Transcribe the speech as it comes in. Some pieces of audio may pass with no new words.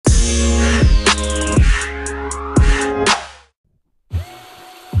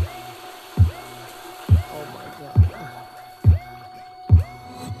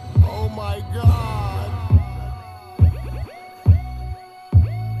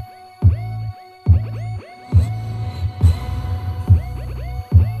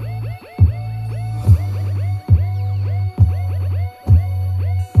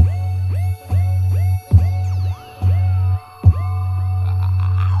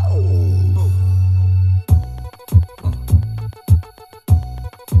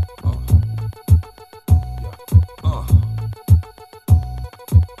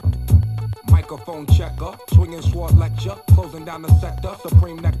down the sector,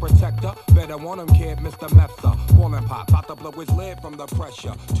 supreme neck protector. Better want him, kid, Mr. Mepsa. Ballin' pop, about to blow his lid from the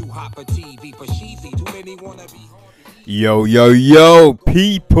pressure. Too hot for TV, for cheesy. Too many wanna be. Yo,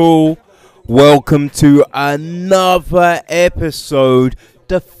 people. Welcome to another episode,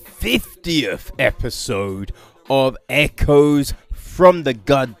 the 50th episode of Echoes from the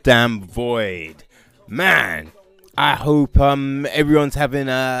Goddamn Void. Man, I hope everyone's having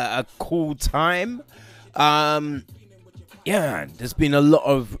a cool time. Yeah, there's been a lot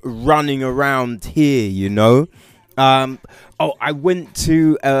of running around here, you know. I went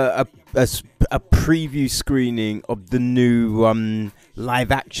to a preview screening of the new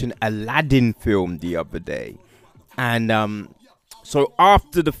live action Aladdin film the other day, and so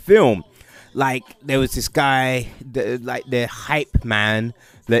after the film, like, there was this guy, the hype man,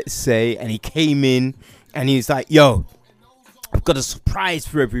 let's say, and he came in and he's like, yo, I've got a surprise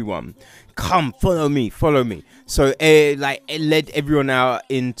for everyone, come follow me. So it led everyone out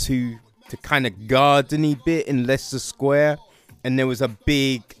into the kind of gardeny bit in Leicester Square, and there was a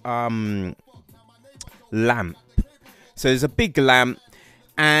big lamp. So there's a big lamp,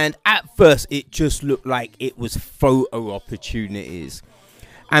 and at first it just looked like it was photo opportunities,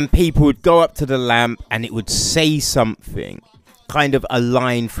 and people would go up to the lamp and it would say something, kind of a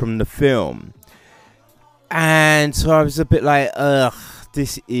line from the film. And so I was a bit like, ugh,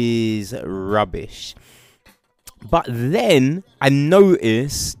 this is rubbish. But then I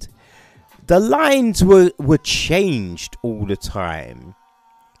noticed the lines were changed all the time.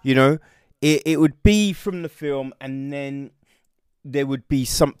 You know, it would be from the film, and then there would be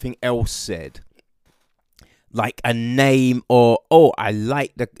something else said, like a name, or, oh, I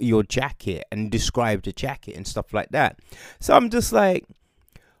like your jacket, and describe the jacket and stuff like that. So I'm just like,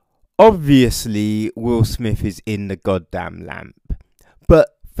 obviously Will Smith is in the goddamn lamp.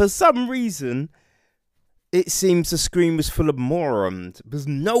 But for some reason, it seems the screen was full of morons, because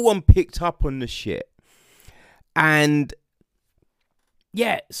no one picked up on the shit. And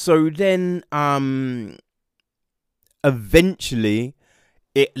yeah, so then eventually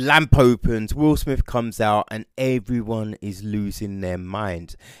lamp opens, Will Smith comes out, and everyone is losing their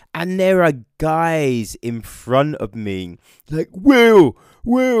minds. And there are guys in front of me like, Will,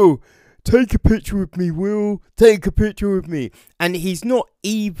 take a picture with me, Will. Take a picture with me. And he's not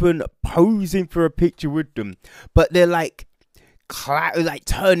even posing for a picture with them, but they're like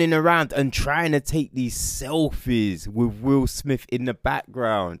turning around and trying to take these selfies with Will Smith in the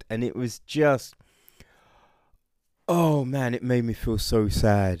background. And it was just, oh man, it made me feel so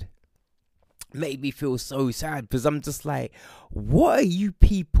sad. Because I'm just like, what are you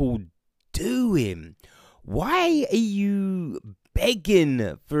people doing? Why are you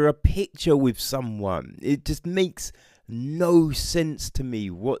begging for a picture with someone? It just makes no sense to me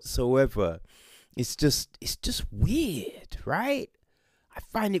whatsoever. It's just weird, right? I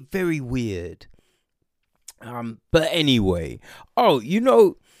find it very weird. But anyway, you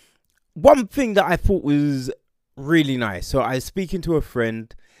know, one thing that I thought was really nice. So I was speaking to a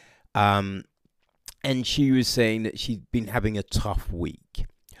friend, and she was saying that she'd been having a tough week,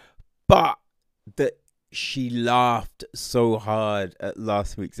 but that she laughed so hard at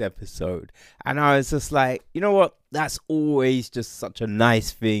last week's episode. And I was just like, you know what? That's always just such a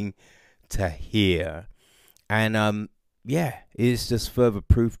nice thing to hear. And yeah, it's just further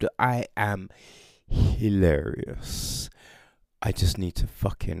proof that I am hilarious. I just need to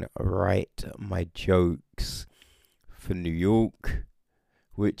fucking write my jokes for New York,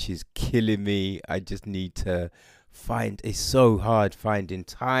 which is killing me. I just need to it's so hard finding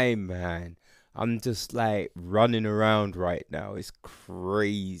time, man. I'm just like running around right now. It's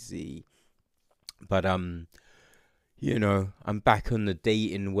crazy. But you know, I'm back on the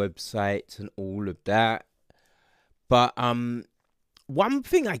dating websites and all of that. But one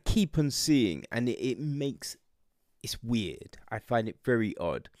thing I keep on seeing, and it's weird. I find it very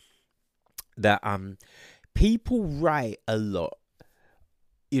odd that people write a lot.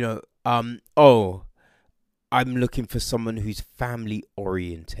 You know, oh, I'm looking for someone who's family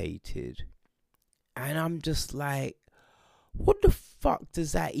orientated. And I'm just like, what the fuck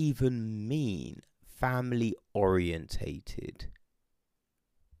does that even mean? Family orientated.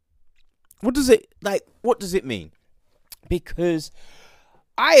 What does it mean? Because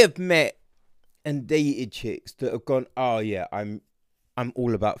I have met and dated chicks that have gone, oh yeah, I'm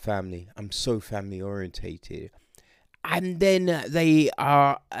all about family. I'm so family orientated. And then they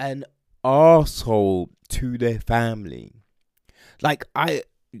are an arsehole to their family. Like,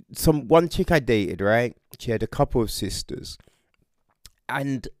 one chick I dated, right? She had a couple of sisters,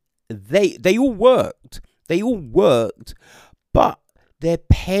 and they all worked. But their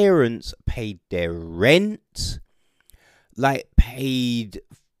parents paid their rent. like paid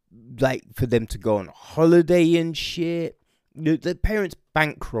like for them to go on holiday and shit. The parents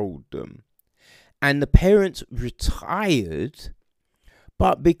bankrolled them, and the parents retired.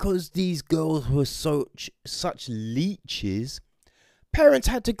 But because these girls were such leeches, parents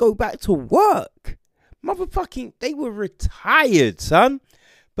had to go back to work. Motherfucking, they were retired, son.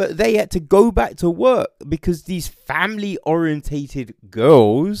 But they had to go back to work because these family-orientated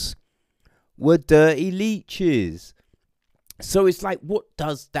girls were dirty leeches. So it's like, what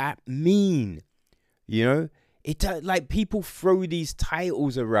does that mean? You know? It like, people throw these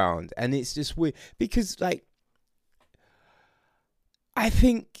titles around, and it's just weird. Because, like, I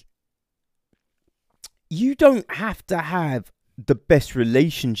think you don't have to have the best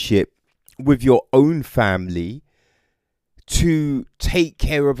relationship with your own family to take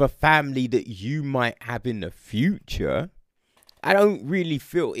care of a family that you might have in the future. I don't really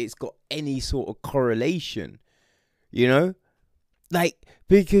feel it's got any sort of correlation, you know? Like,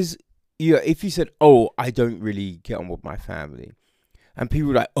 because, yeah, if you said, oh, I don't really get on with my family, and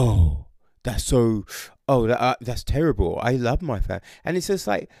people are like, oh, that's so, oh, that's terrible. I love my family. And it's just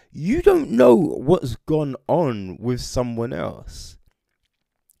like, you don't know what's gone on with someone else.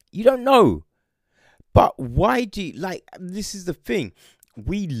 You don't know. But why do you, like, this is the thing.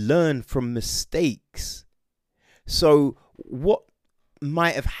 We learn from mistakes. So what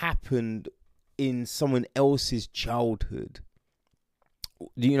might have happened in someone else's childhood,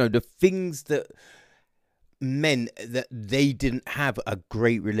 you know, the things that meant that they didn't have a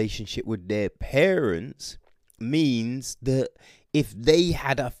great relationship with their parents, means that if they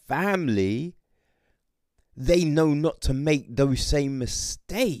had a family, they know not to make those same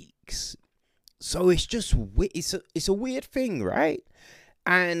mistakes. So it's just it's a weird thing, right?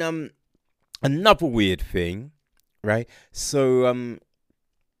 And another weird thing, right? So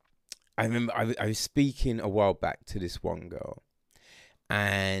I remember I was speaking a while back to this one girl,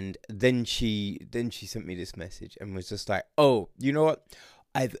 and then she sent me this message and was just like, "Oh, you know what?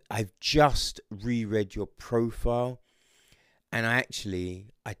 I've just reread your profile, and I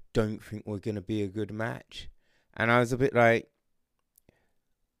don't think we're gonna be a good match." And I was a bit like,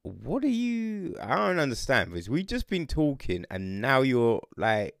 what are you? I don't understand, because we just been talking and now you're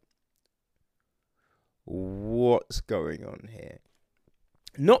like, what's going on here?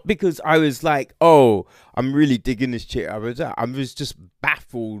 Not because I was like, oh, I'm really digging this chick. I was just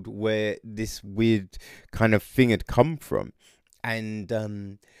baffled where this weird kind of thing had come from.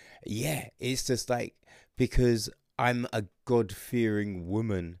 And yeah, it's just like, because I'm a God-fearing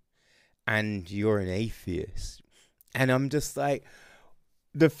woman and you're an atheist. And I'm just like,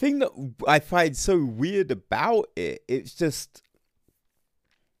 the thing that I find so weird about it, it's just,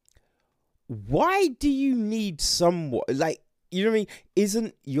 why do you need someone, like, you know what I mean?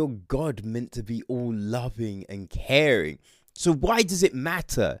 Isn't your God meant to be all loving and caring? So why does it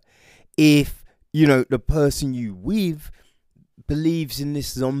matter if, you know, the person you with believes in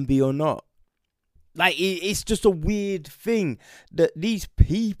this zombie or not? Like, it's just a weird thing that these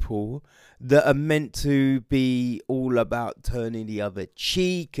people that are meant to be all about turning the other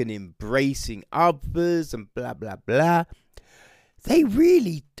cheek and embracing others and blah, blah, blah, they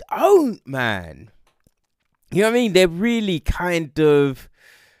really don't, man. You know what I mean? They're really kind of,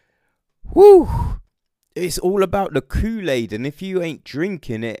 it's all about the Kool-Aid, and if you ain't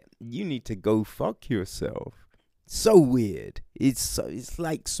drinking it, you need to go fuck yourself. So weird. It's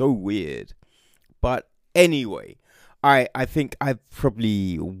like so weird. But anyway, I think I've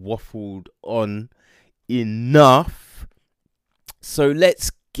probably waffled on enough. So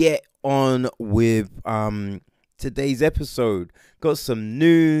let's get on with today's episode. Got some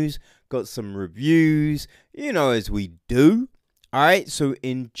news, got some reviews, you know, as we do. All right, so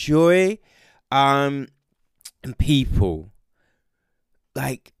enjoy. And people,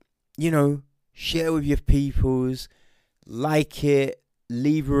 like, you know, share with your peoples, like it,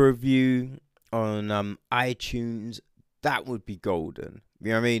 leave a review on iTunes. That would be golden. You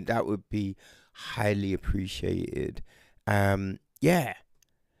know what I mean? That would be highly appreciated. Yeah.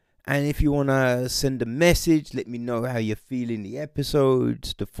 And if you want to send a message, let me know how you're feeling the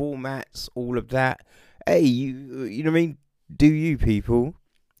episodes, the formats, all of that. Hey, you know what I mean? Do you, people?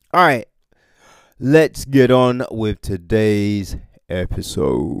 All right. Let's get on with today's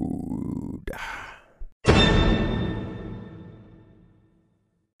episode.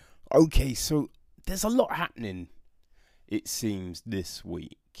 Okay, so there's a lot happening, it seems, this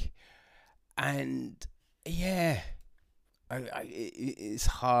week. And yeah, it's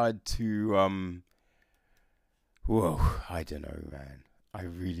hard to, I don't know, man. I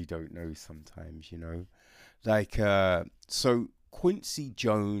really don't know sometimes, you know. Like, so Quincy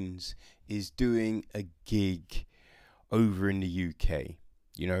Jones is doing a gig over in the UK.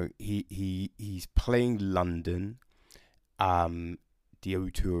 You know, he's playing London, the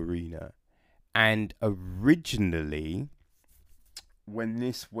O2 Arena. And originally, when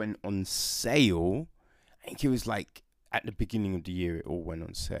this went on sale, I think it was like at the beginning of the year it all went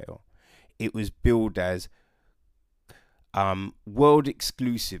on sale. It was billed as world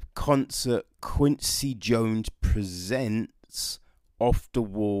exclusive concert Quincy Jones presents Off the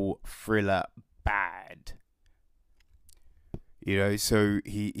Wall Thriller Bad. You know, so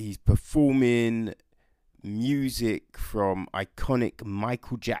he's performing music from iconic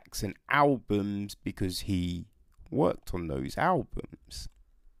Michael Jackson albums because he worked on those albums,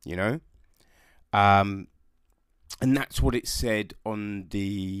 you know. And that's what it said on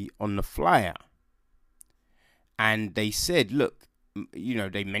the flyer. And they said, look, you know,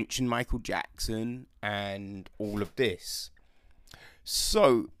 they mentioned Michael Jackson and all of this.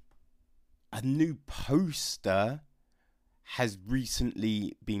 So a new poster has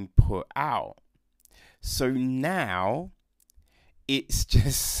recently been put out. So now it's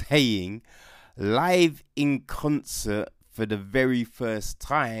just saying live in concert for the very first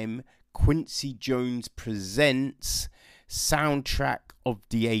time, Quincy Jones presents soundtrack of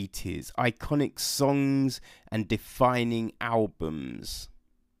the 80s, iconic songs and defining albums.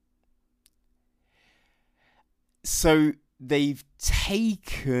 So they've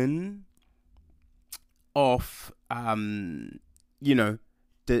taken off, you know,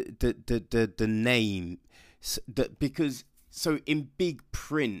 the name, because so in big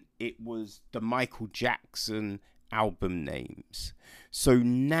print it was the Michael Jackson album names. So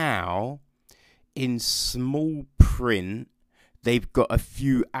now in small print they've got a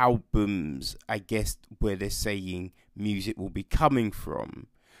few albums, I guess, where they're saying music will be coming from.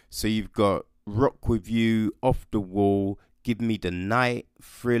 So you've got Rock With You, Off the Wall, Give Me the Night,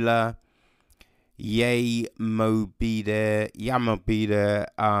 Thriller, Yay, Mo Be There, Yama Be There,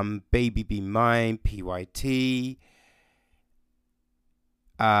 Baby Be Mine, PYT,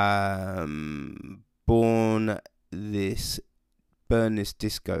 Burn This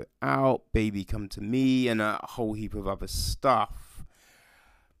Disco Out, Baby Come to Me, and a whole heap of other stuff.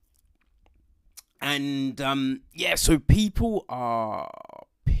 And yeah, so people are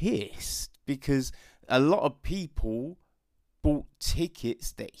pissed because a lot of people bought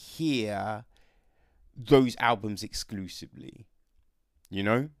tickets that hear those albums exclusively, you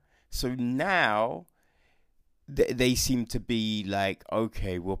know. So now they seem to be like,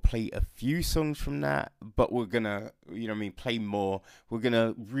 okay, we'll play a few songs from that, but we're gonna, you know what I mean, play more. We're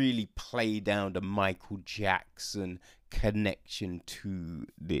gonna really play down the Michael Jackson connection to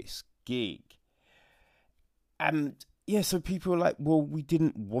this gig. And yeah, so people are like, well, we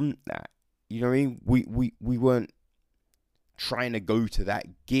didn't want that, you know what I mean. We weren't trying to go to that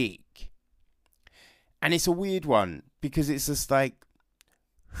gig. And it's a weird one because it's just like,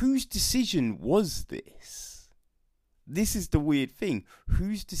 whose decision was this? This is the weird thing.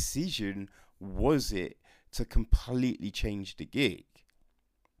 Whose decision was it to completely change the gig?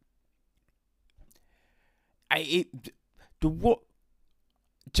 What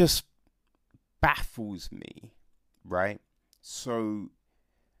just baffles me, right? So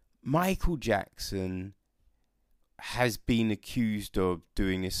Michael Jackson has been accused of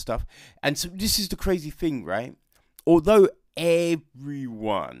doing this stuff. And so this is the crazy thing, right? Although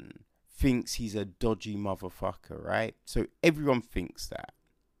everyone thinks he's a dodgy motherfucker, right? So everyone thinks that,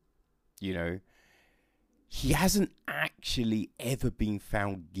 you know, he hasn't actually ever been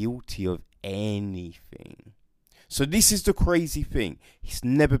found guilty of anything. So this is the crazy thing. He's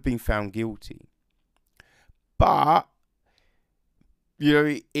never been found guilty. But you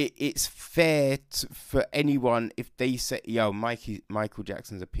know, it's fair for anyone if they say, yo, Michael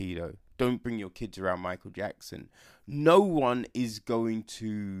Jackson's a pedo. Don't bring your kids around Michael Jackson. No one is going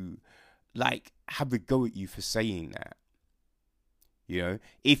to, like, have a go at you for saying that. You know,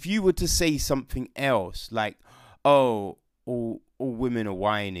 if you were to say something else, like, oh, all women are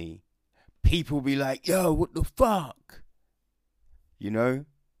whiny, people will be like, yo, what the fuck? You know?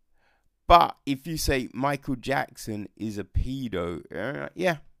 But if you say Michael Jackson is a pedo,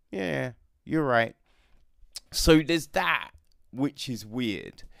 yeah, you're right. So there's that, which is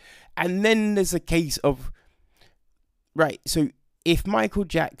weird. And then there's a case of, right, so if Michael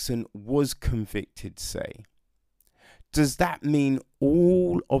Jackson was convicted, say, does that mean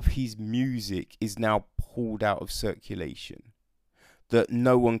all of his music is now pulled out of circulation? That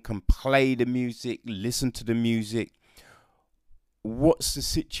no one can play the music, listen to the music? What's the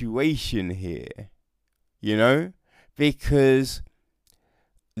situation here? You know? Because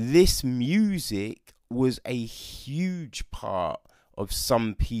this music was a huge part of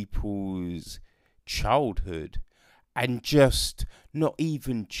some people's childhood. and just not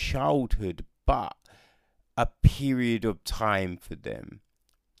even childhood, but a period of time for them.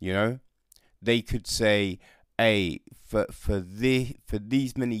 You know, they could say, "Hey, for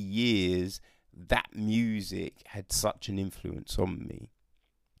these many years, that music had such an influence on me."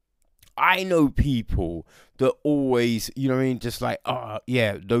 I know people that always, you know what I mean, just like, oh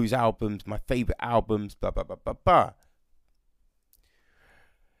yeah, those albums, my favorite albums, blah blah blah blah blah.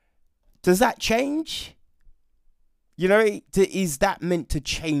 Does that change? You know, is that meant to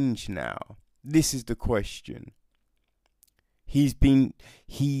change now? This is the question.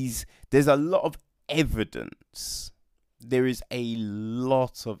 There's a lot of evidence. There is a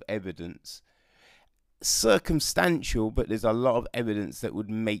lot of evidence. Circumstantial, but there's a lot of evidence that would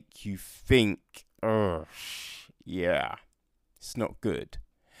make you think, oh, yeah, it's not good.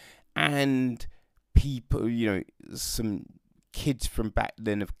 And people, you know, some kids from back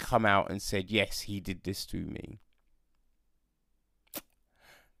then have come out and said, yes, he did this to me.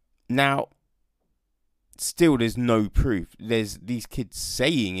 Now, still, there's no proof. There's these kids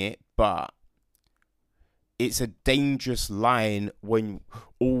saying it, but it's a dangerous line when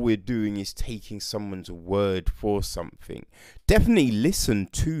all we're doing is taking someone's word for something. Definitely listen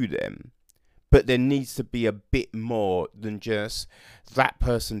to them, but there needs to be a bit more than just that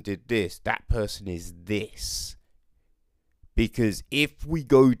person did this, that person is this. Because if we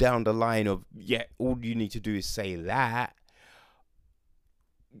go down the line of, yeah, all you need to do is say that,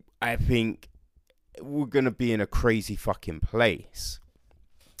 I think we're going to be in a crazy fucking place.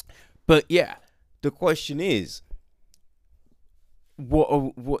 But yeah, the question is,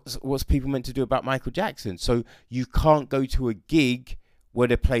 what's people meant to do about Michael Jackson? So you can't go to a gig where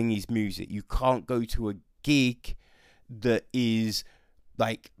they're playing his music. You can't go to a gig that is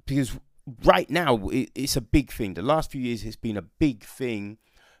like, because right now it's a big thing. The last few years it's been a big thing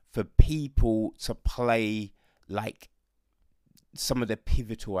for people to play like some of their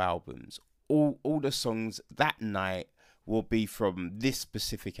pivotal albums. All the songs that night will be from this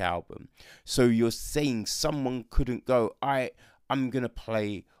specific album. So you're saying someone couldn't go, I'm going to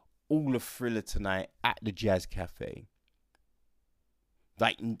play all of Thriller tonight at the Jazz Cafe.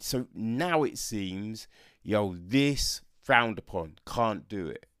 Like, so now it seems, this frowned upon, can't do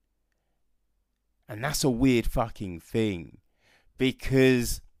it. And that's a weird fucking thing,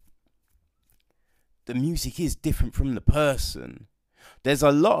 because the music is different from the person. There's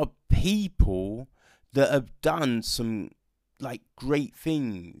a lot of people that have done some like great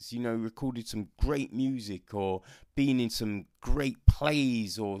things, recorded some great music or been in some great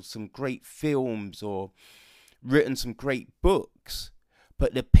plays or some great films or written some great books.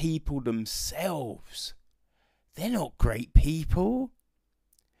 But the people themselves, they're not great people.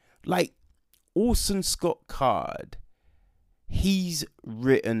 Like Orson Scott Card, he's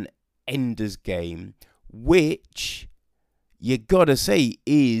written Ender's Game, which you gotta say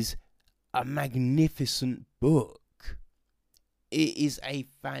is a magnificent book. It is a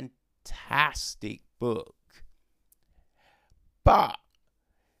fantastic book. But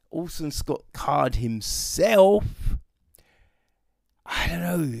Orson Scott Card himself, I don't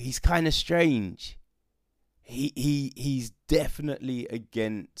know, he's kind of strange. He's definitely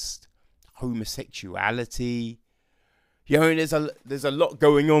against homosexuality. And there's a lot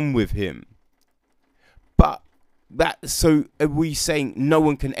going on with him. But so are we saying no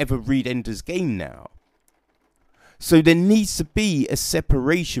one can ever read Ender's Game now? So there needs to be a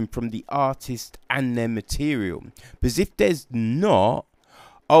separation from the artist and their material. Because if there's not,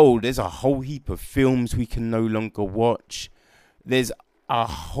 there's a whole heap of films we can no longer watch. There's a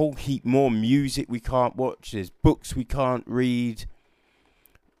whole heap more music we can't watch. There's books we can't read.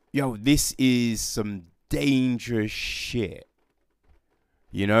 This is some dangerous shit.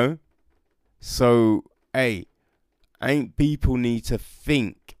 So, hey, I think people need to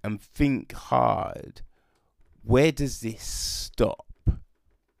think and think hard. Where does this stop?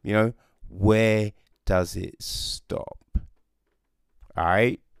 Where does it stop?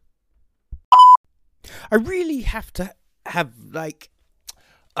 Alright? I really have to have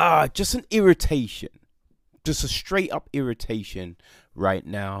just an irritation. Just a straight up irritation right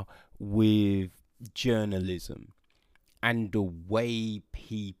now with journalism and the way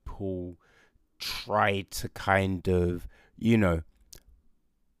people try to kind of,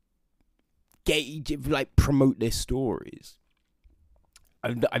 promote their stories.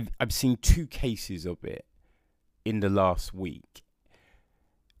 I've seen 2 cases of it in the last week,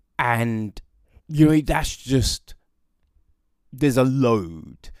 and that's just, there's a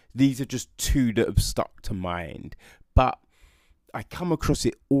load. These are just 2 that have stuck to mind, but I come across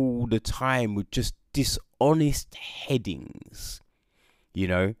it all the time with just dishonest headings,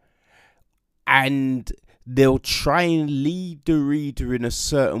 and they'll try and lead the reader in a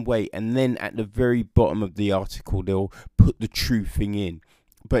certain way, and then at the very bottom of the article they'll put the true thing in.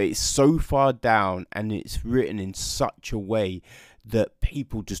 But it's so far down, and it's written in such a way that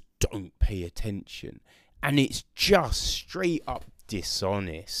people just don't pay attention, and it's just straight up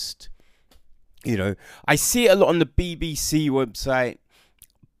dishonest. You know, I see it a lot on the BBC website,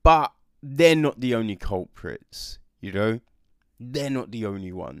 but they're not the only culprits. You know, they're not the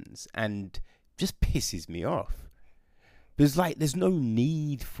only ones, and just pisses me off. There's no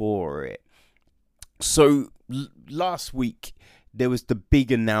need for it. So last week there was the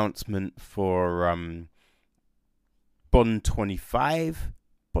big announcement for Bond 25,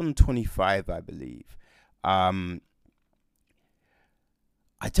 I believe. I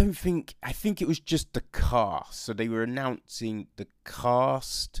think it was just the cast. So they were announcing the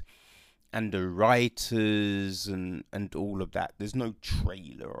cast and the writers and all of that. There's no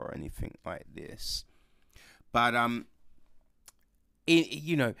trailer or anything like this. But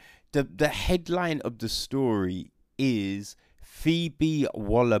the headline of the story is Phoebe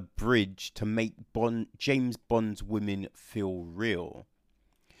Waller-Bridge to make James Bond's women feel real.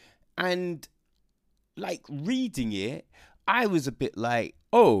 And like reading it, I was a bit like,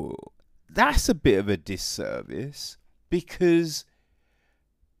 oh, that's a bit of a disservice, because,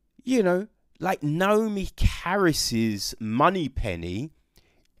 you know, like Naomi Harris's Moneypenny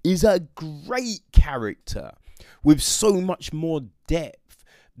is a great character with so much more depth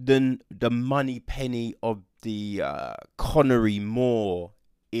than the Moneypenny of the Connery Moore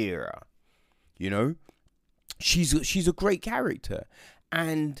era. You know, she's a great character,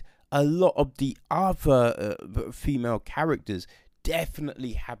 and a lot of the other female characters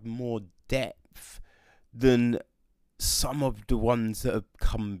definitely have more depth than some of the ones that have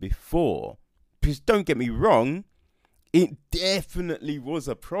come before. Because don't get me wrong, it definitely was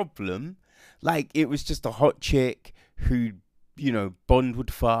a problem. Like, it was just a hot chick who, you know, Bond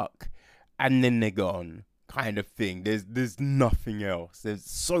would fuck and then they're gone, kind of thing. There's nothing else. There's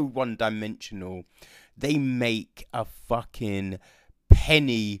so one-dimensional. They make a fucking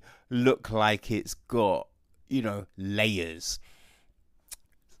penny look like it's got, you know, layers.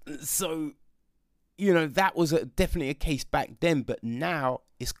 So, you know, that was definitely a case back then, but now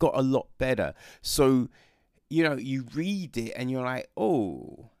it's got a lot better. So, you know, you read it and you're like,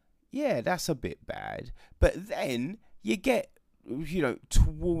 oh, yeah, that's a bit bad. But then you get, you know,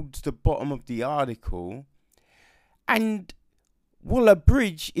 towards the bottom of the article, and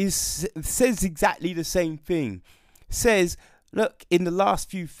Waller-Bridge says exactly the same thing. Says, look, in the last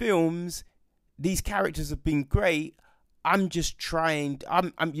few films, these characters have been great. I'm just trying,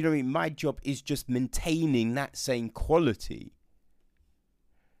 you know, my job is just maintaining that same quality.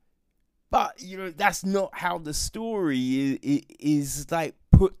 But, you know, that's not how the story is like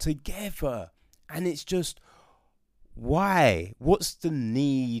put together. And it's just, why? What's the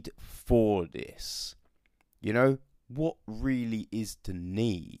need for this? You know, what really is the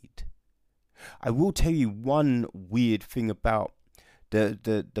need? I will tell you one weird thing about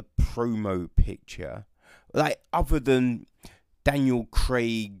the promo picture. Like, other than Daniel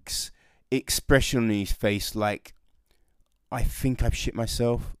Craig's expression on his face, like, I think I've shit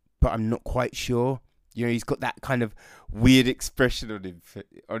myself, but I'm not quite sure. You know, he's got that kind of weird expression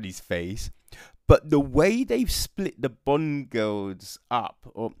on his face. But the way they've split the Bond girls up,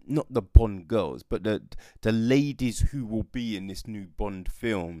 or not the Bond girls, but the ladies who will be in this new Bond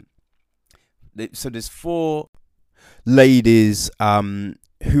film. So there's 4 ladies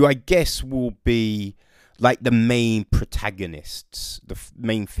who I guess will be like the main protagonists, the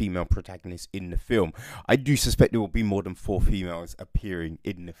main female protagonists in the film. I do suspect there will be more than 4 females appearing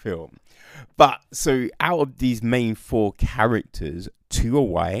in the film. But so out of these main 4 characters, 2 are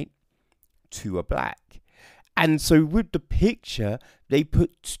white, 2 are black. And so with the picture, they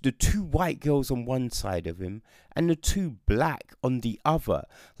put the 2 white girls on one side of him and the 2 black on the other.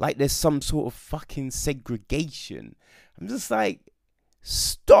 Like there's some sort of fucking segregation. I'm just like,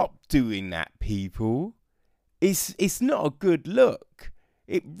 stop doing that, people. It's not a good look.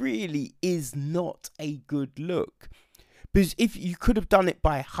 It really is not a good look. Because if you could have done it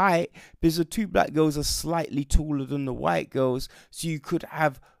by height, because the 2 black girls are slightly taller than the white girls, so you could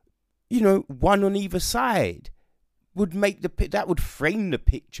have, you know, one on either side. That would frame the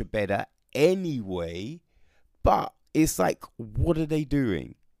picture better anyway. But it's like, what are they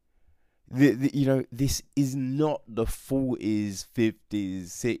doing? You know, this is not the 40s, 50s,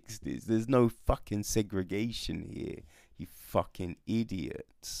 60s. There's no fucking segregation here, you fucking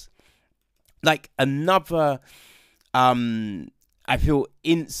idiots. Like another, I feel,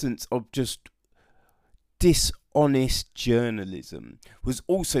 instance of just dishonest journalism was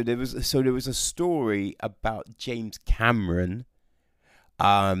also there was a story about James Cameron,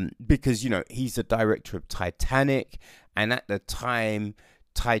 because he's the director of Titanic, and at the time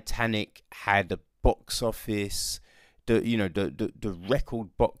Titanic had a box office, the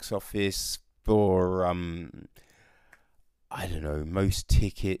record box office for I don't know, most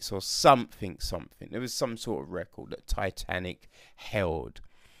tickets or something. There was some sort of record that Titanic held.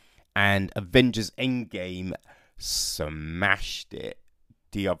 And Avengers Endgame smashed it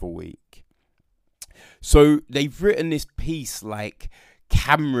the other week. So they've written this piece like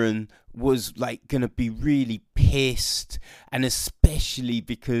Cameron was like going to be really pissed. And especially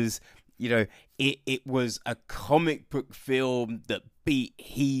because, it was a comic book film that beat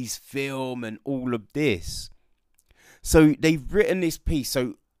his film and all of this. So they've written this piece.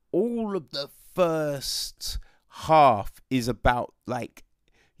 So all of the first half is about like,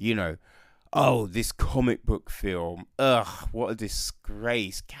 oh, this comic book film. Ugh, what a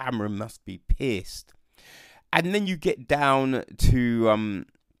disgrace. Cameron must be pissed. And then you get down to,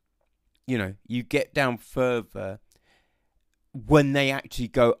 you get down further when they actually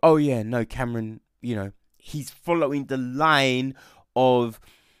go, oh yeah, no, Cameron, he's following the line of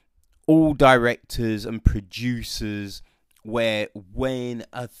all directors and producers, where when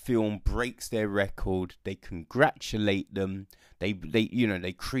a film breaks their record, they congratulate them.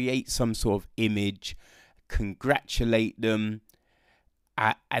 They create some sort of image, congratulate them,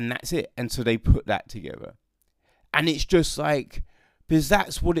 and that's it. And so they put that together, and it's just like, because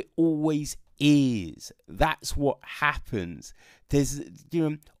that's what it always is. That's what happens. There's,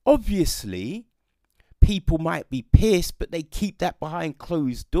 obviously, people might be pissed, but they keep that behind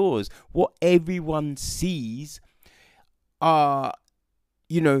closed doors. What everyone sees are,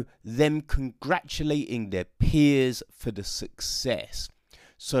 them congratulating their peers for the success.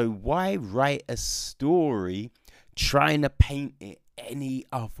 So why write a story trying to paint it any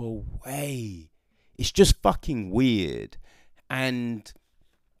other way? It's just fucking weird. And,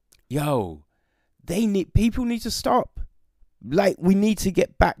 people need to stop. Like, we need to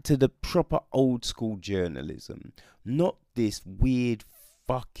get back to the proper old school journalism, not this weird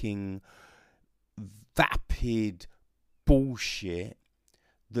fucking vapid bullshit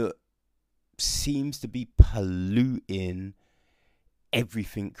that seems to be polluting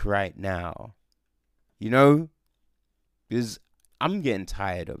everything right now. Because I'm getting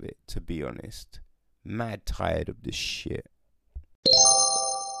tired of it, to be honest. Mad tired of this shit.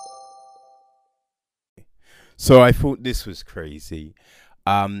 So I thought this was crazy.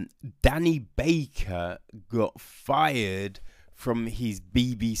 Danny Baker got fired from his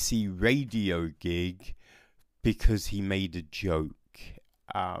BBC radio gig because he made a joke.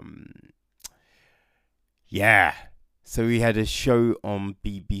 So he had a show on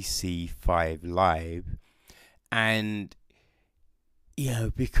BBC 5 Live, and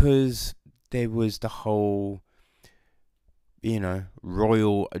because there was the whole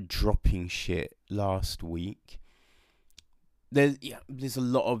royal dropping shit last week, there's a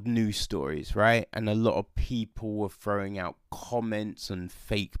lot of news stories, right? And a lot of people were throwing out comments and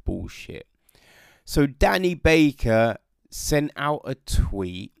fake bullshit. So Danny Baker sent out a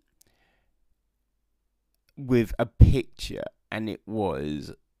tweet with a picture, and it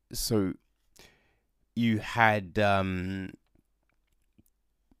was, so you had the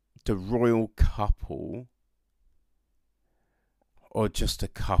royal couple, or just a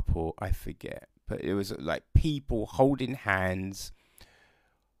couple, I forget, but it was like people holding hands,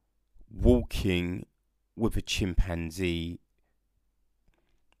 walking with a chimpanzee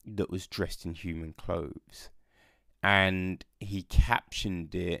that was dressed in human clothes. And he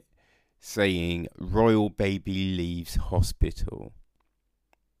captioned it saying, "Royal baby leaves hospital."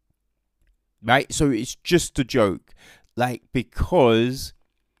 Right? So it's just a joke. Like, because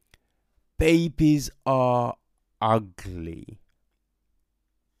babies are ugly.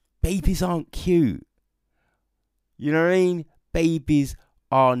 Babies aren't cute. You know what I mean? Babies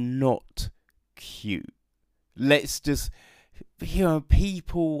are not cute. Let's just,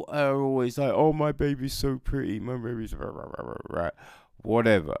 people are always like, oh, my baby's so pretty. My baby's right.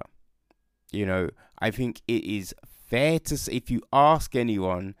 Whatever. I think it is fair to say, if you ask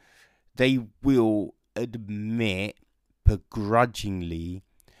anyone, they will admit begrudgingly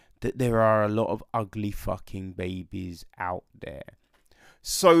that there are a lot of ugly fucking babies out there.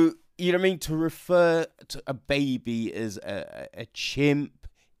 So, you know what I mean? To refer to a baby as a chimp,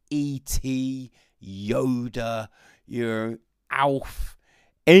 E.T., Yoda, Alf,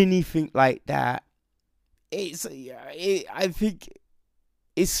 anything like that, I think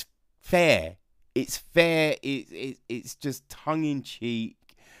it's fair. It's fair. It's just tongue in cheek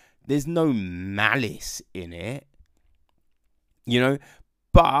there's no malice in it,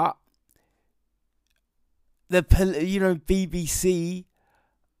 but BBC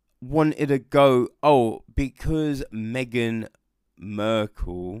wanted to go, because Meghan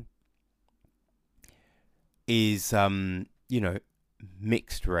Markle is,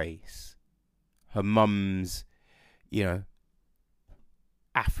 mixed race. Her mum's,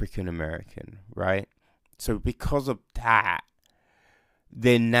 African American, right? So because of that,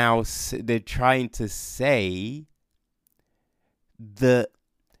 they're trying to say that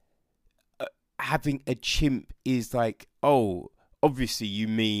having a chimp is like, obviously you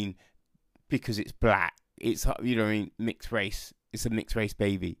mean because it's black, it's, mixed race, it's a mixed race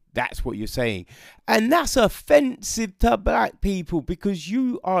baby. That's what you're saying. And that's offensive to black people, because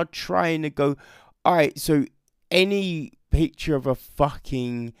you are trying to go, all right, so any picture of a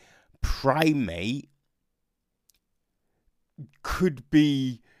fucking primate could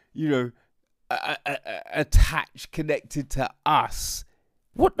be, attached, connected to us.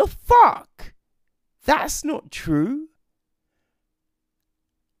 What the fuck? That's not true.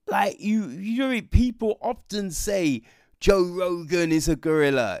 Like, people often say Joe Rogan is a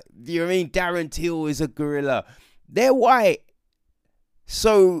gorilla. Darren Till is a gorilla. They're white.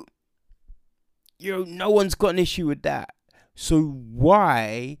 So, no one's got an issue with that. So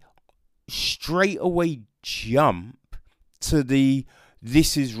why straight away jump to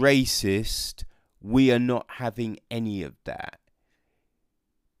this is racist, we are not having any of that?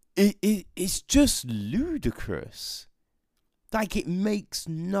 It's just ludicrous. Like, it makes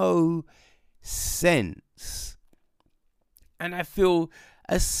no sense. And I feel,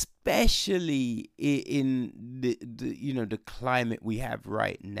 especially in the climate we have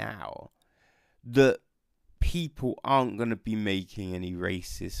right now, that people aren't going to be making any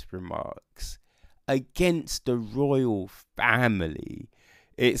racist remarks against the royal family.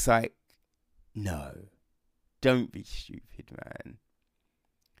 It's like, no, don't be stupid, man.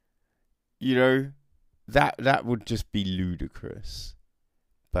 That would just be ludicrous.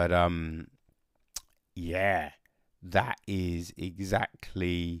 But yeah, that is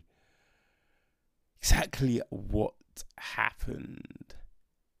exactly what happened,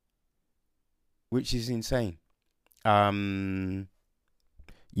 which is insane.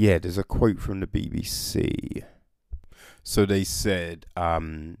 Yeah, there's a quote from the BBC. So they said,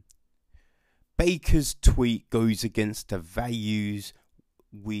 Baker's tweet goes against the values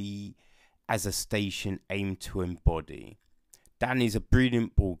we as a station aim to embody. Dan is a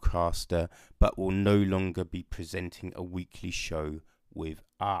brilliant broadcaster, but will no longer be presenting a weekly show with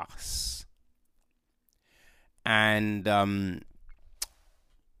us. And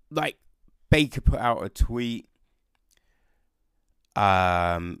Baker put out a tweet.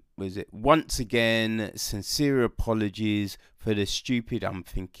 Was it once again, sincere apologies for the stupid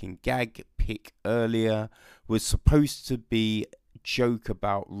unthinking gag pick earlier. Was supposed to be joke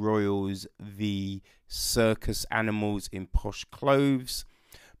about royals v circus animals in posh clothes,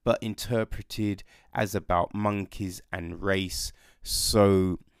 but interpreted as about monkeys and race,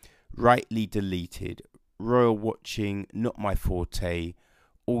 so rightly deleted. Royal watching, not my forte.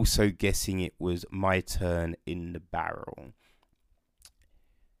 Also guessing it was my turn in the barrel.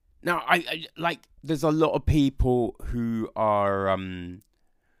 Now, I there's a lot of people who are,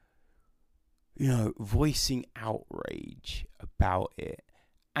 voicing outrage about it.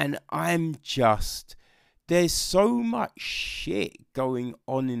 And there's so much shit going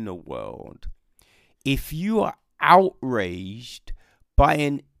on in the world. If you are outraged by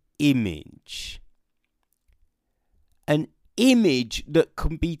an image that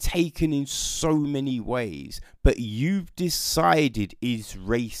can be taken in so many ways, but you've decided is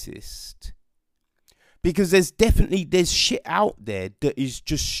racist, because there's shit out there that is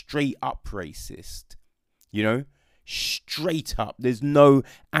just straight up racist, straight up. There's no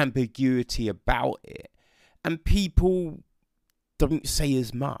ambiguity about it, and people don't say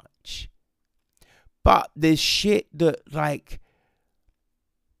as much. But there's shit that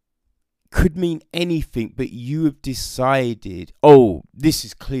could mean anything, but you have decided, this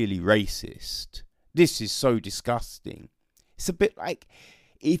is clearly racist. This is so disgusting. It's a bit like,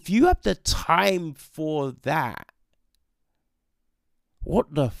 if you have the time for that,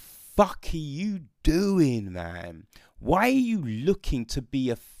 what the fuck are you doing, man? Why are you looking to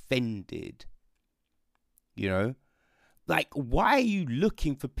be offended? Why are you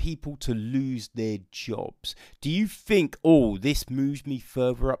looking for people to lose their jobs? Do you think, this moves me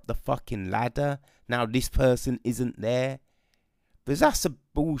further up the fucking ladder? Now this person isn't there? Because that's a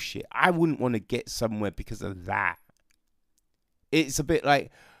bullshit. I wouldn't want to get somewhere because of that. It's a bit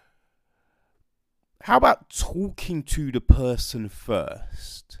like, how about talking to the person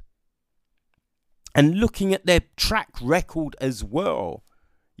first? and looking at their track record as well.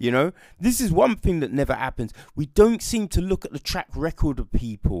 You know, this is one thing that never happens. We don't seem to look at the track record of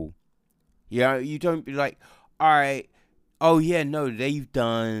people. You know, you don't be like, all right, oh yeah, no, they've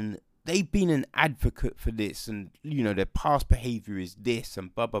been an advocate for this, and you know their past behavior is this,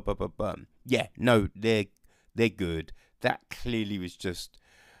 and blah blah blah blah blah. Yeah, no, they're good. That clearly was just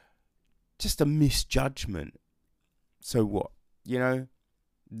a misjudgment. So what? You know,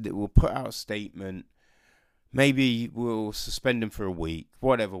 we'll put out a statement. Maybe we'll suspend them for a week.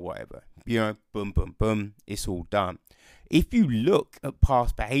 Whatever. You know, boom, boom, boom. It's all done. If you look at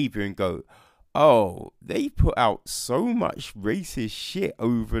past behavior and go, oh, they put out so much racist shit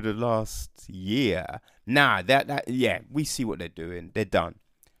over the last year. Nah, yeah, we see what they're doing. They're done.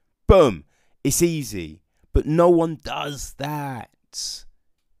 Boom. It's easy. But no one does that.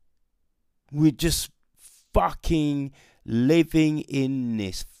 We're just fucking living in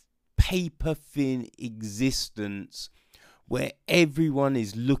this paper thin existence where everyone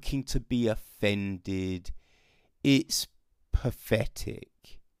is looking to be offended. It's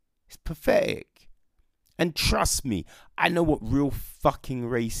pathetic. It's pathetic. And trust me, I know what real fucking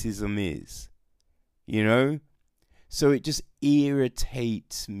racism is. You know? So it just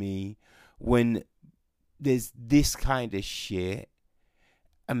irritates me when there's this kind of shit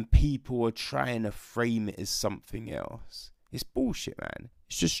and people are trying to frame it as something else. It's bullshit, man.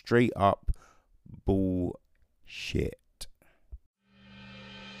 It's just straight up bullshit.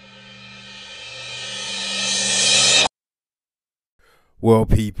 Well,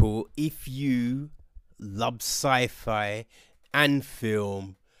 people, if you love sci-fi and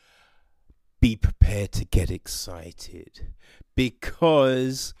film, be prepared to get excited,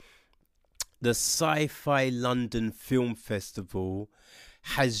 because the Sci-Fi London Film Festival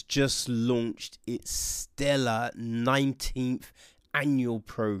has just launched its stellar 19th annual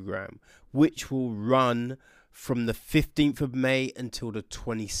programme, which will run from the 15th of May until the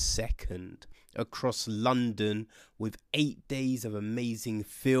 22nd across London, with 8 days of amazing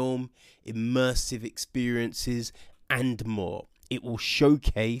film, immersive experiences and more. It will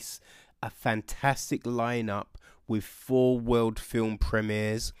showcase a fantastic lineup with 4 world film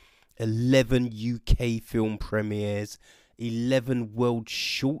premieres, 11 UK film premieres, 11 world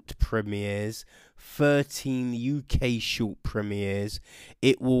short premieres, 13 UK short premieres.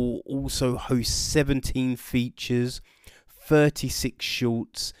 It will also host 17 features, 36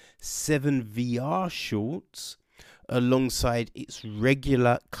 shorts, 7 VR shorts, alongside its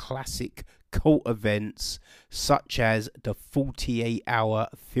regular classic cult events such as the 48-hour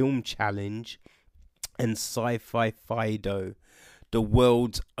film challenge and Sci-Fi Fido, the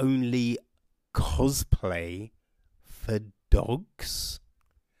world's only cosplay for dogs.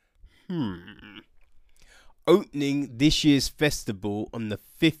 Opening this year's festival on the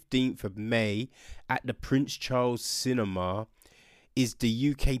 15th of May at the Prince Charles Cinema is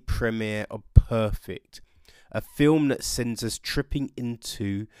the UK premiere of Perfect, a film that sends us tripping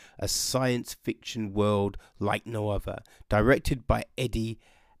into a science fiction world like no other. Directed by Eddie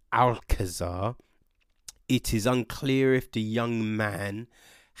Alcazar, it is unclear if the young man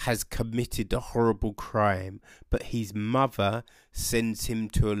has committed a horrible crime, but his mother sends him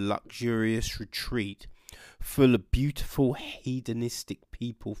to a luxurious retreat full of beautiful hedonistic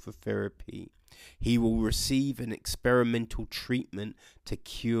people for therapy. He will receive an experimental treatment to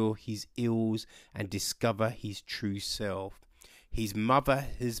cure his ills and discover his true self. His mother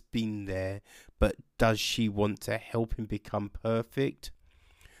has been there, but does she want to help him become perfect?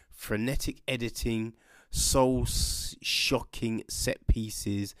 Frenetic editing, soul-shocking set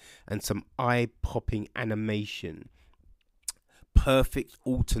pieces, and some eye-popping animation. Perfect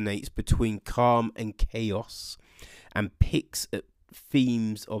alternates between calm and chaos and picks at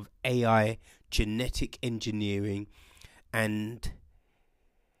themes of AI, genetic engineering, and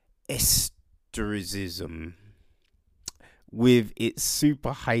esotericism, with its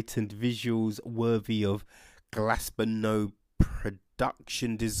super heightened visuals worthy of Glaspano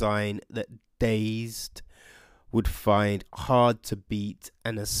production design that Dazed would find hard to beat,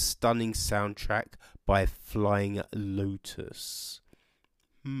 and a stunning soundtrack by Flying Lotus.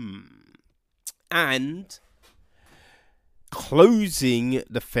 And closing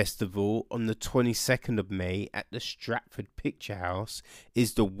the festival on the 22nd of May at the Stratford Picture House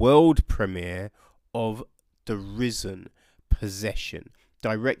is the world premiere of The Risen Possession,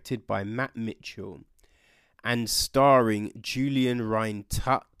 directed by Matt Mitchell and starring Julian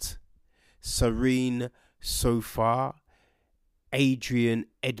Rhind-Tutt, Serene Sofar, Adrian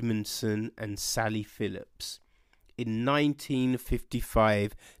Edmondson and Sally Phillips. In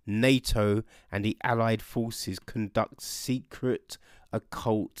 1955, NATO and the Allied forces conduct secret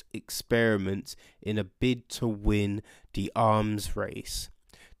occult experiments in a bid to win the arms race.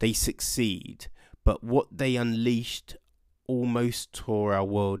 They succeed, but what they unleashed almost tore our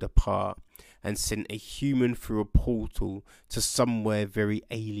world apart and sent a human through a portal to somewhere very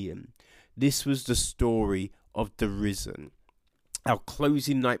alien. This was the story of The Risen, our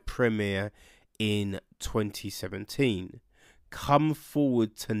closing night premiere in 2017. Come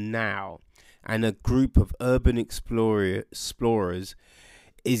forward to now, and a group of urban explorers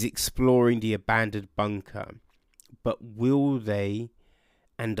is exploring the abandoned bunker. But will they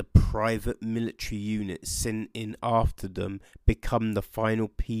and the private military unit sent in after them become the final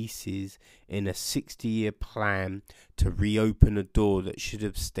pieces in a 60-year plan to reopen a door that should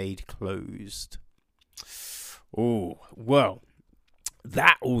have stayed closed? Oh, well,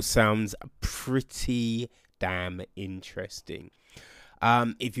 that all sounds pretty damn interesting.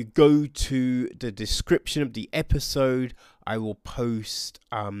 If you go to the description of the episode, I will post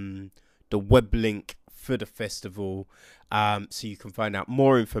the web link for the festival, so you can find out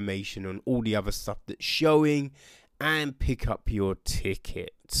more information on all the other stuff that's showing and pick up your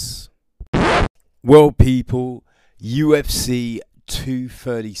tickets. Well, people, UFC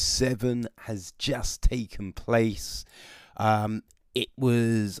 237 has just taken place. It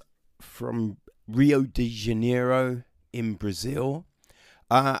was from Rio de Janeiro in Brazil.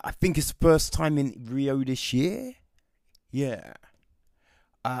 I think it's the first time in Rio this year. Yeah.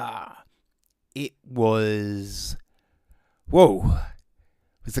 It was... Whoa.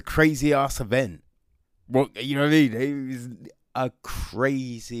 It was a crazy ass event. Well, you know what I mean? It was a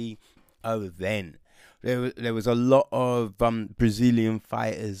crazy event. There was a lot of Brazilian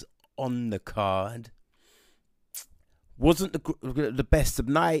fighters on the card. Wasn't the best of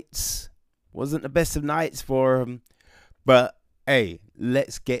nights. Wasn't the best of nights for them. But, hey,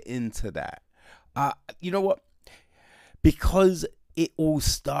 let's get into that. You know what? Because it all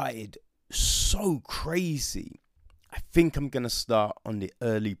started so crazy, I think I'm going to start on the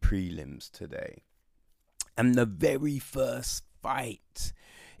early prelims today. And the very first fight,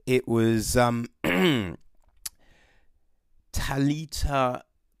 it was Talita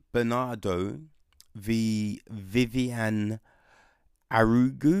Bernardo v Viviane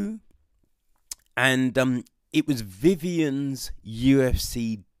Araújo. And it was Vivian's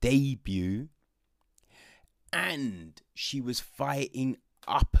UFC debut. And she was fighting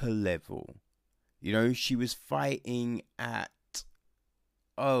upper level. You know, she was fighting at,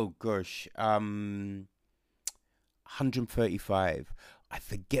 135. I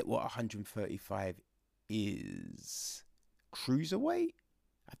forget what 135 is. Cruiserweight?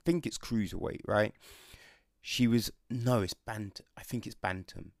 I think it's cruiserweight, right? It's bantam. I think it's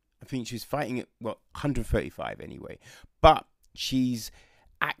bantam. I think she was fighting at, 135 anyway. But she's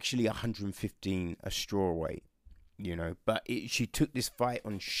actually 115 a strawweight, you know. But she took this fight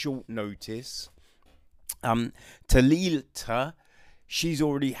on short notice. Talita, she's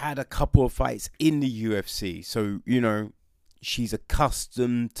already had a couple of fights in the UFC. So, you know, she's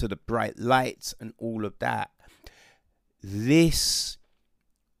accustomed to the bright lights and all of that. This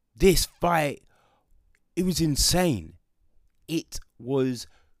fight, it was insane. It was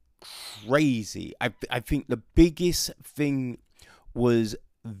crazy. I think the biggest thing was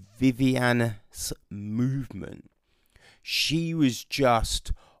Viviane's movement. She was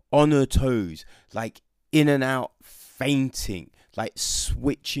just on her toes, like in and out, feinting, like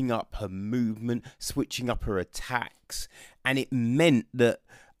switching up her movement, switching up her attacks. And it meant that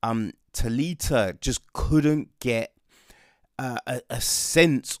Talita just couldn't get a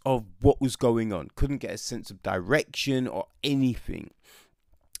sense of what was going on, couldn't get a sense of direction or anything.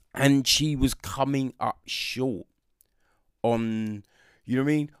 And she was coming up short on, you know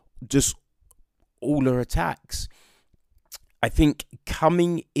what I mean, just all her attacks. I think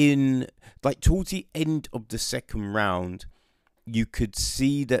coming in, like towards the end of the second round, you could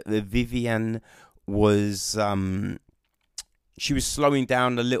see that the Viviane was, she was slowing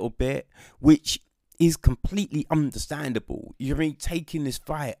down a little bit, which is completely understandable. You know what I mean? Taking this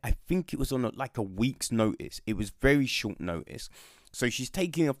fight, I think it was on like a week's notice. It was very short notice. So she's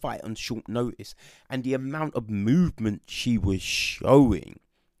taking a fight on short notice, and the amount of movement she was showing,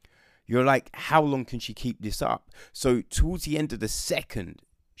 you're like, how long can she keep this up? So towards the end of the second,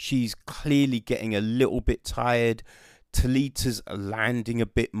 she's clearly getting a little bit tired. Talita's landing a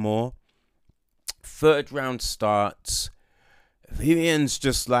bit more. Third round starts. Vivian's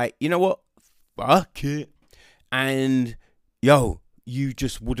just like, you know what? Fuck it. And, you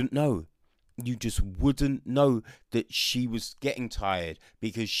just wouldn't know. You just wouldn't know that she was getting tired,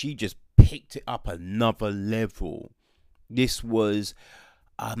 because she just picked it up another level. This was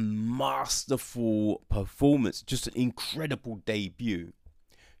a masterful performance, just an incredible debut.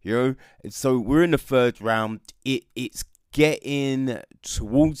 You know, so we're in the third round. It's getting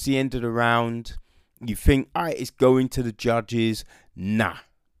towards the end of the round. You think, all right, it's going to the judges. Nah.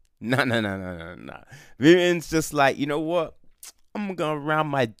 Vivian's just like, you know what? I'm going to round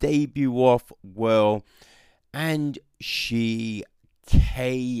my debut off well. And she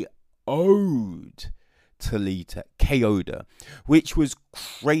KO'd Talita, KO'd her, which was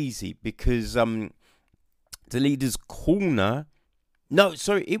crazy because Talita's corner. No,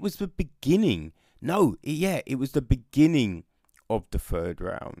 sorry, it was the beginning. It was the beginning of the third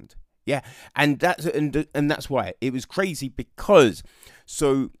round. Yeah, and that's why it was crazy because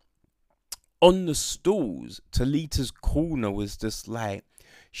so on the stalls, Talita's corner was just like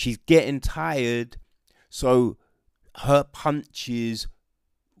she's getting tired, so her punches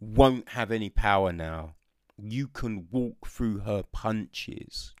won't have any power now. You can walk through her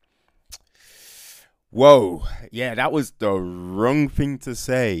punches. Whoa, yeah, that was the wrong thing to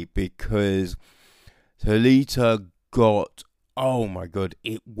say because Talita got, oh my God,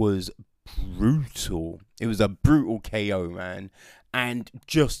 it was brutal. It was a brutal KO, man. And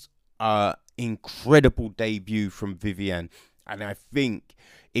just an incredible debut from Vivian. And I think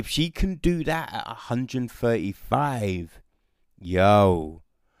if she can do that at 135, yo,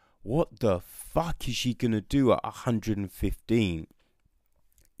 what the fuck is she going to do at 115?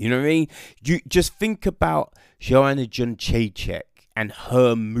 You know what I mean? You just think about Joanna Jędrzejczyk and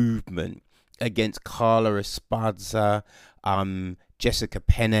her movement against Carla Esparza, Jessica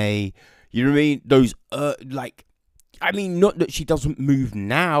Penne. You know what I mean? Those, not that she doesn't move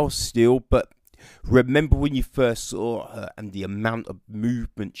now still, but remember when you first saw her and the amount of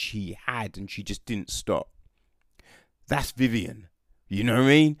movement she had and she just didn't stop. That's Vivian. You know what I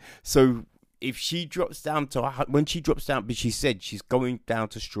mean? So if she drops down to, when she drops down, but she said she's going down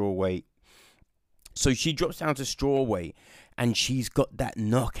to strawweight. So she drops down to strawweight and she's got that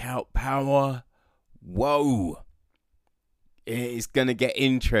knockout power. Whoa. It's going to get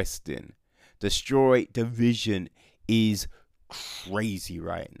interesting. The strawweight division is crazy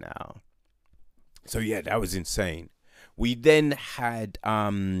right now. So yeah, that was insane. We then had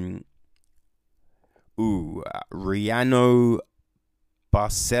Riano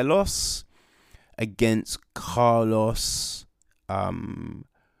Barcelos against Carlos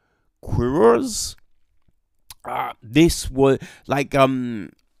Quiroz. This was like I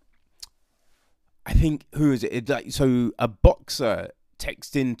think, who is it? Like, so a boxer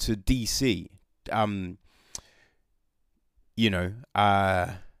texted into DC,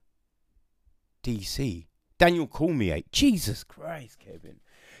 DC, Daniel Cormier. Jesus Christ, Kevin.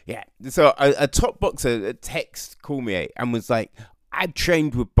 Yeah, so a top boxer texted Cormier and was like, I've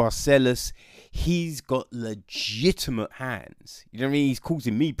trained with Barcelos. He's got legitimate hands. You know what I mean? He's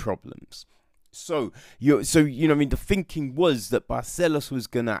causing me problems. So you know what I mean? The thinking was that Barcelos was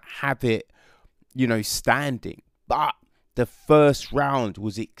going to have it, standing. But the first round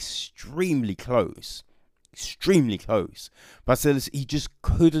was extremely close. Extremely close. Barcelos, he just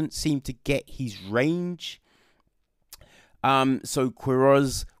couldn't seem to get his range. So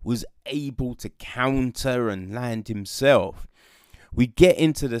Quiroz was able to counter and land himself. We get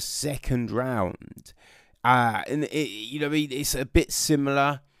into the second round, and it's a bit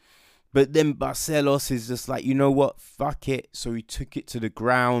similar, but then Barcelos is just like, you know what, fuck it. So he took it to the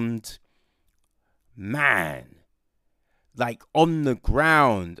ground. Man, like on the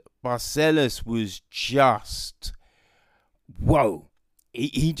ground, Barcelos was just, whoa.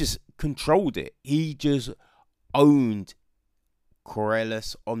 He just controlled it. He just owned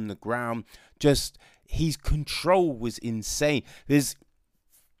Corrales on the ground. Just his control was insane. There's,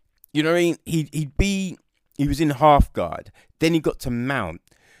 you know what I mean? He was in half guard. Then he got to mount.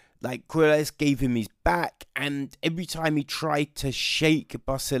 Like Corrales gave him his back, and every time he tried to shake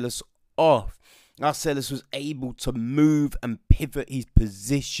Barcelos off, Barcelos was able to move and pivot his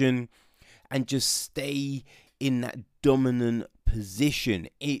position and just stay in that dominant position.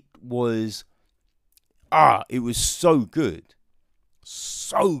 It was so good.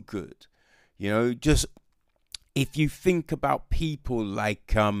 So good. Just if you think about people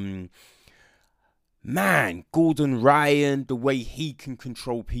like, Gordon Ryan, the way he can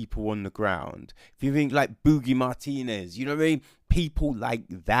control people on the ground. If you think like Boogie Martinez, you know what I mean? People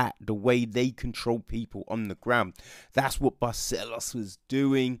like that, the way they control people on the ground. That's what Barcelos was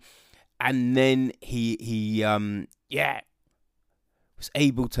doing. And then he was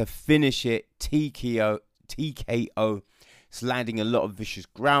able to finish it, TKO. It's landing a lot of vicious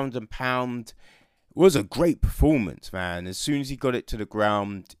ground and pound. It was a great performance, man. As soon as he got it to the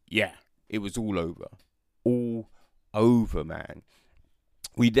ground, it was all over. All over, man.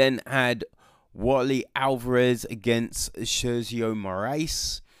 We then had Wally Alvarez against Sergio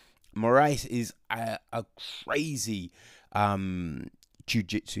Moraes. Moraes is a crazy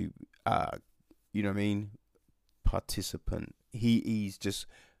jiu-jitsu, you know what I mean, participant. He's just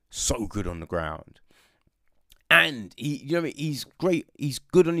so good on the ground. And he's great. He's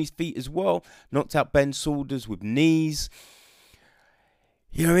good on his feet as well. Knocked out Ben Saunders with knees.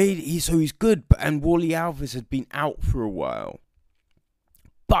 You know what I mean? So he's good. And Wally Alvarez had been out for a while.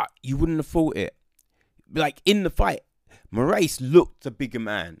 But you wouldn't have thought it. Like, in the fight, Moraes looked the bigger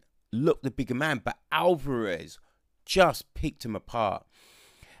man. But Alvarez just picked him apart.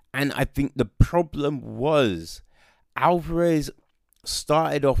 And I think the problem was Alvarez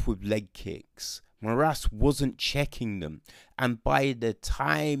started off with leg kicks. Moraes wasn't checking them. And by the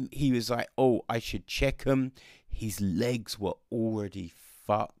time he was like, oh, I should check them, his legs were already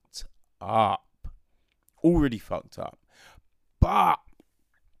fucked up. But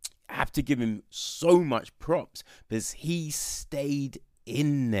I have to give him so much props because he stayed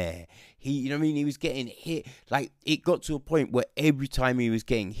in there. You know what I mean? He was getting hit. Like, it got to a point where every time he was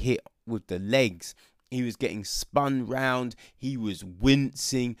getting hit with the legs, he was getting spun round. He was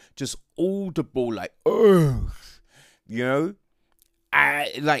wincing, just audible, like, ugh, you know?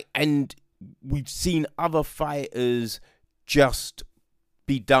 And we've seen other fighters just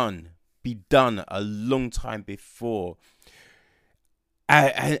be done a long time before.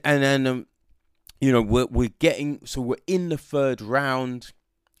 And then, we're in the third round.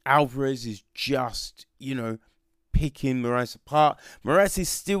 Alvarez is just, picking Moraes apart. Moraes is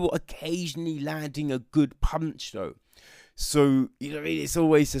still occasionally landing a good punch, though. So, it's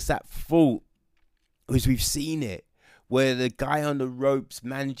always just that fault, because we've seen it, where the guy on the ropes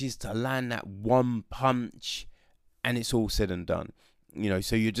manages to land that one punch, and it's all said and done.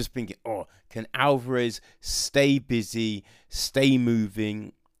 So you're just thinking, oh, can Alvarez stay busy, stay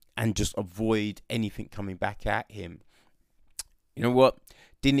moving, and just avoid anything coming back at him? You know what?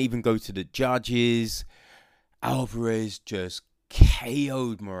 Didn't even go to the judges. Alvarez just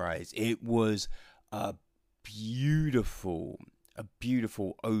KO'd Moraes. It was a beautiful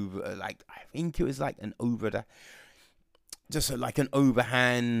over, like, I think it was like an over, like an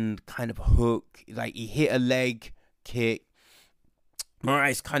overhand kind of hook. Like, he hit a leg kick.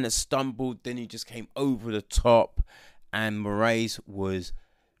 Moraes kind of stumbled, then he just came over the top, and Moraes was,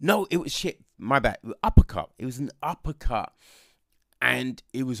 my bad, uppercut. It was an uppercut, and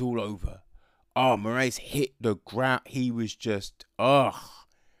it was all over. Oh, Moraes hit the ground. He was just, it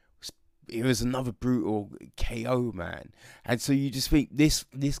was another brutal KO, man. And so you just think this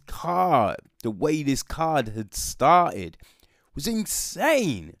card, the way this card had started, was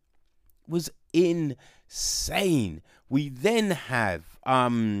insane. We then have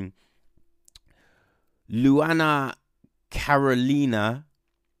Luana Carolina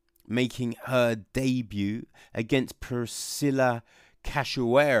making her debut against Priscilla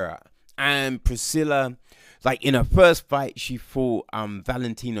Cachoeira. And Priscilla, like, in her first fight, she fought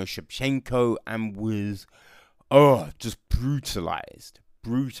Valentina Shevchenko and was, just brutalized.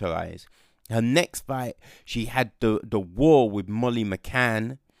 Her next fight, she had the war with Molly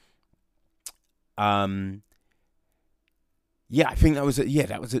McCann. I think that was at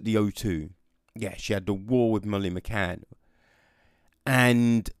the O2. Yeah, she had the war with Molly McCann.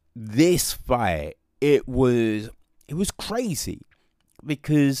 And this fight, it was crazy,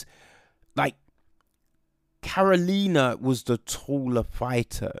 because, like, Carolina was the taller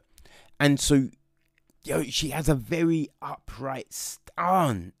fighter, and so she has a very upright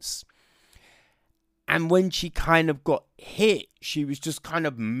stance. And when she kind of got hit, she was just kind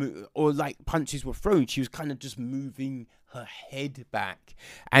of, or like punches were thrown, she was kind of just moving her head back.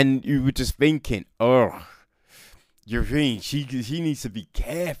 And you were just thinking, you're thinking, she needs to be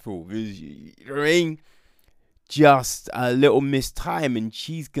careful. You know what I mean? Just a little missed time and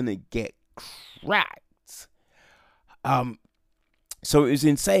she's going to get cracked. So it was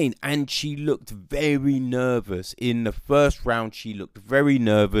insane. And she looked very nervous. In the first round, she looked very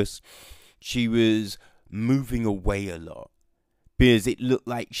nervous. She was moving away a lot because it looked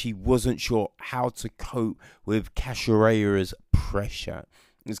like she wasn't sure how to cope with Cachoeira's pressure.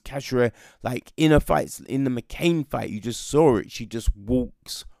 Because Cachoeira, like in a fight, in the McCain fight, you just saw it. She just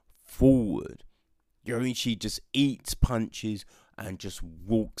walks forward. You know what I mean? She just eats punches and just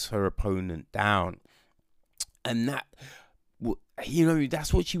walks her opponent down. And that,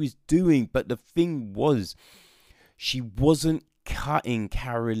 that's what she was doing. But the thing was, she wasn't cutting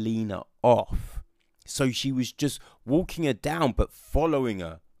Carolina off. So she was just walking her down, but following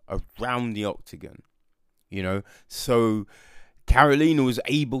her around the octagon. So Carolina was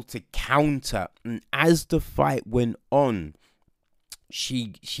able to counter. And as the fight went on,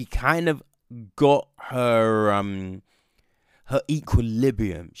 she kind of got her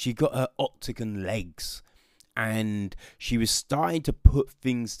equilibrium. She got her octagon legs, and she was starting to put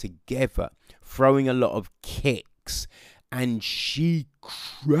things together, throwing a lot of kicks, and she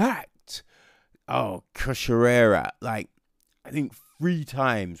cracked Cachoeira, like, I think 3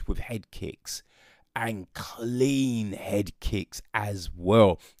 times with head kicks, and clean head kicks as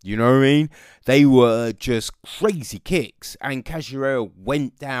well. You know what I mean? They were just crazy kicks, and Cachoeira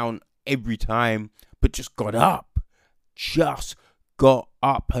went down every time, but just got up. Just got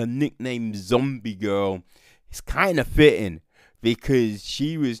up. Her nickname, Zombie Girl, is kind of fitting, because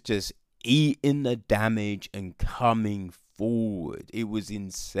she was just eating the damage and coming forward. It was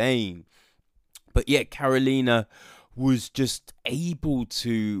insane. But yeah, Carolina was just able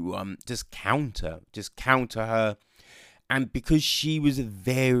to just counter her. And because she was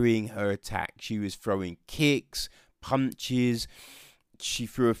varying her attack, she was throwing kicks, punches. She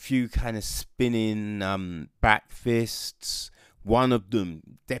threw a few kind of spinning back fists. One of them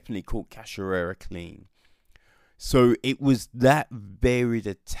definitely caught Cachoeira clean. So it was that varied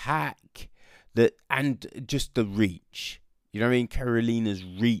attack and just the reach. You know what I mean? Carolina's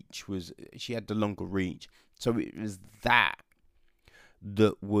reach she had the longer reach. So it was that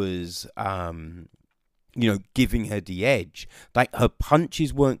was, giving her the edge. Like, her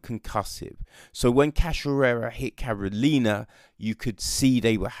punches weren't concussive. So when Cachoeira hit Carolina, you could see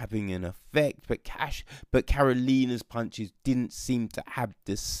they were having an effect. But Carolina's punches didn't seem to have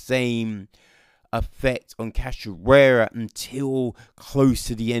the same effect on Cachoeira until close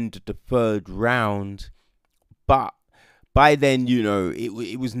to the end of the 3rd round. But by then,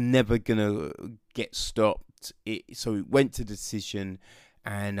 it was never going to get stopped. So it went to decision,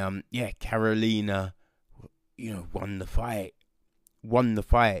 and Carolina, won the fight.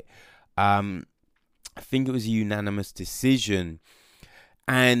 I think it was a unanimous decision.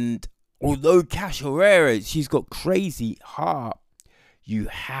 And although Cachoeira, she's got crazy heart, you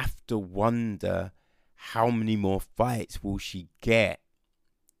have to wonder how many more fights will she get.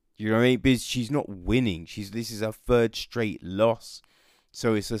 You know what I mean? Because she's not winning. This is her 3rd straight loss.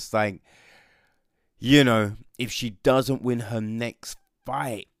 So it's just like, if she doesn't win her next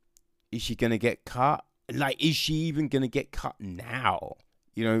fight, is she going to get cut? Like, is she even going to get cut now?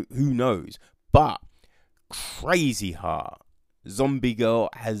 Who knows? But crazy heart. Zombie Girl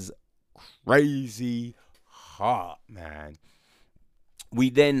has crazy heart, man. We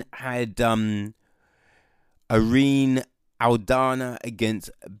then had Irene Aldana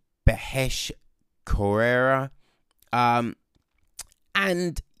against Behesh Correia. And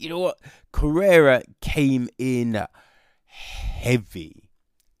you know what? Correia came in heavy,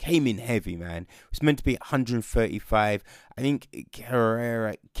 man. It was meant to be 135. I think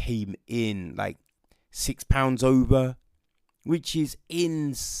Correia came in like 6 pounds over, which is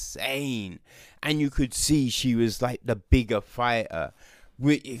insane. And you could see she was like the bigger fighter,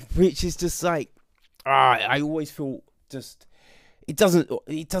 which is just like, I always feel just, it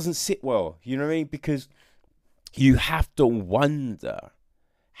doesn't sit well. You know what I mean? Because you have to wonder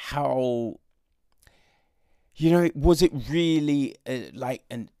how, was it really like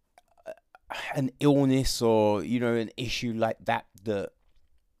an illness or, an issue like that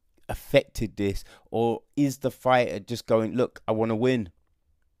affected this? Or is the fighter just going, look, I want to win,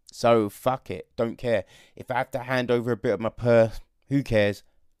 so fuck it, don't care. If I have to hand over a bit of my purse, who cares?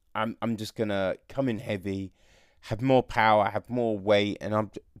 I'm just going to come in heavy, have more power, have more weight, and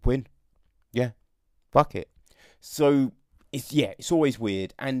I'm win. Yeah, fuck it. So it's always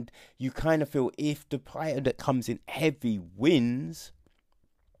weird, and you kind of feel if the fighter that comes in heavy wins,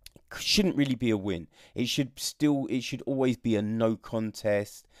 it shouldn't really be a win. It should always be a no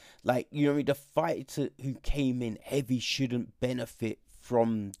contest. Like, the fighter who came in heavy shouldn't benefit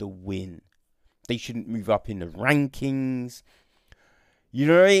from the win. They shouldn't move up in the rankings.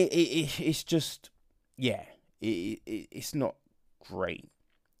 It's just, it's not great.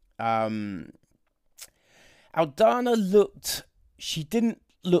 Aldana she didn't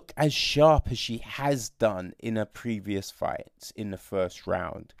look as sharp as she has done in her previous fights in the 1st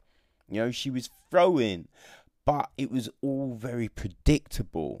round. She was throwing, but it was all very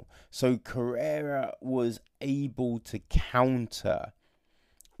predictable. So Correia was able to counter,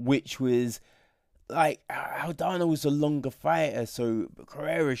 which was like, Aldana was a longer fighter, so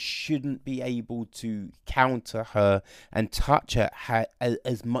Correia shouldn't be able to counter her and touch her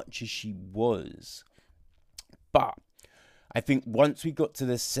as much as she was. But I think once we got to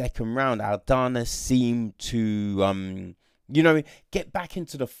the 2nd round, Aldana seemed to, get back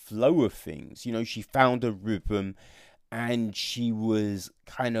into the flow of things. She found a rhythm, and she was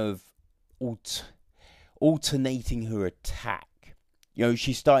kind of alternating her attack. You know,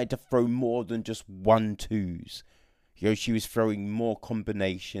 she started to throw more than just 1-2s. You know, she was throwing more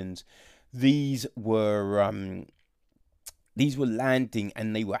combinations. These were landing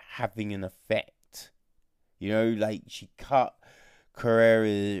and they were having an effect. You know, like she cut Carrera.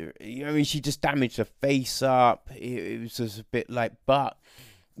 You know, I mean, she just damaged her face up. It was just a bit like, but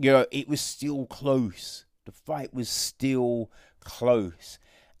you know, it was still close. The fight was still close.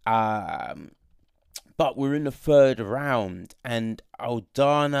 But we're in the third round, and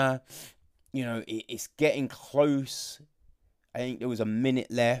Aldana, you know, it's getting close. I think there was a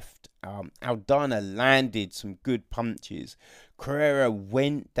minute left. Aldana landed some good punches. Carrera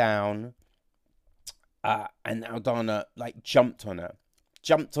went down, and Aldana jumped on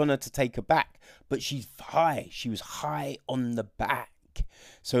her to take her back. But she's high. She was high on the back,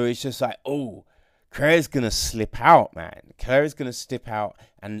 so it's just like, oh, Carrera's gonna slip out, man. Carrera's gonna slip out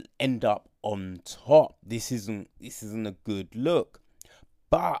and end up on top. This isn't a good look.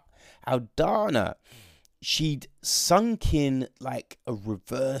 But Aldana, she'd sunk in like a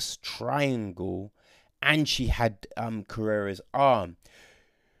reverse triangle, and she had Carrera's arm.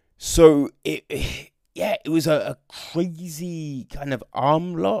 So it was a crazy kind of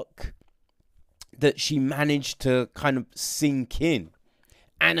arm lock that she managed to kind of sink in,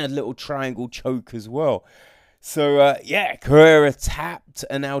 and a little triangle choke as well. So, Carrera tapped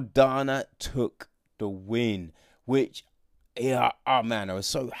and Aldana took the win, which, I was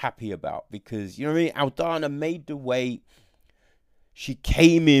so happy about, because, you know what I mean? Aldana made the weight. She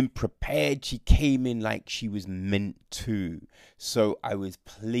came in prepared. She came in like she was meant to. So I was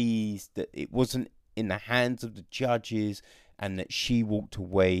pleased that it wasn't in the hands of the judges and that she walked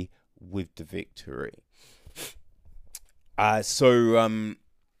away with the victory.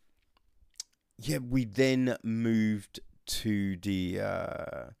 We then moved to the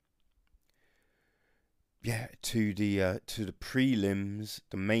prelims,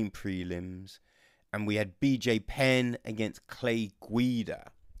 the main prelims, and we had BJ Penn against Clay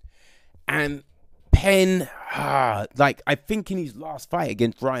Guida. And Penn, I think in his last fight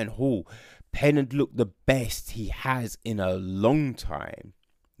against Ryan Hall, Penn had looked the best he has in a long time.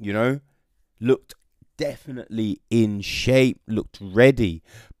 You know, looked definitely in shape, looked ready,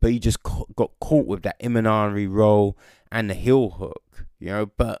 but he just got caught with that Imanari roll and the heel hook, you know.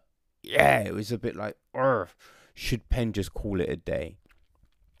 But yeah, it was a bit like, should Penn just call it a day?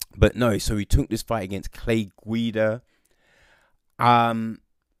 But no, so he took this fight against Clay Guida. And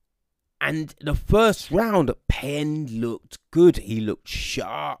the first round, Penn looked good. He looked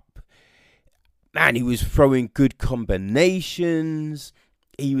sharp. Man, he was throwing good combinations.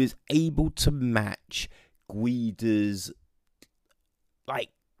 He was able to match Guida's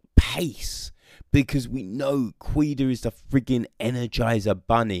pace, because we know Guida is the friggin' Energizer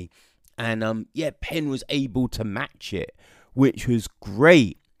Bunny, and Penn was able to match it, which was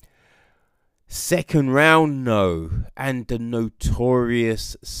great. Second round, no, and the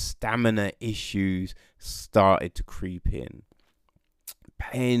notorious stamina issues started to creep in.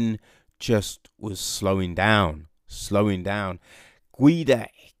 Penn just was slowing down. Guida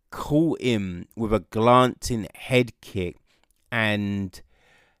caught him with a glancing head kick, and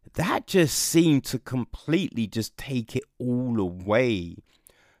that just seemed to completely just take it all away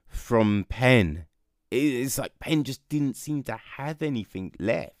from Penn. It's like Penn just didn't seem to have anything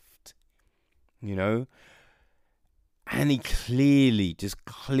left, you know? And he clearly just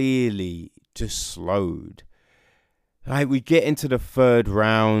slowed. Like, we get into the third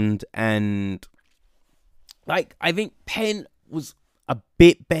round, and I think Penn was a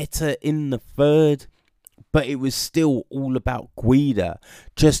bit better in the third, but it was still all about Guida.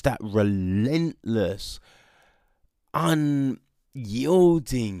 Just that relentless, unyielding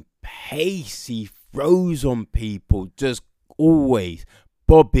pace he throws on people, just always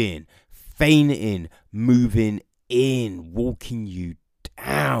bobbing, feinting, moving in, walking you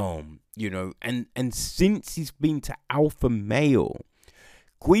down, you know. And since he's been to alpha male,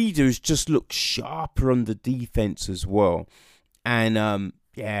 Guida has just looked sharper on the defense as well. And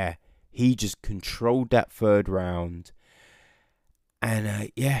he just controlled that third round,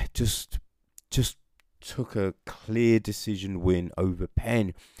 and just took a clear decision win over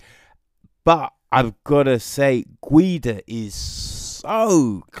Penn. But I've gotta say, Guida is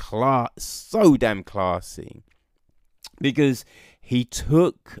so damn classy, because he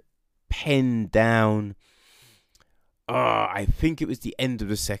took Penn down. I think it was the end of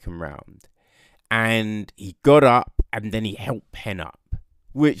the second round, and he got up and then he helped Penn up,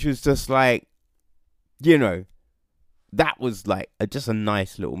 which was just like, you know, that was like just a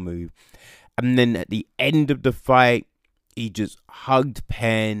nice little move. And then at the end of the fight, he just hugged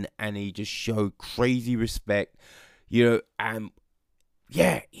Penn and he just showed crazy respect, you know. And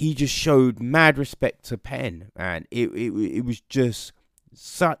yeah, he just showed mad respect to Penn, man. It was just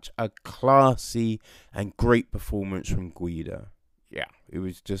such a classy and great performance from Guida. Yeah, it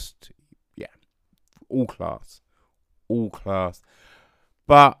was just, yeah, all class. All class.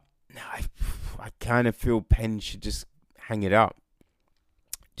 But I kind of feel Penn should just hang it up.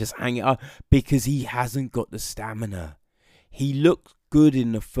 Just hang it up because he hasn't got the stamina. He looked good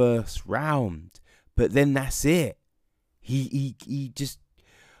in the first round, but then that's it. He just,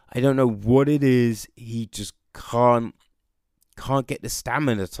 I don't know what it is. He just can't get the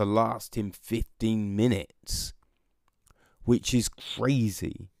stamina to last him 15 minutes, which is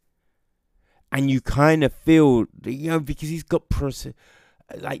crazy. And you kind of feel, because he's got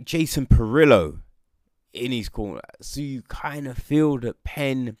like Jason Perillo in his corner, so you kind of feel that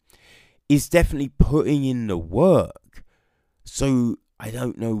Penn is definitely putting in the work. So I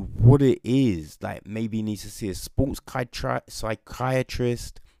don't know what it is. Like, maybe he needs to see a sports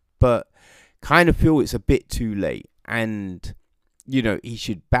psychiatrist, but kind of feel it's a bit too late. And, he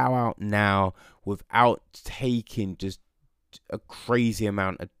should bow out now without taking just a crazy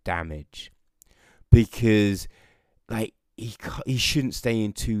amount of damage. Because, like, he shouldn't stay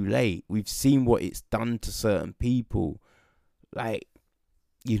in too late. We've seen what it's done to certain people. Like,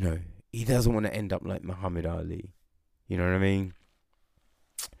 he doesn't want to end up like Muhammad Ali. You know what I mean?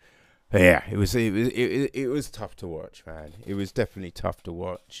 But yeah, it was tough to watch, man. It was definitely tough to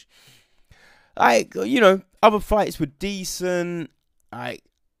watch. Like, other fights were decent. Like,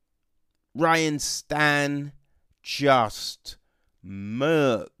 Ryan Stan just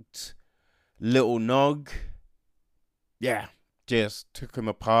murked Little Nog. Yeah, just took him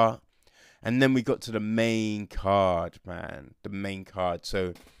apart. And then we got to the main card, man. The main card.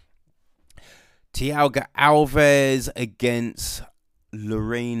 So, Thiago Alves against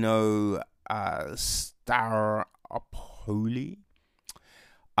Loreno Staropoli.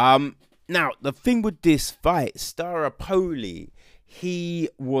 Now, the thing with this fight, Staropoli, he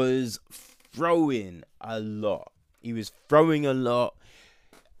was throwing a lot.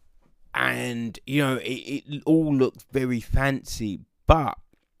 And, it all looked very fancy, but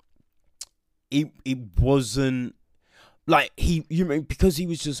it wasn't like because he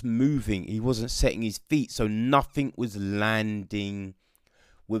was just moving, he wasn't setting his feet, so nothing was landing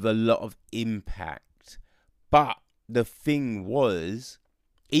with a lot of impact. But the thing was,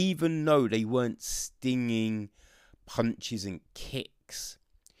 even though they weren't stinging punches and kicks,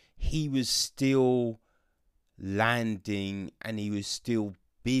 he was still landing and he was still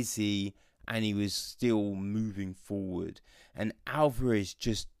busy and he was still moving forward. And Alvarez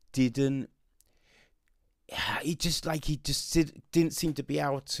just didn't seem to be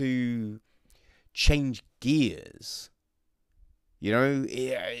able to change gears.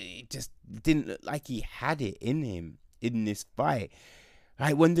 It just didn't look like he had it in him in this fight.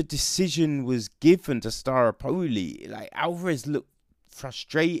 Like, when the decision was given to Staropoli, like, Alvarez looked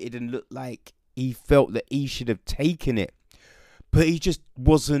frustrated and looked like he felt that he should have taken it. But he just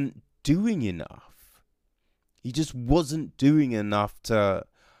wasn't doing enough. He just wasn't doing enough to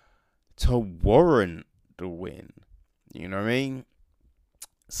warrant the win. You know what I mean?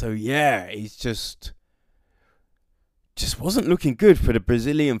 So yeah, he's just wasn't looking good for the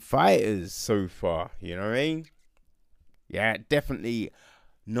Brazilian fighters so far. You know what I mean? Yeah, definitely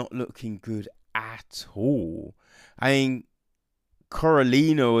not looking good at all. I mean,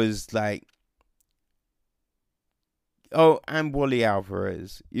 Coralino is like, and Wally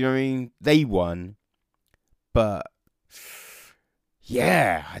Alvarez. You know what I mean? They won. But,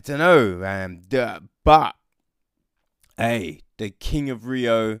 yeah, I don't know, man. But, hey, the King of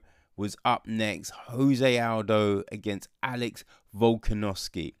Rio was up next. Jose Aldo against Alex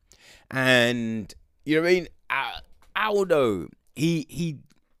Volkanovski. And, you know what I mean? Aldo, he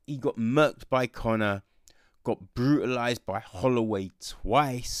got murked by Conor. Got brutalized by Holloway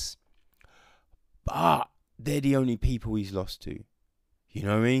twice. But they're the only people he's lost to. You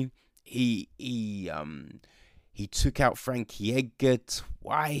know what I mean? He took out Frankie Edgar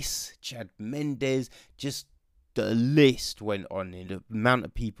twice. Chad Mendes. Just the list went on in the amount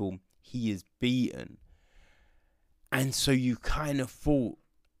of people he has beaten. And so you kind of thought,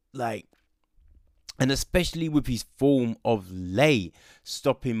 like, and especially with his form of late,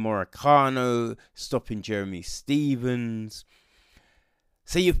 stopping Moricano, stopping Jeremy Stevens.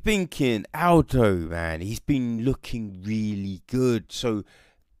 So you're thinking, Aldo, man, he's been looking really good. So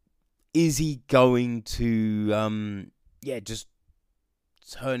is he going to, just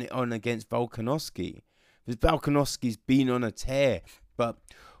turn it on against Volkanovski? Because Volkanovski's been on a tear. But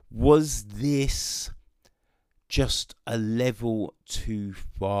was this just a level too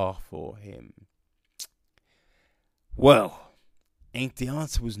far for him? Well, And the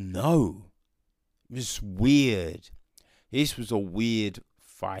answer was no. It was weird. This was a weird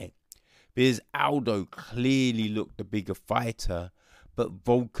fight. Because Aldo clearly looked the bigger fighter, but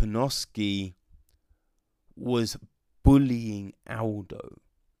Volkanovski was bullying Aldo.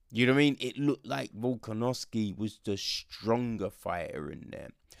 You know what I mean? It looked like Volkanovski was the stronger fighter in there.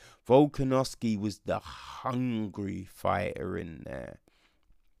 Volkanovski was the hungry fighter in there.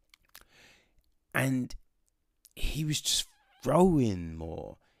 And he was just throwing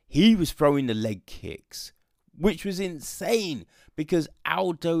more. He was throwing the leg kicks, which was insane because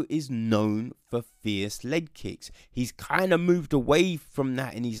Aldo is known for fierce leg kicks. He's kind of moved away from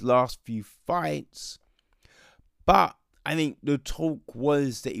that in his last few fights. But I think the talk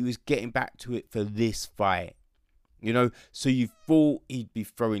was that he was getting back to it for this fight. You know, so you thought he'd be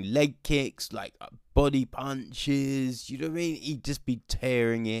throwing leg kicks, like body punches, you know what I mean? He'd just be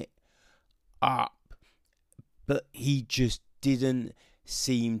tearing it up. But he just didn't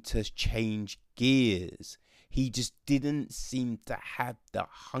seem to change gears. He just didn't seem to have the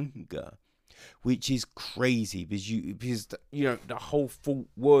hunger, which is crazy because you know the whole thought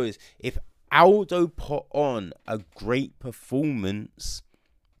was if Aldo put on a great performance,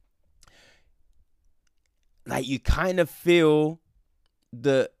 like you kind of feel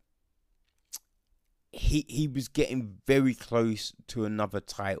that he was getting very close to another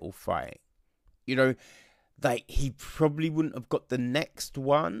title fight. You know, like he probably wouldn't have got the next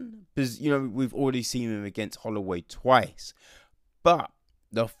one because, you know, we've already seen him against Holloway twice. But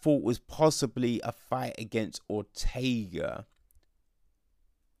the thought was possibly a fight against Ortega.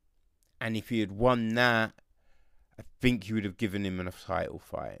 And if he had won that, I think he would have given him a title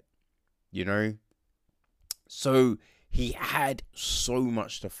fight. You know? So he had so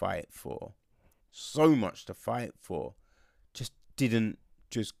much to fight for. So much to fight for. Just didn't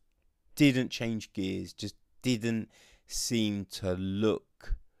change gears. Just didn't seem to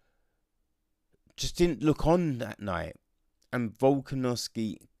look. Just didn't look on that night. And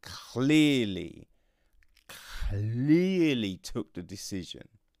Volkanovski clearly took the decision.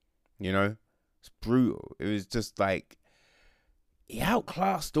 You know? It's brutal. It was just like, he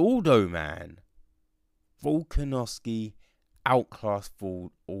outclassed Aldo, man. Volkanovski outclassed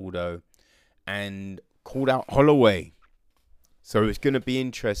Aldo and called out Holloway. So it's going to be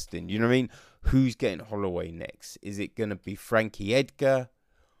interesting. You know what I mean? Who's getting Holloway next? Is it going to be Frankie Edgar?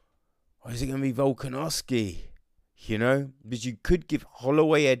 Or is it going to be Volkanovski? You know? Because you could give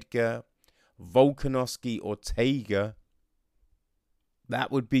Holloway Edgar, Volkanovski Ortega.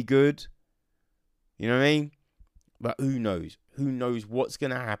 That would be good. You know what I mean? But who knows? Who knows what's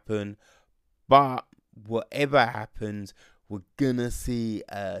going to happen? But whatever happens, we're going to see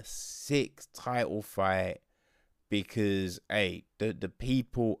a 6 title fight. Because, hey, the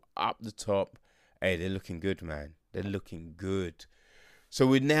people up the top, hey, they're looking good, man. They're looking good. So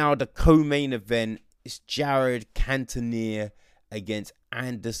we're now the co-main event. It's Jared Cannonier against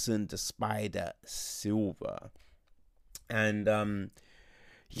Anderson the Spider Silva. And,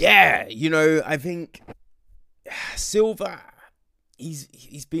 yeah, you know, I think Silva,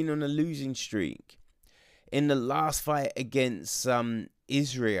 he's been on a losing streak. In the last fight against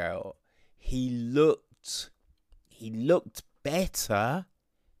Israel, he looked better.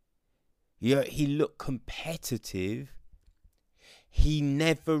 Yeah, he looked competitive. He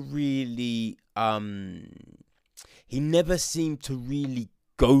never really he never seemed to really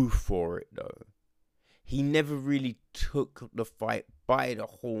go for it though. He never really took the fight by the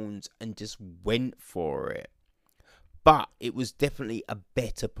horns and just went for it. But it was definitely a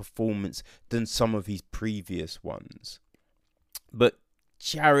better performance than some of his previous ones. But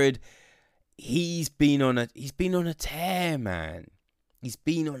Jared, he's been on a tear, man. He's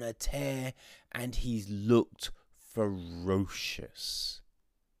been on a tear and he's looked ferocious.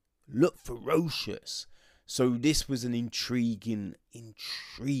 So this was an intriguing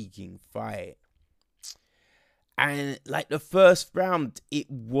fight. And like the first round, it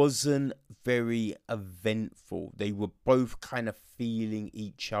wasn't very eventful. They were both kind of feeling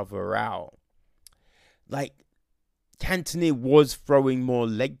each other out. Like, Cannonier was throwing more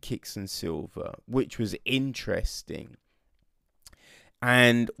leg kicks than Silva, which was interesting.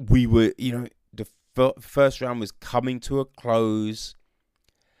 And we were, you know, the first round was coming to a close.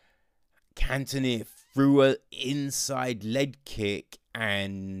 Cannonier threw an inside leg kick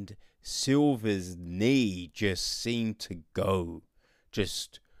and Silva's knee just seemed to go.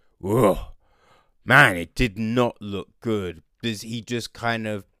 Just, whoa. Man, it did not look good. Because he just kind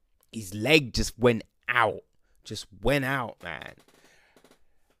of, his leg just went out. Just went out, man.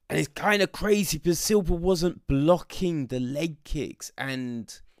 And it's kind of crazy because Silva wasn't blocking the leg kicks.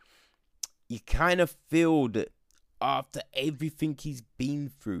 And you kind of feel that after everything he's been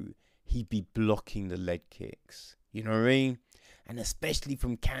through, he'd be blocking the leg kicks. You know what I mean? And especially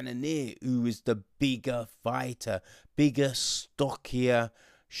from Cannonier, who is the bigger fighter, bigger, stockier,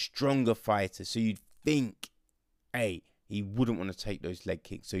 stronger fighter. So you'd think, hey, he wouldn't want to take those leg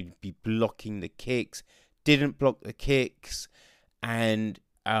kicks. So he'd be blocking the kicks. Didn't block the kicks. And,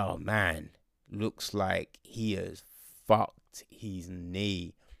 oh man, looks like he has fucked his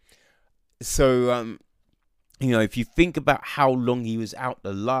knee. So, if you think about how long he was out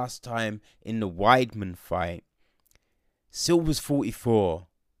the last time in the Weidman fight, Silva's 44.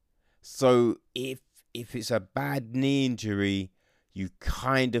 So if it's a bad knee injury, you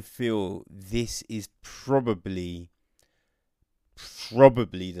kind of feel this is probably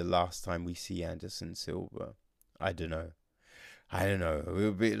the last time we see Anderson Silva. I don't know.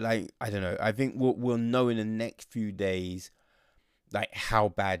 It'll be like, I don't know. I think we'll know in the next few days, like, how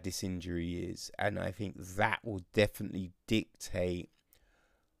bad this injury is. And I think that will definitely dictate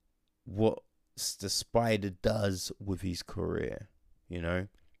what the Spider does with his career,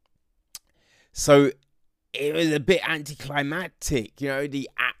 So it was a bit anticlimactic, the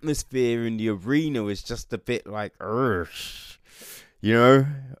atmosphere in the arena was just a bit like, it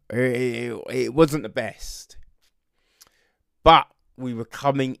wasn't the best. But we were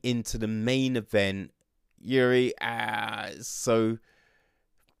coming into the main event, Yuri. So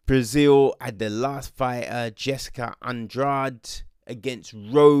Brazil had their last fighter, Jessica Andrade, against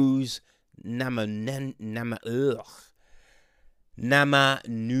Rose Namajunas.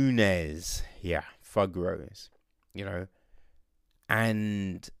 Yeah, Thug Rose.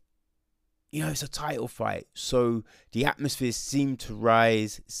 And it's a title fight, so the atmosphere seemed to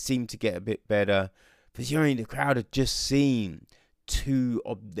rise, seemed to get a bit better. Because the crowd had just seen two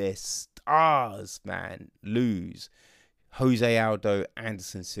of their stars, man, lose. Jose Aldo,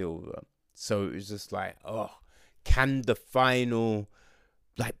 Anderson Silva. So it was just like, oh, can the final,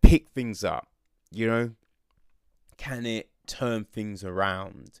 pick things up? Can it turn things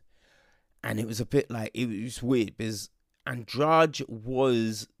around? And it was a bit it was weird because Andrade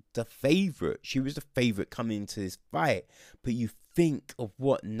was the favorite. She was the favorite coming into this fight. But you think of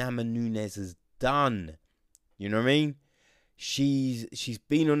what Namajunas has done. You know what I mean? She's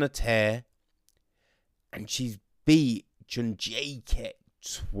been on a tear, and she's beat Jędrzejczyk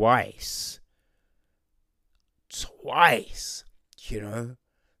twice.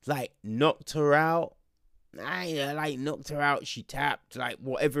 Knocked her out. Knocked her out. She tapped,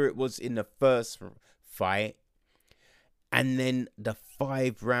 whatever it was in the first fight. And then the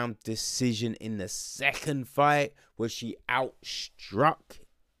 5-round decision in the second fight where she outstruck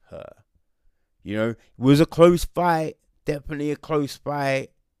her. It was a close fight. Definitely a close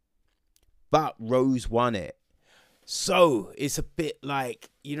fight. But Rose won it. So it's a bit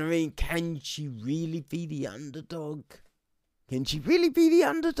can she really be the underdog? Can she really be the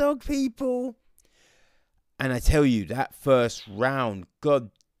underdog, people? And I tell you, that first round, god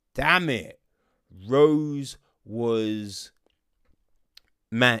damn it, Rose was,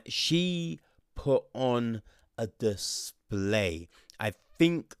 man, she put on a display. I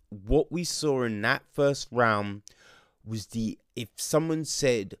think what we saw in that first round was if someone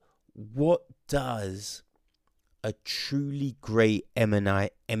said, what does a truly great MMA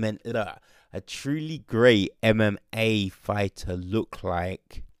fighter look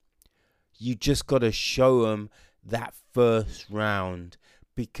like? You just got to show them that first round,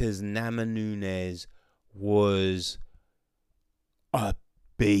 because Namajunas was a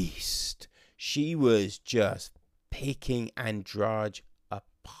beast. She was just picking Andrade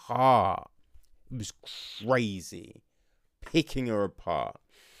apart. It was crazy. Picking her apart.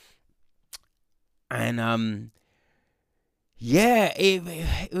 And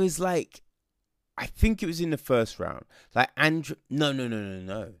it was I think it was in the first round. No,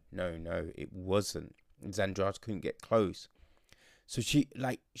 it wasn't. Andrade couldn't get close. So she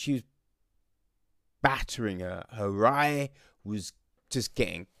was battering her. Her eye was just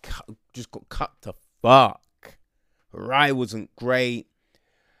getting got cut to fuck. Her eye wasn't great.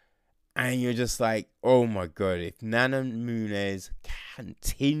 And you're just like, oh my god, if Namajunas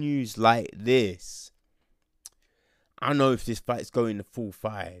continues like this, I don't know if this fight's going to full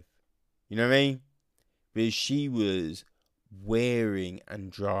 5. You know what I mean? Because she was wearing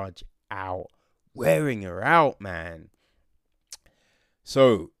Andrade out. Wearing her out, man.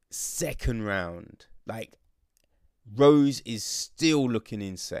 So, second round. Rose is still looking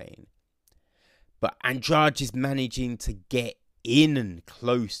insane. But Andrade is managing to get in and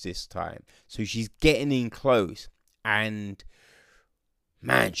close this time. So she's getting in close. And,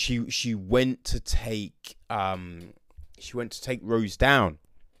 man, she went to take Rose down.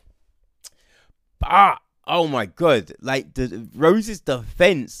 But oh my God, like the Rose's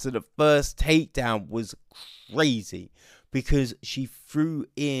defense to the first takedown was crazy because she threw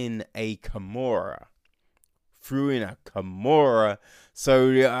in a Kimura.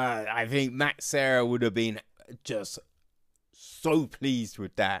 So I think Matt Serra would have been just so pleased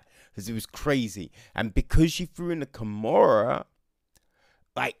with that because it was crazy. And because she threw in a Kimura,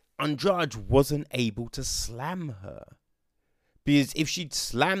 like Andrade wasn't able to slam her. Because if she'd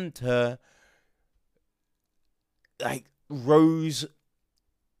slammed her, like Rose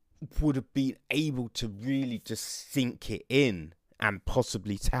would have been able to really just sink it in and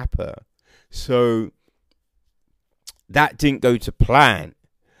possibly tap her. So that didn't go to plan.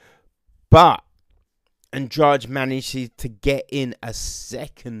 But Andrade managed to get in a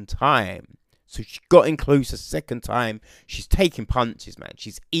second time. So she got in close a second time. She's taking punches, man.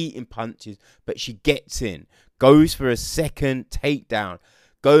 She's eating punches, but she gets in. Goes for a second takedown.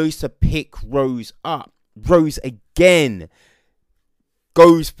 Goes to pick Rose up. Rose again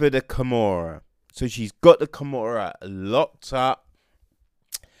goes for the Kimura. So she's got the Kimura locked up.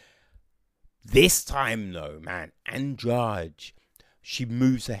 This time, though, man, Andrade, she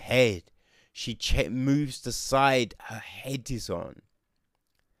moves ahead. She moves the side her head is on.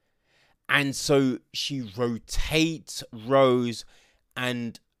 And so she rotates Rose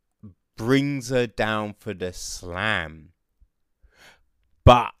and brings her down for the slam.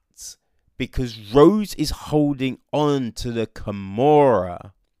 But because Rose is holding on to the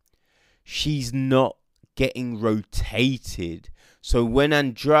Kimura, she's not getting rotated. So when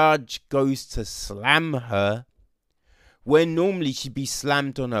Andrade goes to slam her, where normally she'd be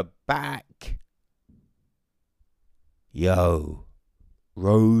slammed on her back,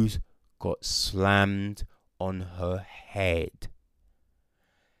 Rose got slammed on her head.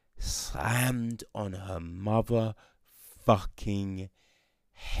 Slammed on her motherfucking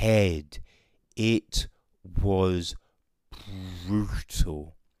head. It was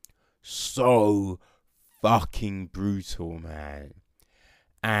brutal. So fucking brutal, man.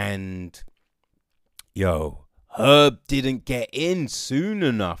 And Herb didn't get in soon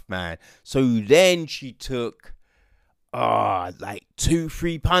enough, man. So then she took like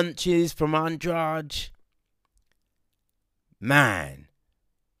 2-3 punches from Andrade. Man,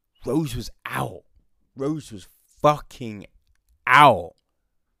 Rose was out. Rose was fucking out.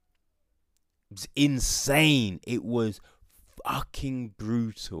 It was insane. It was fucking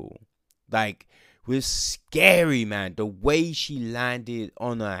brutal. Like, it was scary, man. The way she landed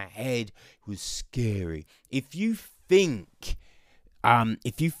on her head was scary. If you think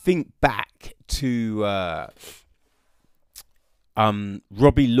back to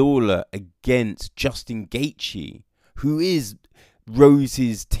Robbie Lawler against Justin Gaethje, who is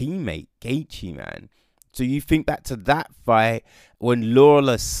Rose's teammate, Gaethje, man. So you think back to that fight when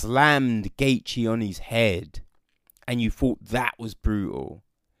Lawler slammed Gaethje on his head and you thought that was brutal.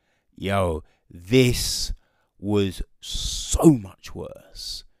 This was so much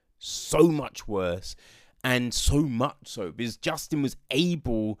worse. So much worse. And so much so because Justin was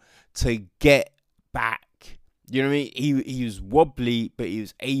able to get back. You know what I mean? He was wobbly, but he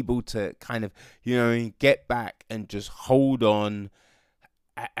was able to kind of, get back and just hold on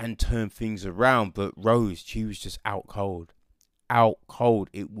and turn things around. But Rose, she was just out cold. Out cold.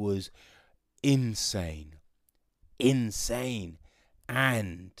 It was insane. Insane.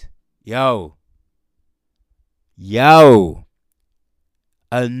 And,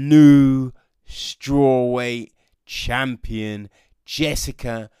 a new strawweight champion,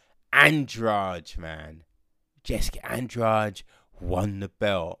 Jessica Andrade, man. Jessica Andrade won the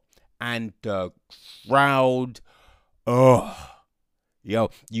belt. And the crowd,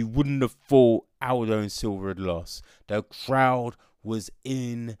 you wouldn't have thought Aldo and Silva had lost. The crowd was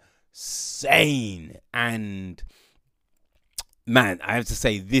insane. And, man, I have to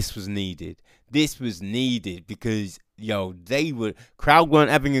say, this was needed. This was needed because, crowd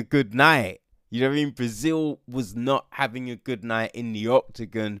weren't having a good night. You know what I mean? Brazil was not having a good night in the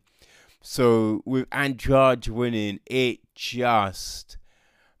octagon. So with Andrade winning, it just,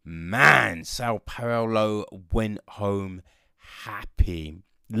 man, Sao Paulo went home happy.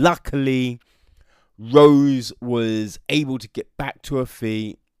 Luckily, Rose was able to get back to her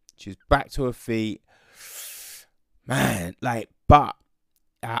feet. She was back to her feet. Man, but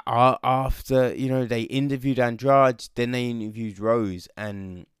after, they interviewed Andrade, then they interviewed Rose,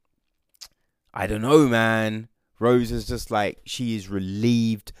 and I don't know, man. Rose is just she is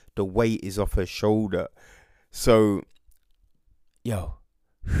relieved. The weight is off her shoulder. So,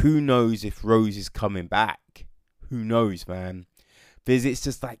 who knows if Rose is coming back? Who knows, man? Because it's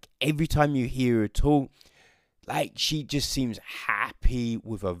just every time you hear her talk, like, she just seems happy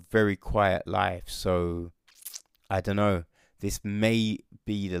with a very quiet life. So, I don't know. This may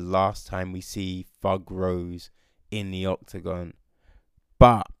be the last time we see Thug Rose in the octagon.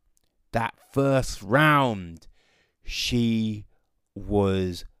 But that first round, she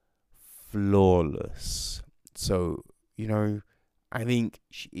was flawless. So, you know, I think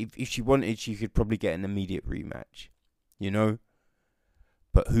if she wanted, she could probably get an immediate rematch, you know?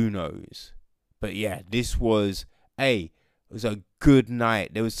 But who knows? But yeah, this was, it was a good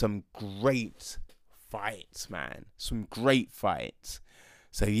night. There was some great fights, man. Some great fights.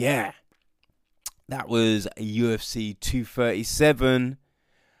 So yeah, that was UFC 237.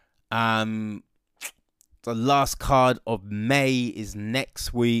 The last card of May is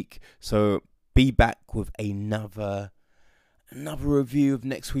next week. So be back with another review of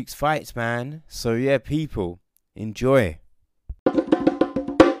next week's fights, man. So yeah, people, enjoy.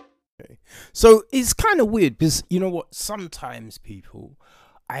 So it's kind of weird because, you know what, sometimes people,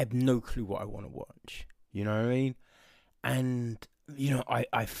 I have no clue what I want to watch, you know what I mean? And, you know,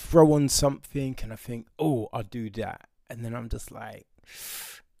 I throw on something and I think, oh, I'll do that. And then I'm just like,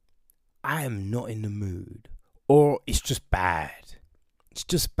 I am not in the mood. Or it's just bad. It's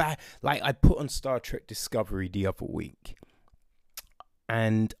just bad. Like, I put on Star Trek Discovery the other week.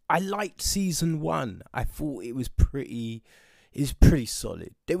 And I liked season 1. I thought it was pretty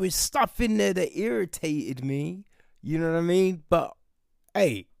solid. There was stuff in there that irritated me. You know what I mean? But,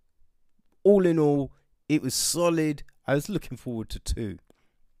 hey, all in all, it was solid. I was looking forward to 2.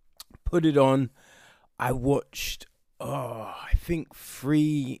 Put it on. I watched, I think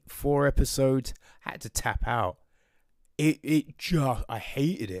 3-4 episodes. Had to tap out. I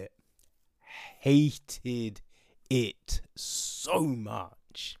hated it. Hated it so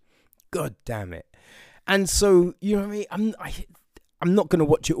much. God damn it. And so, you know what I mean? I'm not going to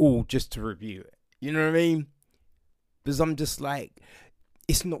watch it all just to review it. You know what I mean? Because I'm just like,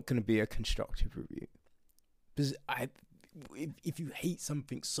 it's not going to be a constructive review. Because if you hate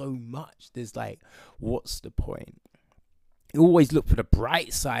something so much, there's like, what's the point? You always look for the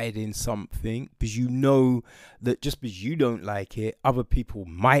bright side in something, because you know that just because you don't like it, other people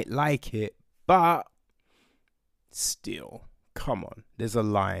might like it. But still, come on, there's a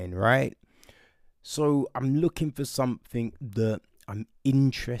line, right? So I'm looking for something that I'm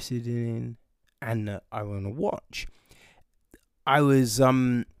interested in and that I want to watch. I was,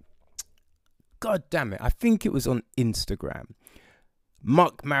 God damn it, I think it was on Instagram.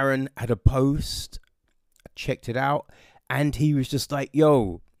 Mark Maron had a post. I checked it out. And he was just like,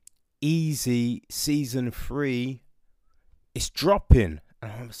 yo, Easy season 3 is dropping.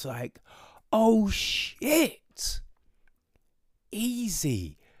 And I was like, oh shit.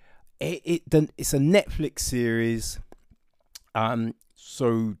 Easy. It's a Netflix series.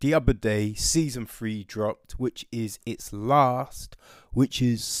 So the other day, season 3 dropped, which is its last, which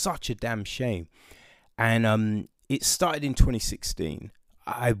is such a damn shame. And it started in 2016.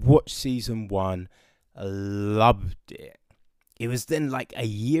 I watched season 1, loved it. It was then like a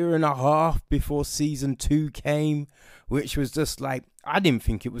year and a half before season 2 came, which was just like, I didn't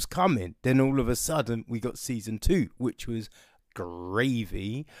think it was coming. Then all of a sudden we got season 2, which was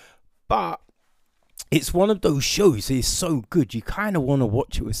gravy. But it's one of those shows that is so good, you kind of want to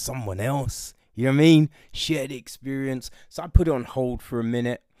watch it with someone else. You know what I mean? Share the experience. So I put it on hold for a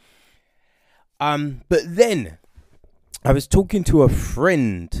minute. But then I was talking to a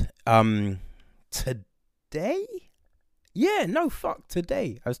friend today.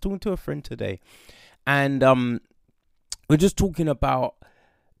 Today. I was talking to a friend today. And we're just talking about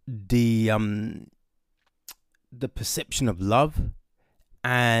the perception of love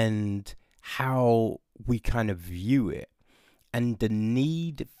and how we kind of view it, and the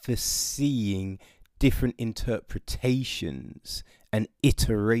need for seeing different interpretations and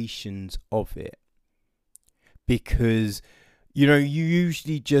iterations of it. Because, you know, you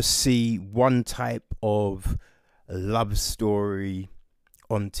usually just see one type of love story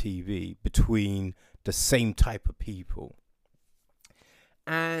on TV between the same type of people.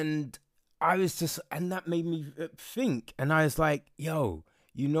 And I was just, and that made me think, and I was like, yo,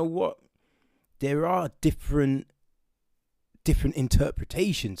 you know what? There are different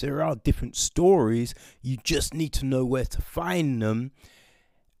interpretations. There are different stories. You just need to know where to find them.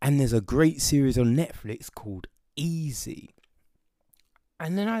 And there's a great series on Netflix called Easy.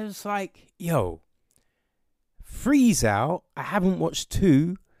 And then I was like, yo, 3's out. I haven't watched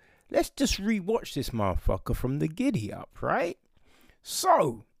 2. Let's just rewatch this motherfucker from the giddy up, right?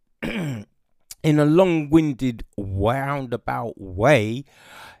 So, in a long-winded, roundabout way,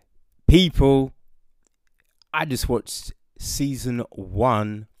 people, I just watched season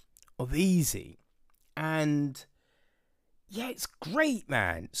 1 of Easy. and yeah, it's great,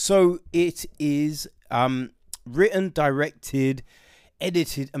 man. So it is written, directed,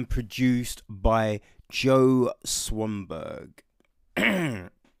 edited, and produced by Joe Swanberg.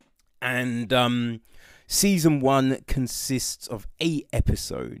 And season 1 consists of 8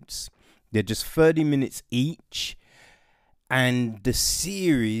 episodes. They're just 30 minutes each. And the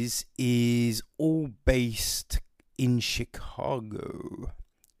series is all based in Chicago.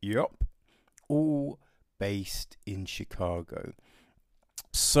 Yup. All based in Chicago.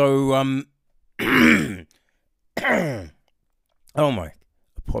 So, oh my,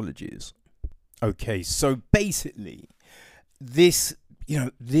 apologies. Okay, so basically, this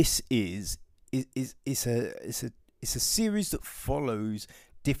is a series that follows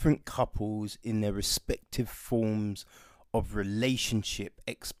different couples in their respective forms of relationship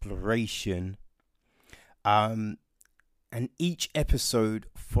exploration, and each episode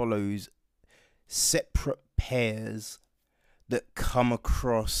follows separate pairs that come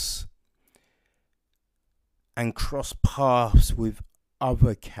across and cross paths with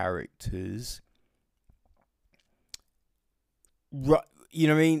other characters. Right, you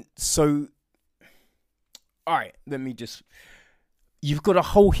know what I mean? So, alright, you've got a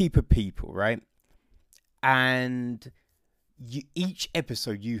whole heap of people, right? And each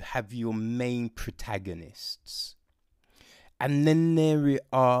episode you have your main protagonists. And then there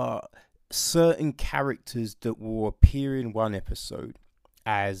are certain characters that will appear in one episode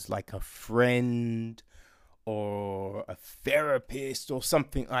as like a friend or a therapist or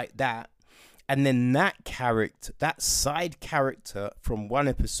something like that. And then that side character from one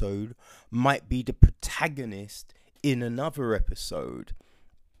episode might be the protagonist in another episode.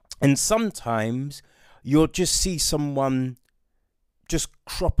 And sometimes you'll just see someone just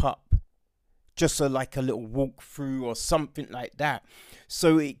crop up, just like a little walkthrough or something like that.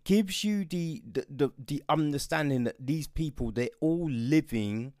 So it gives you the understanding that these people, they're all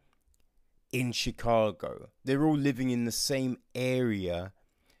living in Chicago. They're all living in the same area.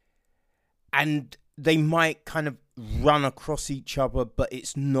 And they might kind of run across each other, but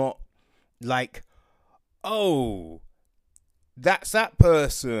it's not like, oh, that's that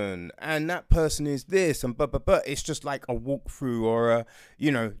person, and that person is this, and but it's just like a walkthrough, or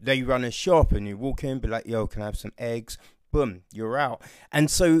they run a shop, and you walk in, be like, yo, can I have some eggs? Boom, you're out. And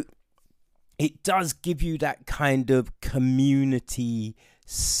so it does give you that kind of community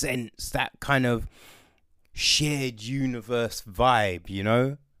sense, that kind of shared universe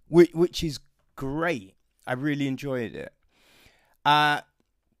vibe, which is great. I really enjoyed it.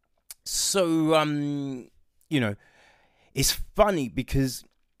 It's funny because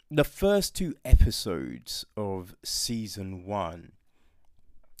the first 2 episodes of season 1,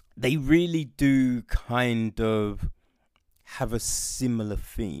 they really do kind of have a similar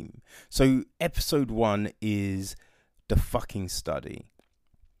theme. So episode 1 is the fucking study.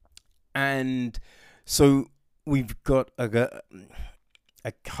 And so we've got a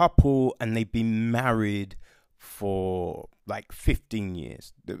couple, and they've been married for like 15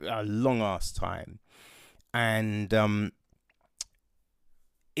 years, a long ass time. And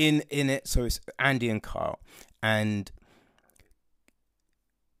in it, so it's Andy and Kyle, and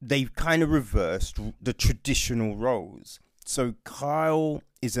they've kind of reversed the traditional roles. So Kyle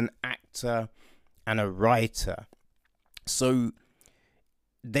is an actor and a writer. So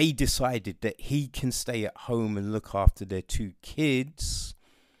they decided that he can stay at home and look after their 2 kids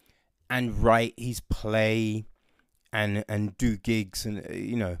and write his play and do gigs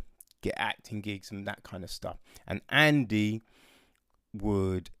and, get acting gigs and that kind of stuff. And Andy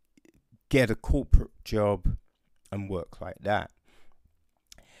would get a corporate job and work like that.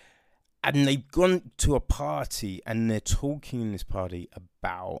 And they've gone to a party, and they're talking in this party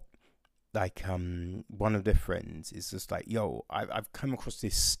about, like, one of their friends is just like, yo, I've come across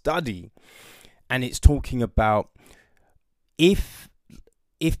this study, and it's talking about if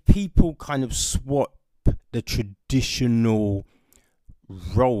people kind of swap the traditional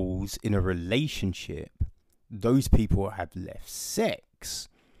roles in a relationship, those people have less sex.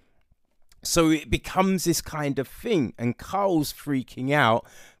 So it becomes this kind of thing, and Carl's freaking out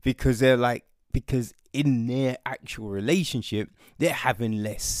because in their actual relationship they're having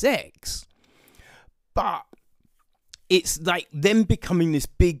less sex, but it's like them becoming this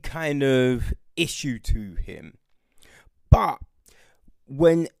big kind of issue to him. But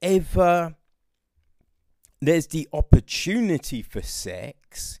whenever there's the opportunity for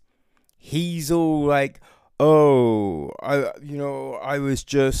sex, he's all like, oh, I was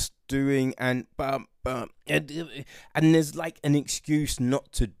just doing, and there's like an excuse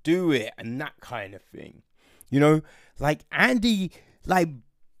not to do it and that kind of thing. Like Andy, like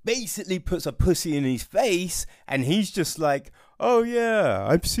basically puts a pussy in his face, and he's just like, oh yeah,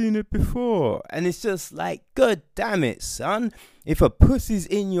 I've seen it before. And it's just like, God damn it, son. If a pussy's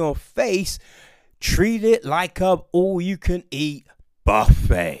in your face, treat it like a all-you-can-eat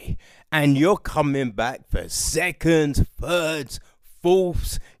buffet. And you're coming back for seconds, thirds,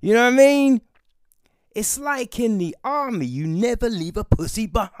 fourths. You know what I mean? It's like in the army, you never leave a pussy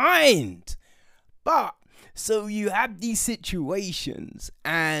behind. But, so you have these situations,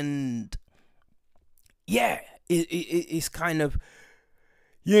 and yeah, it's kind of,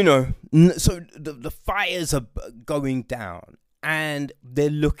 you know, so the fires are going down, and they're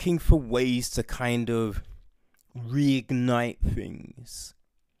looking for ways to kind of reignite things.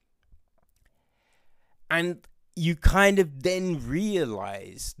 And you kind of then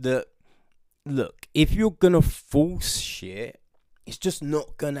realize that, look, if you're gonna force shit, it's just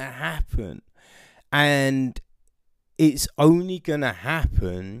not gonna happen. And it's only gonna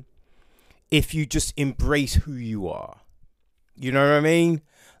happen if you just embrace who you are. You know what I mean?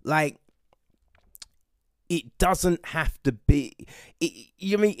 Like, it doesn't have to be,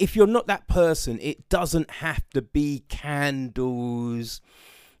 you mean, if you're not that person, it doesn't have to be candles,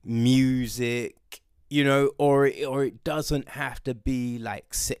 music, you know, or it doesn't have to be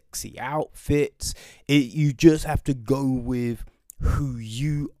like sexy outfits. You just have to go with who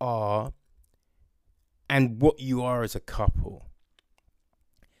you are and what you are as a couple.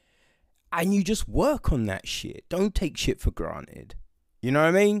 And you just work on that shit. Don't take shit for granted. You know what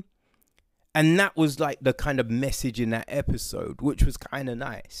I mean? And that was like the kind of message in that episode, which was kind of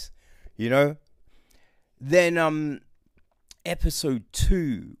nice, you know? Then episode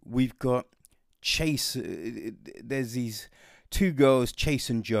 2, we've got Chase. There's these two girls, Chase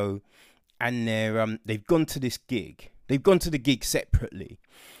and Joe, and they've gone to this gig. They've gone to the gig separately,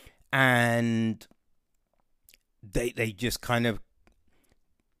 and they just kind of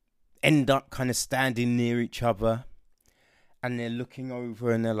end up kind of standing near each other, and they're looking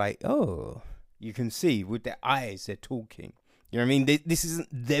over, and they're like, oh, you can see with their eyes they're talking. You know what I mean? This isn't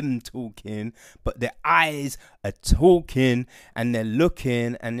them talking, but their eyes are talking, and they're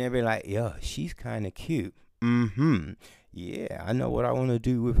looking, and they'll be like, yo, she's kind of cute. Yeah, I know what I want to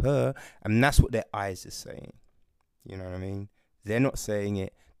do with her. And that's what their eyes are saying. You know what I mean? They're not saying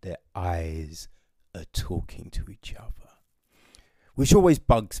it. Their eyes are talking to each other. Which always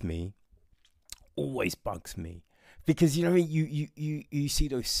bugs me. Always bugs me. Because, you know what I mean? You see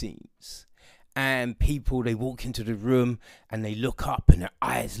those scenes. And people, they walk into the room and they look up and their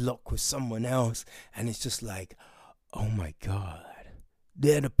eyes lock with someone else. And it's just like, oh my God,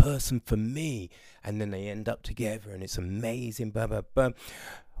 they're the person for me. And then they end up together and it's amazing. Blah, blah, blah.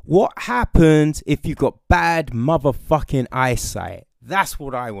 What happens if you've got bad motherfucking eyesight? That's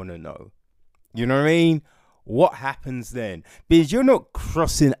what I want to know. You know what I mean? What happens then? Because you're not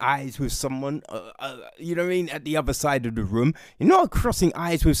crossing eyes with someone, you know what I mean, at the other side of the room. You're not crossing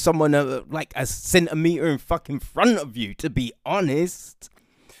eyes with someone like a centimeter in fucking front of you, to be honest.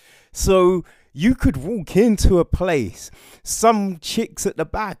 So you could walk into a place, some chicks at the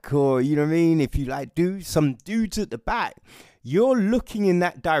back, or, you know what I mean, if you like some dudes at the back. You're looking in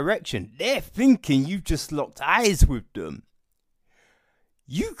that direction. They're thinking you just locked eyes with them.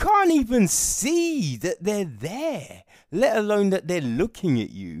 You can't even see that they're there, let alone that they're looking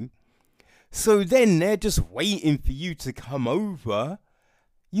at you. So then they're just waiting for you to come over.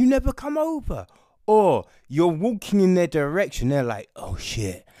 You never come over. Or you're walking in their direction. They're like, oh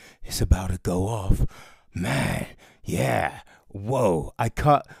shit, it's about to go off. Man, yeah, whoa, I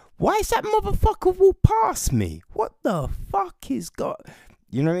can't. Why is that motherfucker walk past me? What the fuck is got?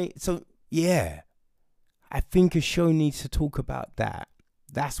 You know what I mean? So, yeah, I think a show needs to talk about that.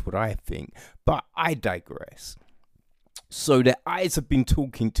 That's what I think. But I digress. So their eyes have been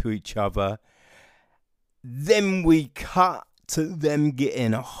talking to each other. Then we cut to them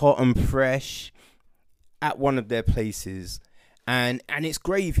getting hot and fresh at one of their places. And it's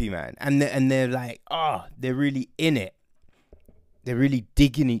gravy, man. And they're like, they're really in it. They're really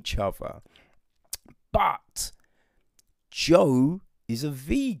digging each other. But Joe is a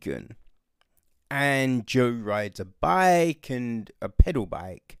vegan. And Joe rides a bike and a pedal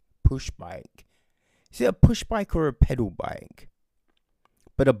bike, push bike. Is it a push bike or a pedal bike?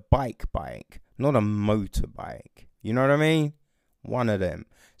 But a bike, not a motorbike. You know what I mean? One of them.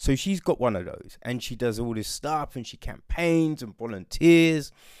 So she's got one of those. And she does all this stuff and she campaigns and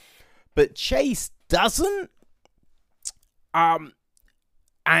volunteers. But Chase doesn't.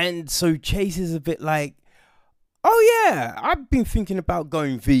 And so Chase is a bit like, oh yeah, I've been thinking about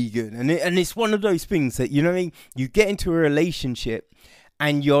going vegan, and it's one of those things that, you know what I mean, you get into a relationship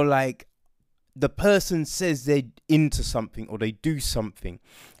and you're like, the person says they're into something or they do something,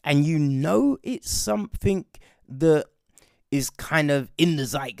 and you know it's something that is kind of in the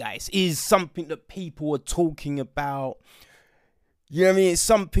zeitgeist, is something that people are talking about. You know what I mean? It's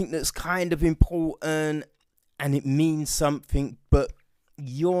something that's kind of important and it means something, but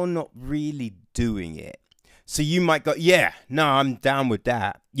you're not really doing it. So you might go, yeah, no, I'm down with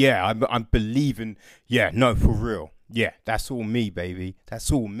that. Yeah, I'm believing. Yeah, no, for real. Yeah, that's all me, baby.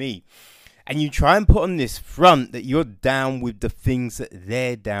 That's all me. And you try and put on this front that you're down with the things that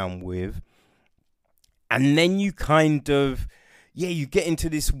they're down with. And then you kind of, you get into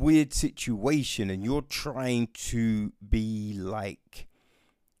this weird situation and you're trying to be like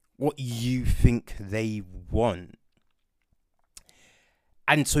what you think they want.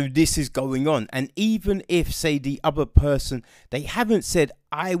 And so this is going on. And even if, say, the other person, they haven't said,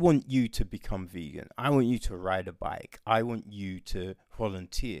 I want you to become vegan. I want you to ride a bike. I want you to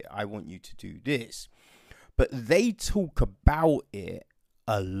volunteer. I want you to do this. But they talk about it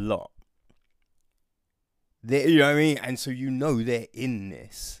a lot. You know what I mean? And so you know they're in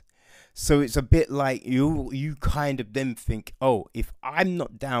this. So it's a bit like you kind of then think, oh, if I'm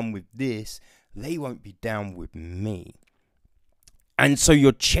not down with this, they won't be down with me. And so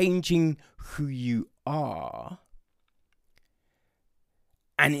you're changing who you are.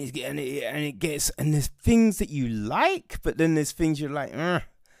 And there's things that you like, but then there's things you're like,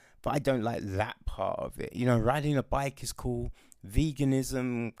 but I don't like that part of it. You know, riding a bike is cool.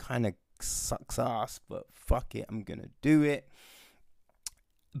 Veganism kind of sucks ass, but fuck it, I'm gonna do it.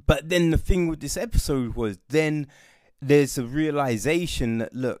 But then the thing with this episode was then there's a realization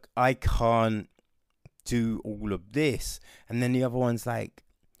that, look, I can't do all of this. And then the other one's like,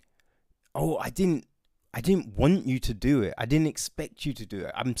 oh, I didn't want you to do it. I didn't expect you to do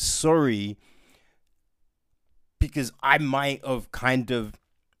it. I'm sorry, because I might have kind of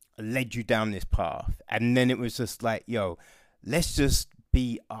led you down this path. And then it was just like, yo, let's just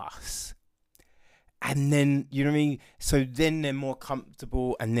be us. And then, you know what I mean? So then they're more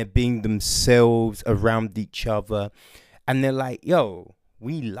comfortable and they're being themselves around each other. And they're like, yo,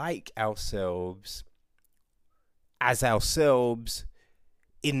 we like ourselves as ourselves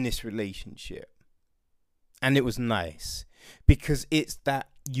in this relationship. And it was nice because it's that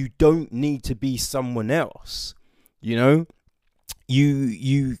you don't need to be someone else. You know,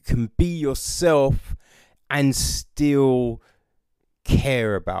 you can be yourself and still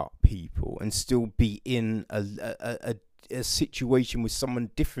care about people and still be in a situation with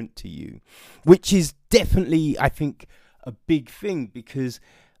someone different to you, which is definitely, I think, a big thing. Because,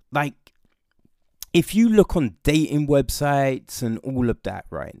 like, if you look on dating websites and all of that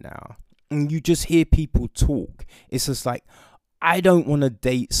right now, and you just hear people talk, it's just like, I don't want to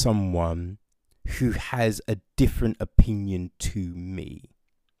date someone who has a different opinion to me.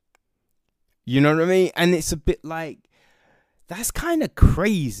 You know what I mean? And it's a bit like, that's kind of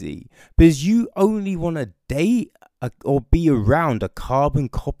crazy, because you only want to date or be around a carbon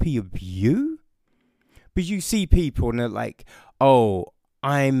copy of you. But you see people and they're like, oh,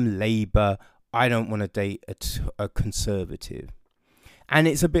 I'm Labour, I don't want to date a conservative. And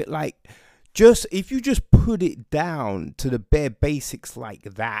it's a bit like, just if you just put it down to the bare basics like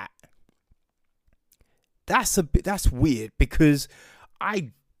that, that's weird, because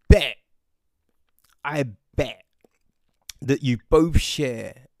I bet that you both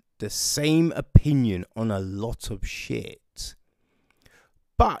share the same opinion on a lot of shit.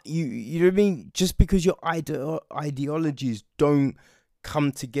 But you know what I mean? Just because your ideologies don't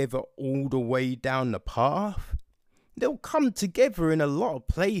come together all the way down the path, they'll come together in a lot of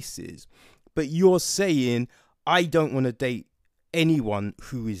places. But you're saying, I don't want to date anyone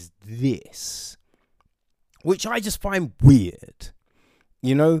who is this, which I just find weird,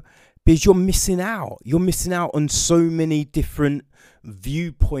 you know, because you're missing out. You're missing out on so many different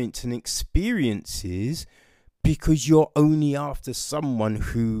viewpoints and experiences because you're only after someone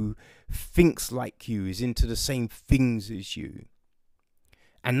who thinks like you, is into the same things as you.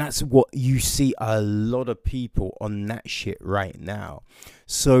 And that's what you see a lot of people on that shit right now.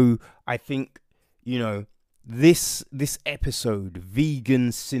 So I think, you know, this episode,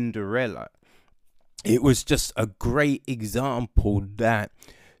 Vegan Cinderella, it was just a great example that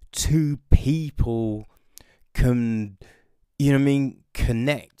two people can, you know what I mean,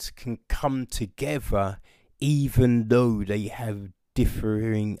 connect, can come together, even though they have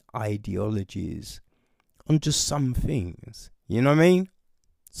differing ideologies on just some things. You know what I mean?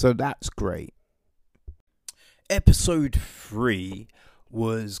 So that's great. Episode 3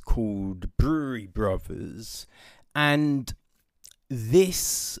 was called Brewery Brothers, and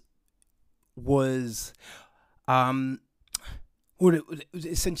this was what well, it was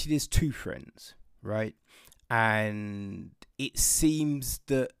essentially there's two friends, right? And it seems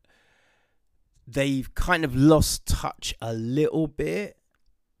that they've kind of lost touch a little bit.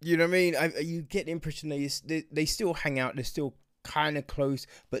 You know what I mean? You get the impression they still hang out. They're still kind of close,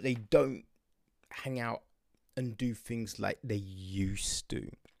 but they don't hang out and do things like they used to.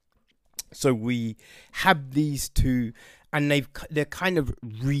 So we have these two, and they're kind of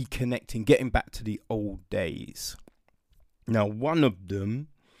reconnecting, getting back to the old days. Now, one of them,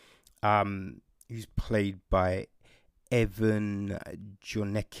 who's played by Evan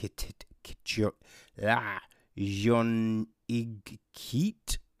Jonekit, John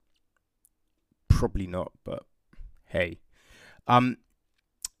Igkeet, probably not, but hey,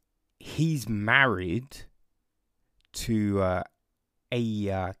 he's married to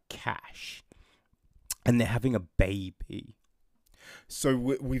Aya Cash, and they're having a baby. So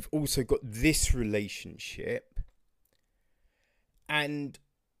we've also got this relationship, and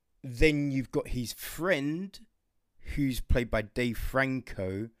then you've got his friend, who's played by Dave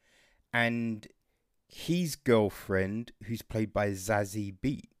Franco, and his girlfriend, who's played by Zazie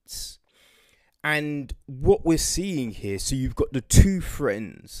Beetz. And what we're seeing here, so you've got the two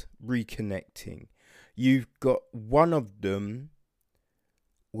friends reconnecting. You've got one of them,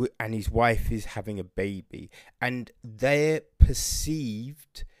 and his wife is having a baby, and they're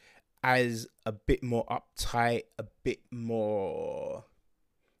perceived as a bit more uptight, a bit more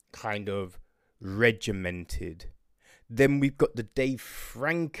kind of regimented. Then we've got the Dave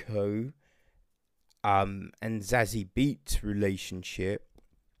Franco and Zazie Beetz relationship,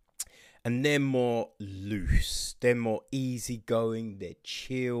 and they're more loose, they're more easygoing, they're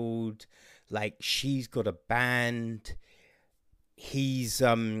chilled. Like, she's got a band, he's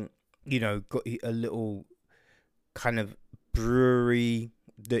got a little kind of brewery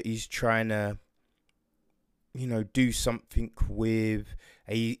that he's trying to do something with.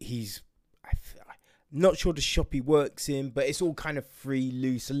 He's not sure the shop he works in, but it's all kind of free,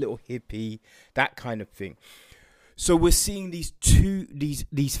 loose, a little hippie, that kind of thing. So we're seeing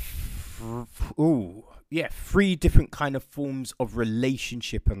three different kind of forms of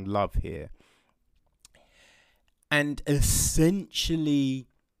relationship and love here. And essentially,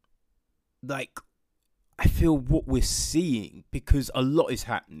 like, I feel what we're seeing, because a lot is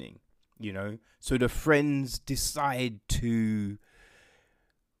happening, So the friends decide to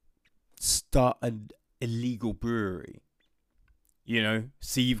start an illegal brewery,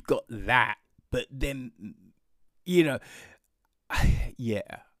 So you've got that, but then, yeah.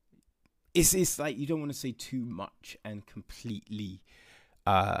 It's like you don't want to say too much and completely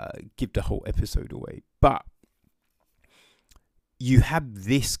give the whole episode away. But you have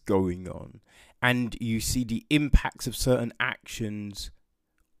this going on, and you see the impacts of certain actions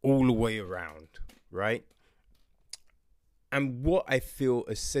all the way around, right? And what I feel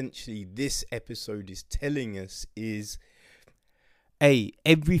essentially this episode is telling us is,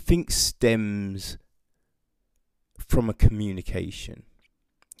 everything stems from a communication,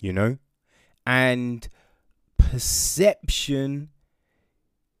 and perception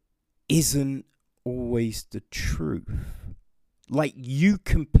isn't always the truth. Like, you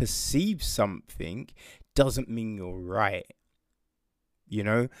can perceive something, doesn't mean you're right,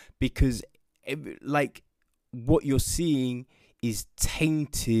 because like what you're seeing is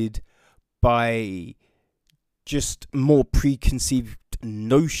tainted by just more preconceived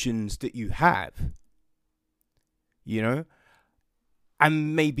notions that you have,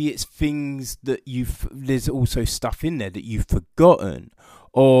 and maybe it's things that there's also stuff in there that you've forgotten,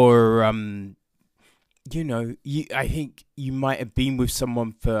 or I think you might have been with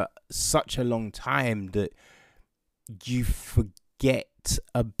someone for such a long time that you forget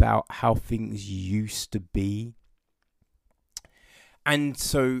about how things used to be. And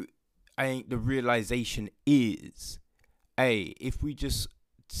so I think the realization is, if we just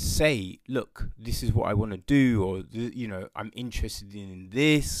say, look, this is what I want to do, or, I'm interested in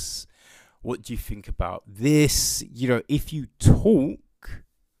this. What do you think about this? If you talk,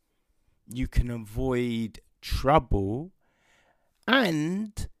 you can avoid trouble,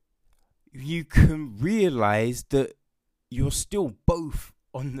 and you can realize that you're still both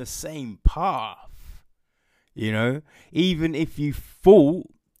on the same path. Even if you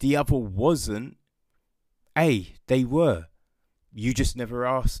thought the other wasn't, they were. You just never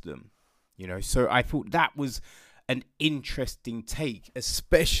asked them, So I thought that was an interesting take,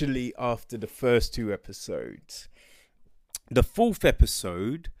 especially after the first two episodes. The fourth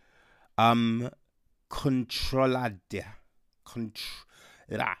episode, Controlada.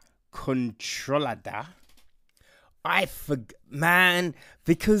 I forgot, man,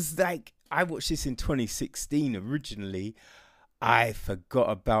 because like I watched this in 2016 originally. I forgot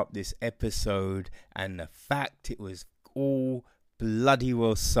about this episode and the fact it was all bloody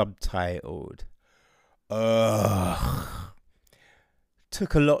well subtitled. Ugh.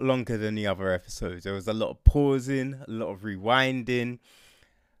 Took a lot longer than the other episodes. There was a lot of pausing, a lot of rewinding,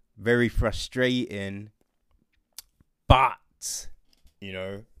 very frustrating, but, you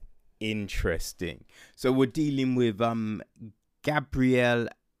know, interesting. So we're dealing with Gabrielle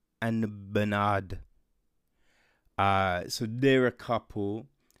and Bernard. So they're a couple,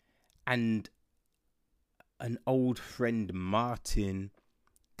 and an old friend, Martin,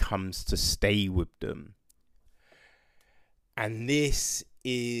 comes to stay with them. And this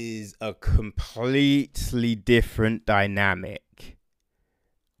is a completely different dynamic.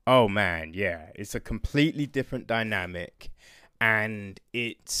 Oh man, yeah, it's a completely different dynamic, and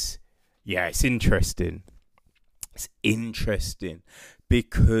it's interesting. It's interesting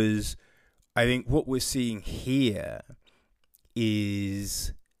because I think what we're seeing here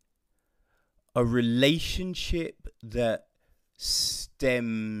is a relationship that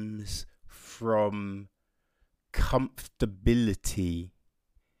stems from comfortability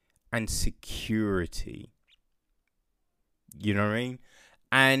and security. You know what I mean?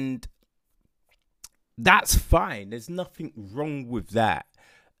 And that's fine. There's nothing wrong with that,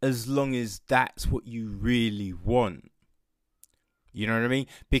 as long as that's what you really want. You know what I mean?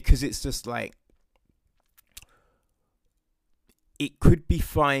 Because it's just like, it could be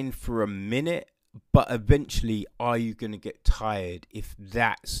fine for a minute, but eventually are you going to get tired if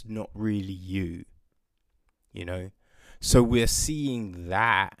that's not really you? You know? So we're seeing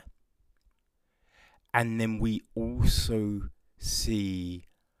that. And then we also see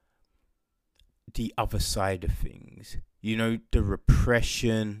the other side of things. You know, the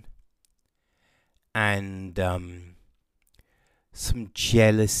repression and some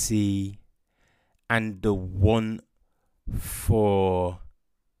jealousy and the want for,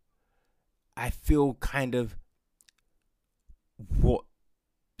 I feel, kind of what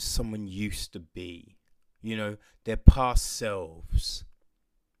someone used to be. You know, their past selves.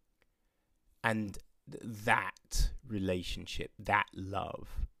 And that relationship, that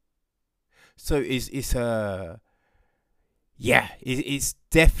love. So it's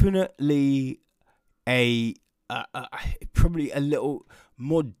definitely a probably a little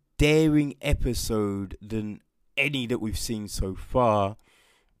more daring episode than any that we've seen so far,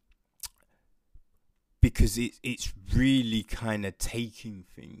 because it's really kind of taking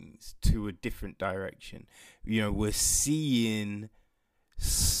things to a different direction. You know, we're seeing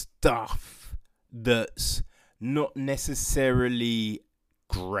stuff that's not necessarily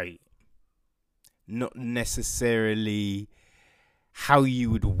great, not necessarily how you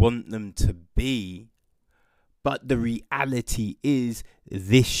would want them to be, but the reality is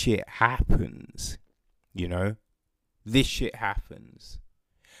this shit happens. You know, this shit happens.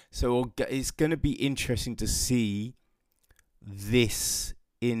 So it's going to be interesting to see this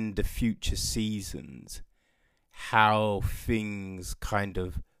in the future seasons, how things kind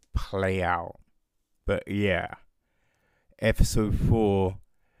of play out. But yeah, episode 4,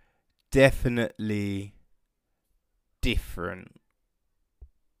 definitely different.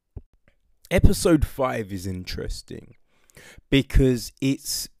 Episode 5 is interesting because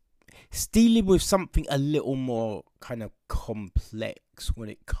it's dealing with something a little more kind of complex when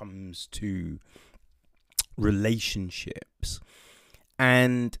it comes to relationships.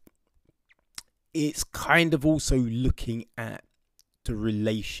 And it's kind of also looking at the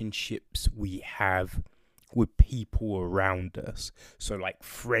relationships we have with people around us. So like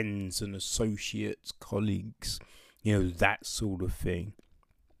friends and associates, colleagues, you know, that sort of thing.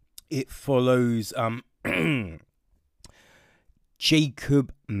 It follows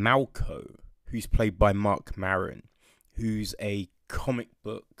Jacob Malco, who's played by Mark Maron, who's a comic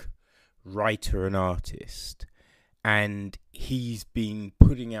book writer and artist. And he's been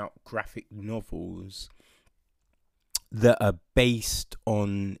putting out graphic novels that are based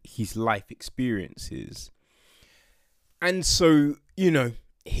on his life experiences. And so, you know,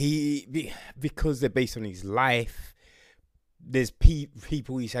 because they're based on his life, there's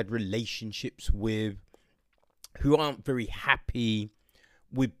people he's had relationships with who aren't very happy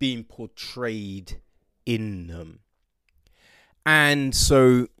with being portrayed in them. And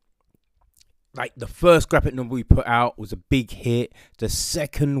so, like, the first graphic novel we put out was a big hit. The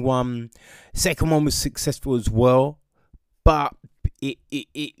second one was successful as well, but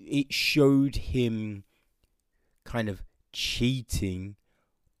it showed him kind of cheating.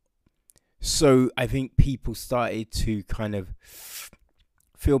 So I think people started to kind of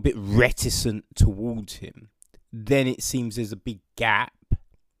feel a bit reticent towards him. Then it seems there's a big gap,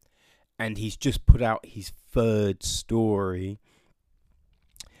 and he's just put out his third story,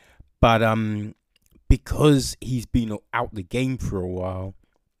 But because he's been out the game for a while,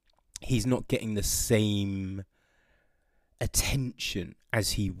 he's not getting the same attention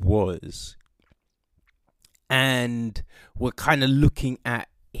as he was. And we're kind of looking at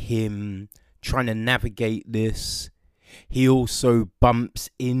him trying to navigate this. He also bumps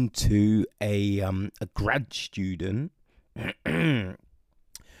into a grad student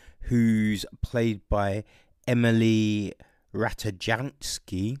who's played by Emily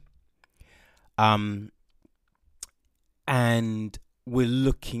Ratajkowski. And we're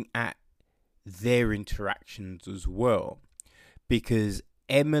looking at their interactions as well, because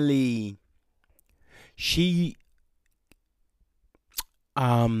Emily, she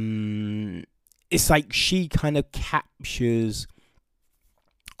it's like she kind of captures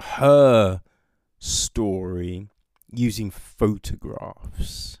her story using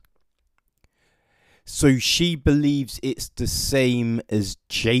photographs. So she believes it's the same as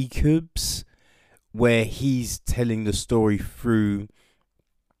Jacob's, where he's telling the story through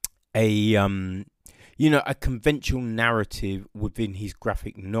a conventional narrative within his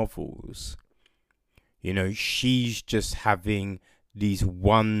graphic novels. She's just having these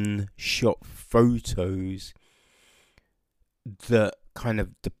one-shot photos that kind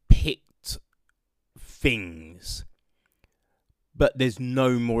of depict things, but there's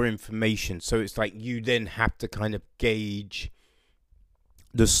no more information. So it's like you then have to kind of gauge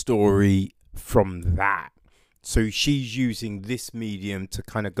the story from that. So she's using this medium to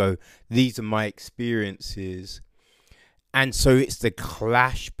kind of go, these are my experiences. And so it's the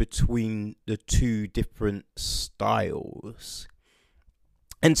clash between the two different styles.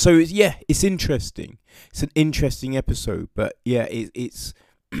 And so, it's interesting. It's an interesting episode. But, it's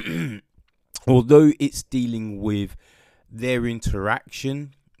although it's dealing with their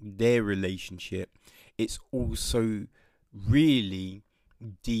interaction, their relationship, it's also really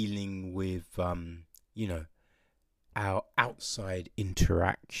dealing with, our outside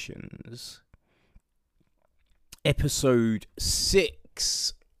interactions. Episode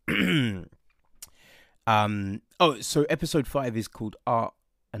 6. So episode 5 is called Art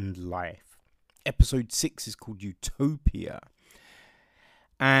and Life. Episode 6 is called Utopia.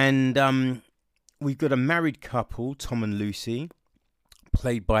 And we've got a married couple, Tom and Lucy,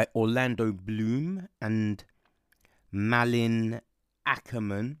 played by Orlando Bloom and Malin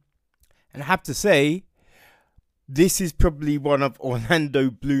Ackerman. And I have to say, this is probably one of Orlando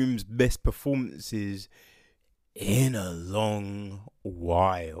Bloom's best performances in a long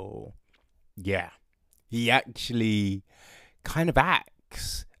while. Yeah, he actually kind of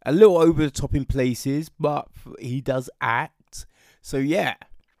acts a little over the top in places, but he does act. So that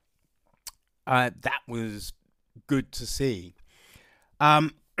was good to see.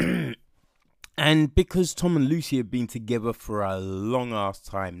 And because Tom and Lucy have been together for a long ass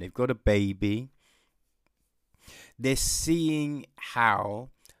time, they've got a baby. They're seeing how,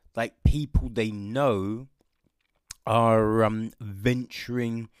 like, people they know are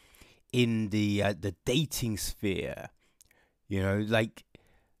venturing in the dating sphere. Like,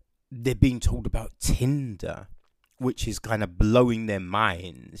 they're being told about Tinder, which is kind of blowing their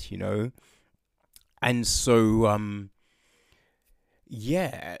minds, And so,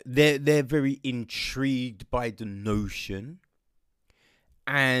 they're very intrigued by the notion.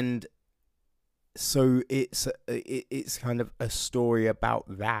 And so it's kind of a story about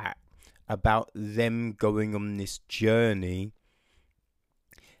that, about them going on this journey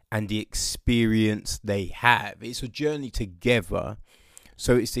and the experience they have. It's a journey together,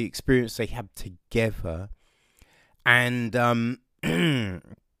 so it's the experience they have together. And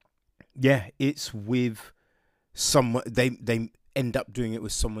it's with someone they end up doing it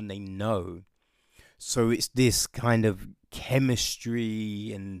with someone they know. So it's this kind of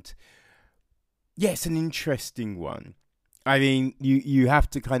chemistry, and it's an interesting one. I mean, you have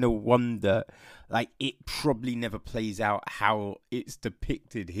to kind of wonder, like, it probably never plays out how it's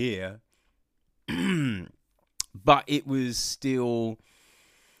depicted here. But it was still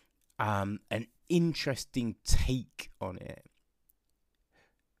an interesting take on it.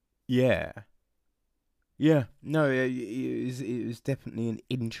 Yeah. No, it was definitely an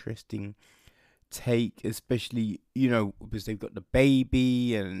interesting take, especially, because they've got the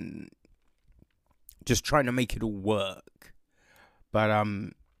baby and just trying to make it all work. But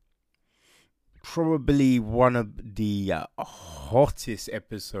probably one of the hottest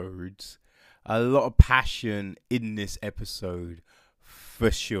episodes. A lot of passion in this episode,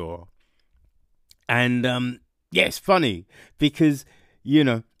 for sure. And it's funny because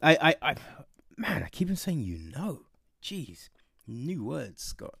I keep on saying jeez, new words,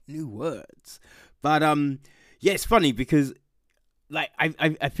 Scott, new words. But it's funny because like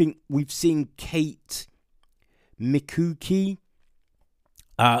I think we've seen Kate Mikuki.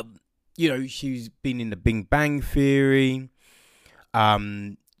 You know, she's been in the Big Bang Theory.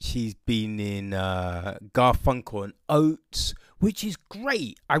 She's been in Garfunkel and Oates, which is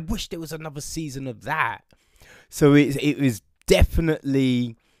great. I wish there was another season of that. So it was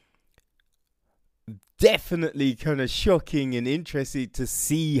definitely kind of shocking and interesting to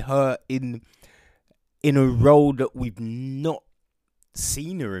see her in a role that we've not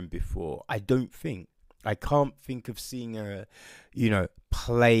seen her in before. I can't think of seeing her, you know,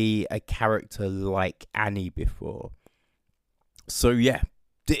 play a character like Annie before. So yeah,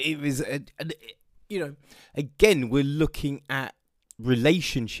 it was, you know, again, we're looking at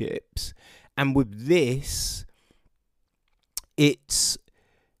relationships, and with this, it's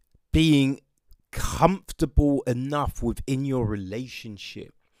being comfortable enough within your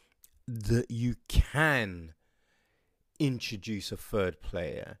relationship that you can introduce a third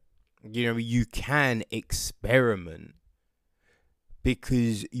player. You know, you can experiment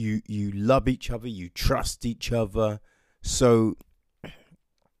because you love each other, you trust each other. So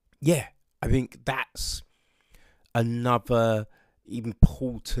yeah, I think that's another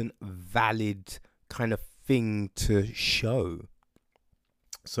important, valid kind of thing to show.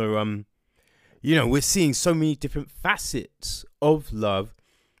 So you know, we're seeing so many different facets of love,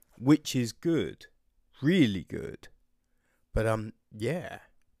 which is good, really good. But yeah,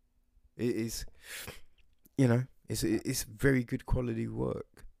 it is, you know, it's very good quality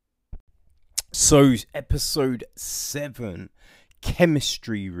work. So episode 7,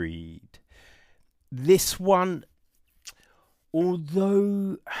 chemistry read. This one,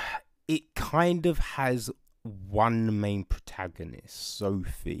 although it kind of has one main protagonist,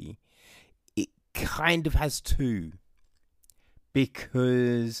 Sophie, it kind of has two,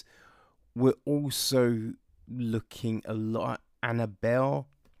 because we're also looking a lot at Annabelle,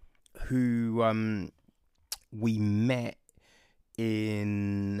 who we met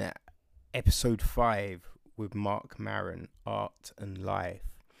in episode 5 with Mark Maron, Art and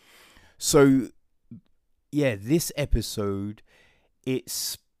Life. So yeah, this episode,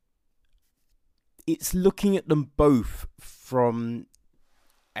 it's looking at them both from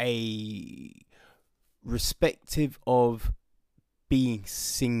a perspective of being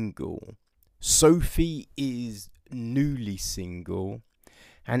single. Sophie is newly single,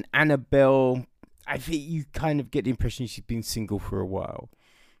 and Annabelle, I think you kind of get the impression she's been single for a while.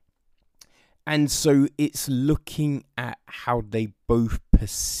 And so it's looking at how they both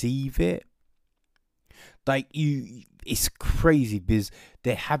perceive it. Like, it's crazy because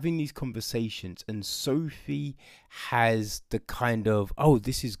they're having these conversations, and Sophie has the kind of, oh,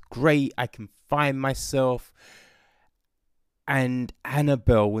 this is great, I can find myself. And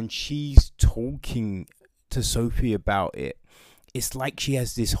Annabelle, when she's talking to Sophie about it, it's like she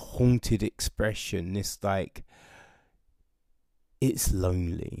has this haunted expression, this like, it's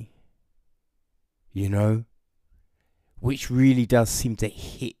lonely, you know, which really does seem to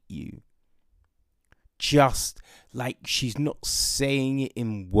hit you. Just like she's not saying it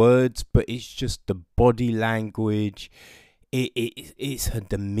in words, but it's just the body language, it's her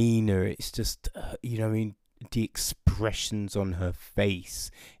demeanor, it's just, you know, I mean, the expressions on her face.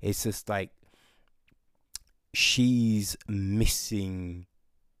 It's just like she's missing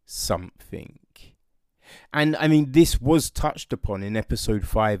something. And I mean, this was touched upon in episode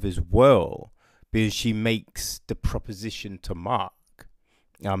 5 as well, because she makes the proposition to Mark,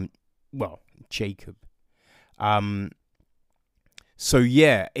 Jacob. So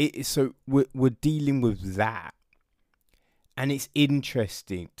yeah, so we're dealing with that. And it's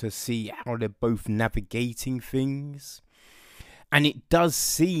interesting to see how they're both navigating things. And it does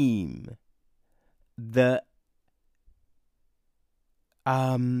seem that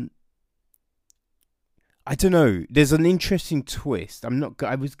I don't know, there's an interesting twist.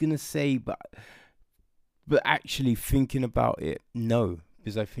 I was going to say, but actually thinking about it, no,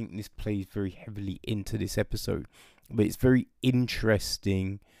 because I think this plays very heavily into this episode. But it's very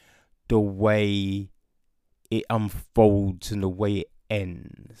interesting the way it unfolds and the way it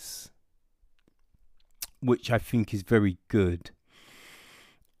ends, which I think is very good.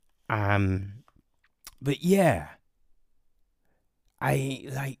 But yeah,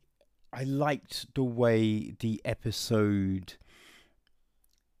 I liked the way the episode,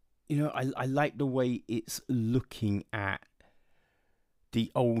 you know, I like the way it's looking at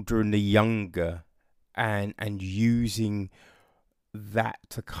the older and the younger, and using that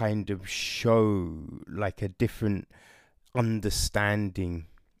to kind of show like a different understanding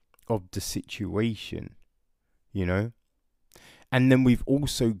of the situation, you know. And then we've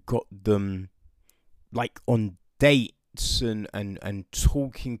also got them like on dates events and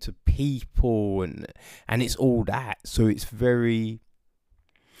talking to people and it's all that. So it's very,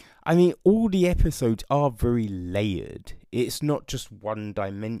 I mean, all the episodes are very layered. It's not just one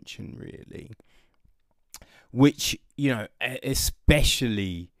dimension, really. Which, you know,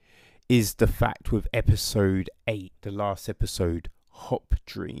 especially is the fact with episode 8, the last episode, Hop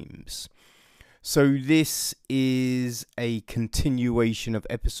Dreams. So this is a continuation of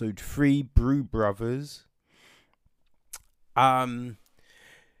episode 3, Brew Brothers.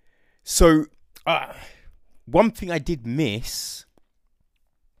 So one thing I did miss,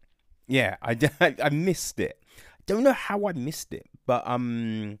 I missed it. Don't know how I missed it, but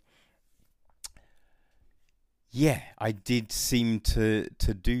I did seem to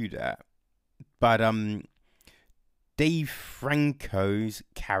do that. But Dave Franco's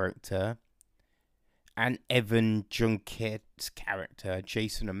character and Evan Junkett's character,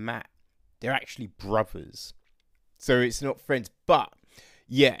 Jason and Matt, they're actually brothers. So it's not friends. But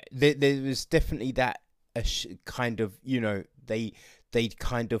yeah, there was definitely that kind of, you know, they'd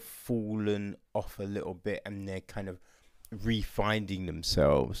kind of fallen off a little bit and they're kind of refinding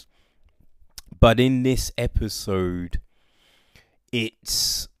themselves. But in this episode,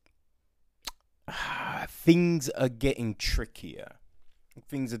 it's things are getting trickier.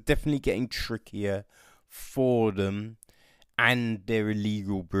 Things are definitely getting trickier for them and their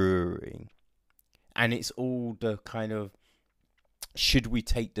illegal brewing. And it's all the kind of, should we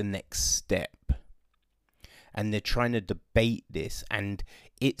take the next step? And they're trying to debate this. And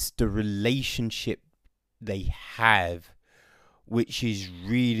it's the relationship they have which is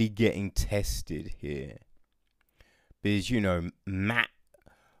really getting tested here. Because, you know, Matt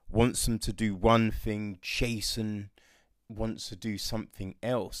wants them to do one thing, Jason wants to do something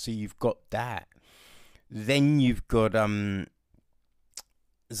else. So you've got that. Then you've got Zazie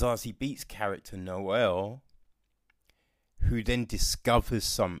Beetz' character, Noel, who then discovers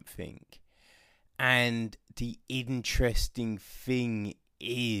something. And the interesting thing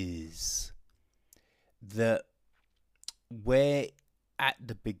is that where at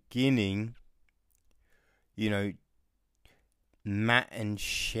the beginning, you know, Matt and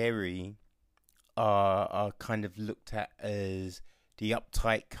Sherry are kind of looked at as the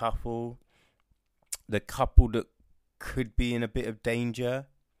uptight couple, the couple that could be in a bit of danger.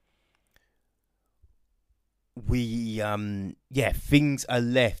 Things are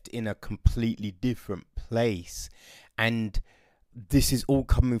left in a completely different place. And this is all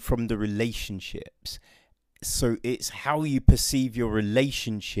coming from the relationships. So it's how you perceive your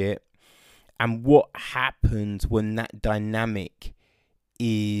relationship and what happens when that dynamic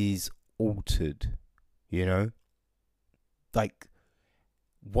is altered, you know? Like,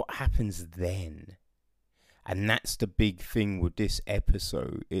 what happens then? And that's the big thing with this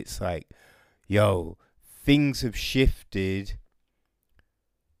episode. It's like, yo, things have shifted.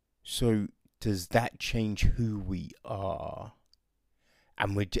 So does that change who we are?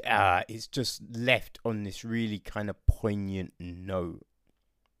 And it's just left on this really kind of poignant note,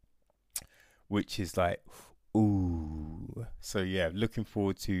 which is like, ooh. So yeah, looking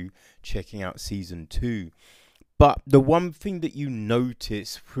forward to checking out season 2. But the one thing that you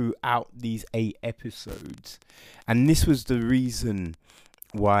notice throughout these 8 episodes, and this was the reason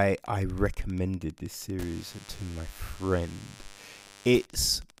why I recommended this series to my friend,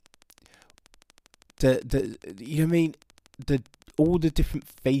 it's all the different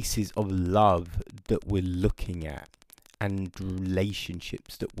faces of love that we're looking at and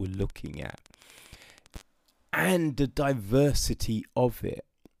relationships that we're looking at and the diversity of it.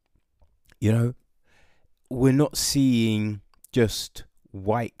 You know, we're not seeing just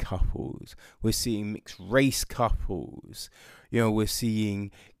white couples. We're seeing mixed race couples. You know, we're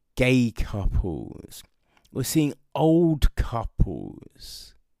seeing gay couples. We're seeing old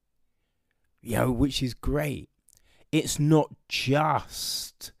couples. You know, which is great. It's not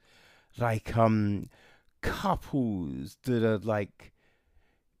just like couples that are like,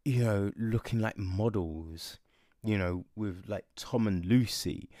 you know, looking like models, you know, with like Tom and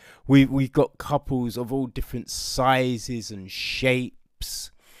Lucy. We've got couples of all different sizes and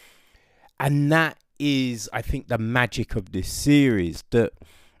shapes. And that is, I think, the magic of this series, that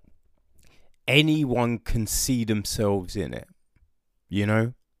anyone can see themselves in it, you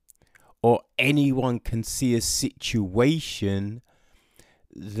know? Or anyone can see a situation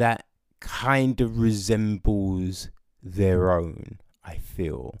that kind of resembles their own, I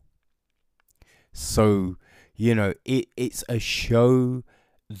feel. So, you know, it's a show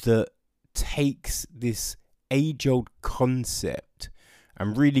that takes this age-old concept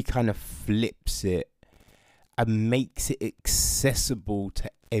and really kind of flips it and makes it accessible to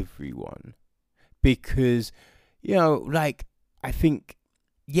everyone. Because, You know, like, I think,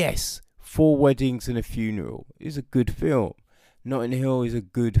 yes, Four Weddings and a Funeral is a good film. Notting Hill is a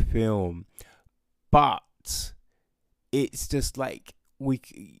good film. But it's just like,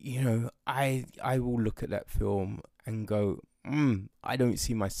 I will look at that film and go, I don't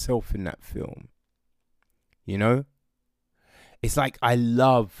see myself in that film. You know? It's like I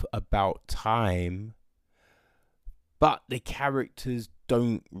love About Time, but the characters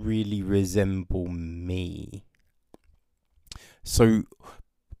don't really resemble me. So,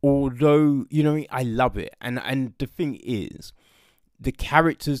 although, I love it. And the thing is, the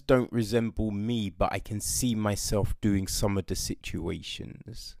characters don't resemble me, but I can see myself doing some of the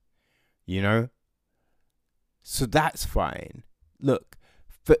situations, So that's fine. Look,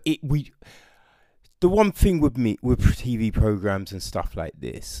 the one thing with me, with TV programs and stuff like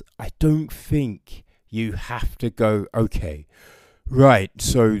this, I don't think you have to go, okay, right,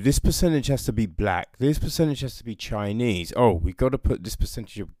 so this percentage has to be black, this percentage has to be Chinese, oh, we got to put this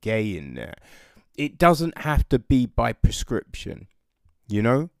percentage of gay in there. It doesn't have to be by prescription,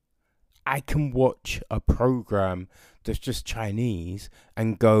 I can watch a program that's just Chinese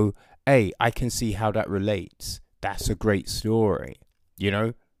and go, hey, I can see how that relates. That's a great story,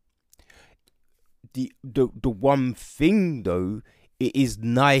 The one thing, though, it is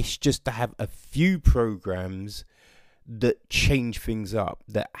nice just to have a few programs that change things up,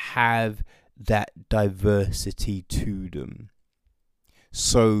 that have that diversity to them.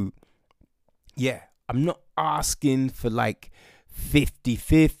 So, yeah, I'm not asking for like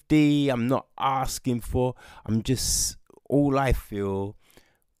 50-50. All I feel,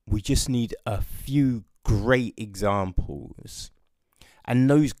 we just need a few great examples. And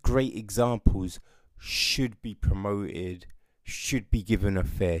those great examples should be promoted, should be given a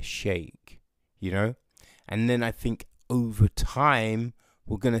fair shake, And then I think over time,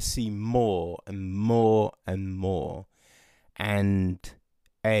 we're going to see more and more and more. And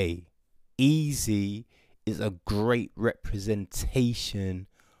Easy is a great representation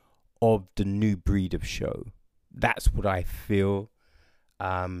of the new breed of show. That's what I feel.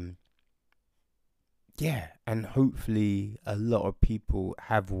 Yeah, and hopefully a lot of people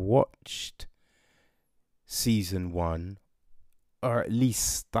have watched season 1, or at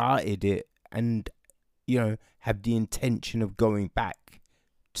least started it, and have the intention of going back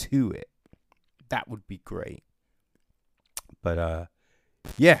to it. That would be great. But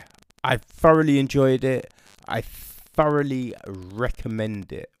yeah, I thoroughly enjoyed it. I thoroughly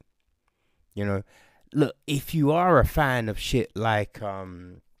recommend it. Look, if you are a fan of shit like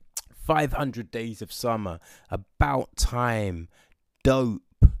 500 Days of Summer, About Time,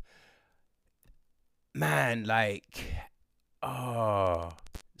 Dope, man,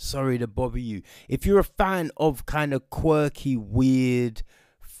 sorry to bother you. If you're a fan of kind of quirky, weird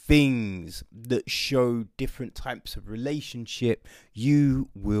things that show different types of relationship, you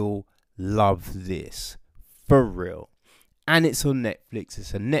will love this. For real. And it's on Netflix.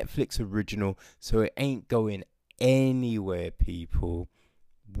 It's a Netflix original, so it ain't going anywhere, people.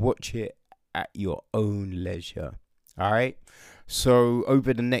 Watch it at your own leisure. All right? So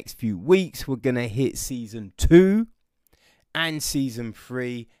over the next few weeks, we're going to hit season 2 and season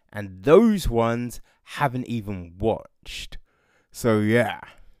 3. And those ones haven't even watched. So yeah,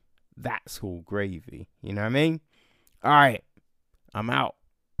 that's all gravy. You know what I mean? All right, I'm out.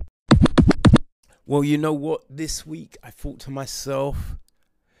 Well, you know what? This week I thought to myself,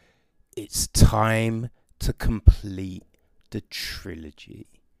 it's time to complete the trilogy.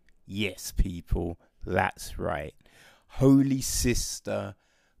 Yes, people, that's right. Holy Sister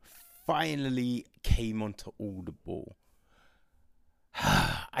finally came onto Audible.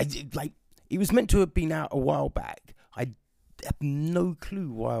 It was meant to have been out a while back. I have no clue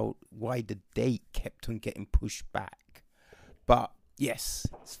why the date kept on getting pushed back. But yes,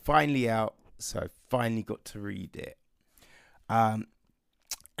 it's finally out, so I finally got to read it.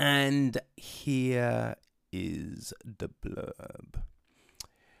 And here is the blurb.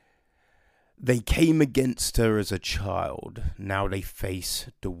 They came against her as a child. Now they face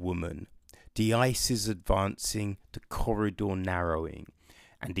the woman. The ice is advancing, the corridor narrowing,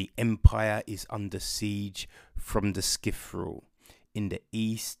 and the empire is under siege from the Skifril in the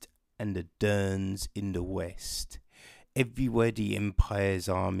east and the Derns in the west. Everywhere the empire's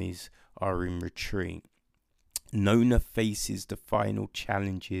armies are in retreat. Nona faces the final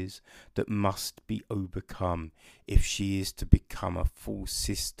challenges that must be overcome if she is to become a full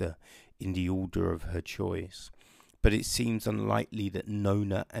sister in the order of her choice. But it seems unlikely that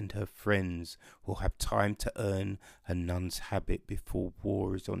Nona and her friends will have time to earn a nun's habit before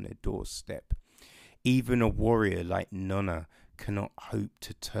war is on their doorstep. Even a warrior like Nona cannot hope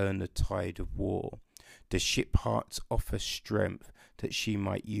to turn the tide of war. The ship hearts offer strength that she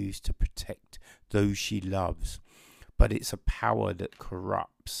might use to protect those she loves, but it's a power that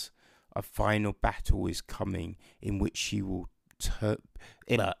corrupts. A final battle is coming in which she will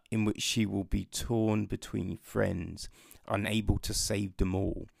be torn between friends, unable to save them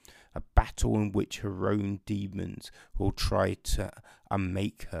all. A battle in which her own demons will try to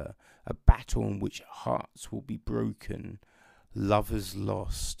unmake her. A battle in which hearts will be broken, lovers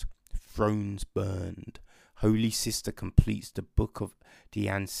lost, thrones burned. Holy Sister completes the book of the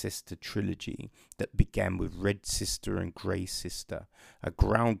Ancestor trilogy that began with Red Sister and Grey Sister. A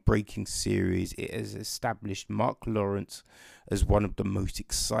groundbreaking series, it has established Mark Lawrence as one of the most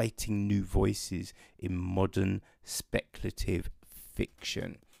exciting new voices in modern speculative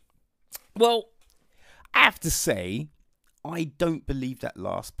fiction. Well, I have to say, I don't believe that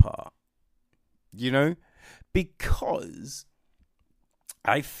last part, because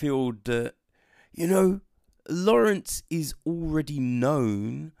I feel that, Lawrence is already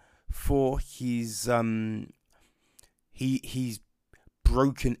known for his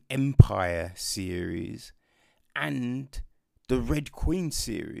Broken Empire series and the Red Queen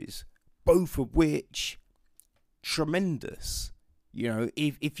series, both of which tremendous.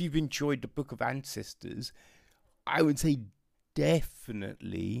 If you've enjoyed the Book of Ancestors, I would say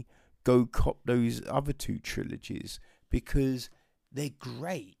definitely go cop those other two trilogies because they're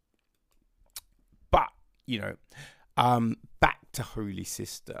great. But back to Holy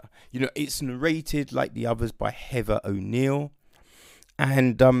Sister. It's narrated like the others by Heather O'Neill,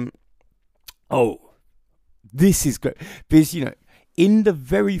 and this is great because in the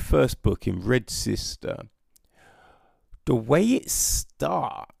very first book, in Red Sister, the way it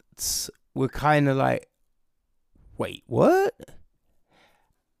starts, we're kind of like, wait, what?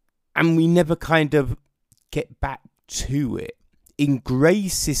 And we never kind of get back to it. In Grey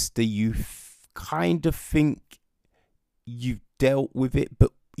Sister, you kind of think you've dealt with it,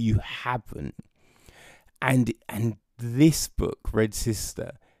 but you haven't. And this book, Holy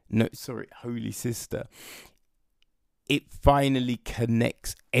Sister, it finally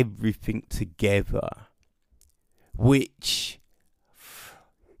connects everything together, which,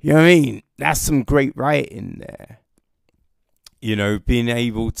 that's some great writing there. Being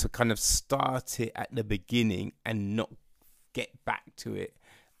able to kind of start it at the beginning and not get back to it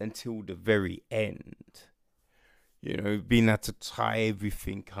until the very end. Being able to tie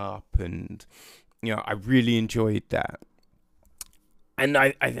everything up, and I really enjoyed that. And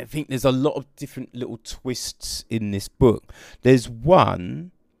I think there's a lot of different little twists in this book. There's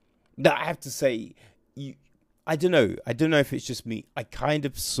one that I have to say, I don't know if it's just me. I kind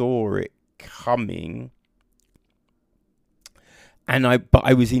of saw it coming, but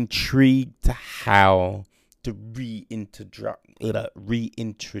I was intrigued to how the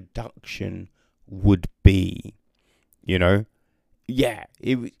reintroduction would be.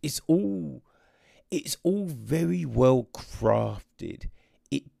 It's all very well crafted.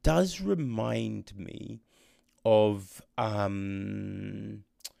 It does remind me of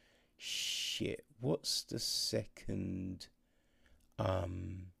what's the second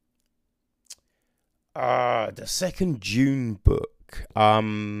the second June book,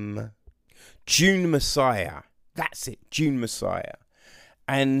 June Messiah. That's it, June Messiah.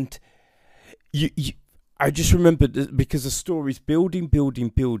 And I just remember because the story's building,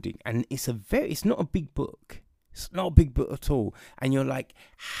 and it's not a big book. It's not a big book at all. And you're like,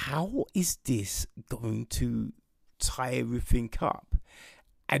 how is this going to tie everything up?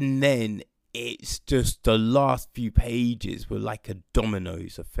 And then it's just the last few pages were like a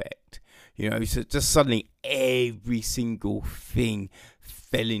dominoes effect. So just suddenly every single thing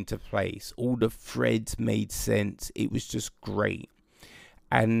fell into place. All the threads made sense. It was just great.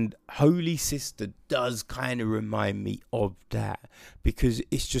 And Holy Sister does kind of remind me of that because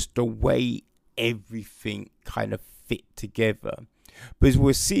it's just the way everything kind of fit together. Because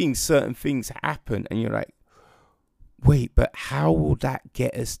we're seeing certain things happen and you're like, wait, but how will that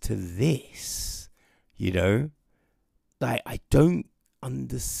get us to this? Like, I don't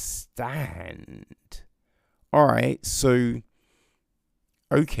understand. All right, so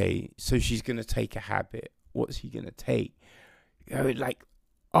she's going to take a habit. What's he going to take? Like,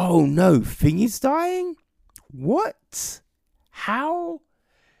 oh no, Thingy's dying? What? How?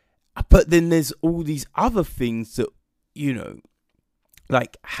 But then there's all these other things that,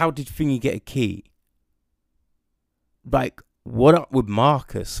 like, how did Thingy get a key? Like, what up with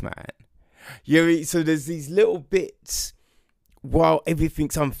Marcus, man? So there's these little bits while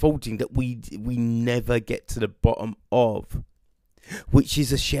everything's unfolding that we never get to the bottom of, which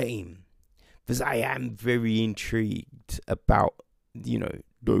is a shame. Because I am very intrigued about,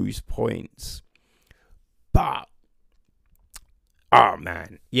 those points. But oh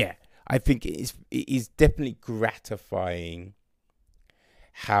man, yeah, I think it is definitely gratifying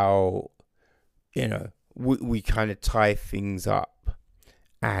how, you know, we kind of tie things up,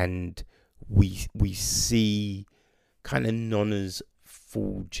 and we see kind of Nona's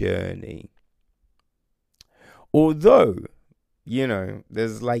full journey. Although, you know,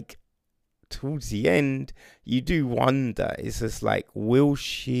 there's like towards the end, you do wonder, it's just like, will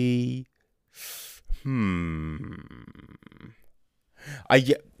she?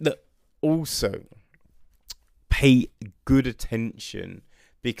 Also pay good attention,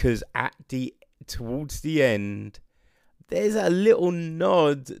 because towards the end, there's a little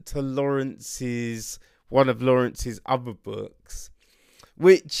nod to one of Lawrence's other books,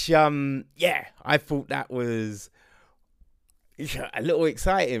 which I thought that was a little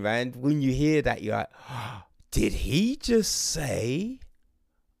exciting, man. When you hear that, you're like, oh, did he just say?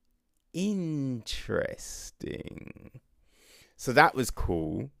 Interesting. So that was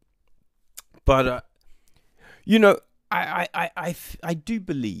cool. But you know, I do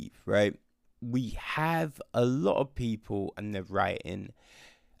believe, right, we have a lot of people and they're writing,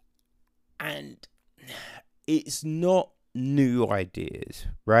 and it's not new ideas,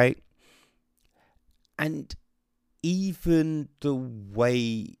 right? And even the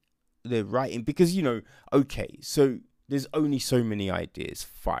way they're writing, because, you know, okay, so there's only so many ideas,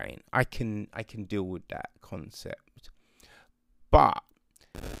 fine, I can deal with that concept, but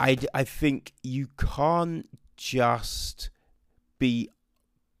I think you can't just be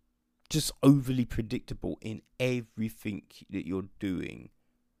just overly predictable in everything that you're doing.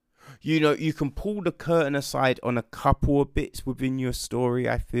 You know, you can pull the curtain aside on a couple of bits within your story,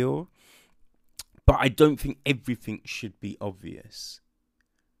 I feel, but I don't think everything should be obvious.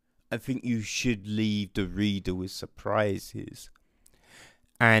 I think you should leave the reader with surprises.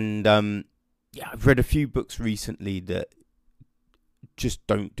 And I've read a few books recently that just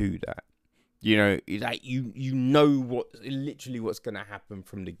don't do that. You know, like you know literally what's going to happen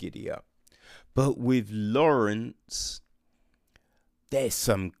from the giddy up. But with Lawrence, there's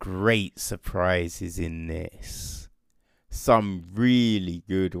some great surprises in this. Some really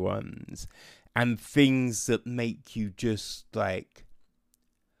good ones. And things that make you just like,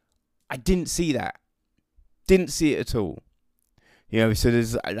 I didn't see that. Didn't see it at all. You know, so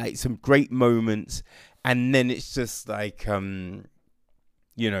there's like some great moments, and then it's just like,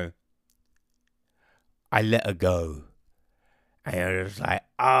 you know, I let her go. And I was like,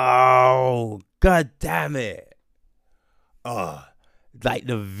 oh, god damn it. Oh, like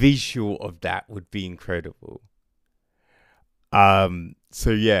the visual of that would be incredible.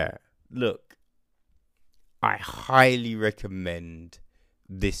 So yeah, look, I highly recommend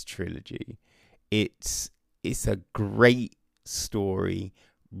this trilogy. It's a great story,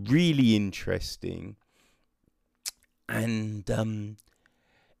 really interesting, and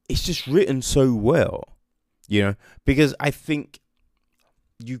it's just written so well, you know, because I think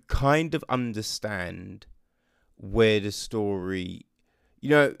you kind of understand where the story, you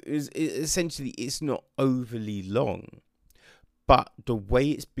know, essentially it's not overly long, but the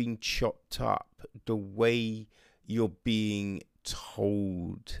way it's being chopped up, the way you're being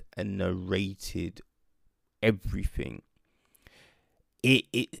told and narrated everything, it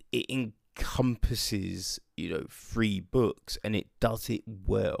encompasses, you know, 3 books, and it does it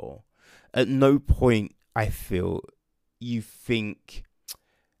well. At no point I feel you think,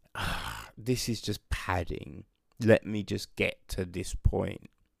 this is just padding, let me just get to this point.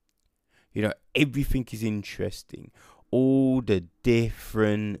 You know, everything is interesting. All the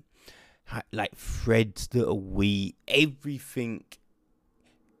different like threads that are everything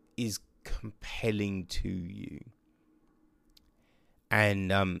is compelling to you.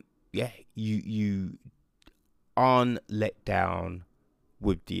 And you aren't let down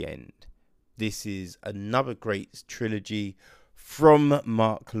with the end. This is another great trilogy from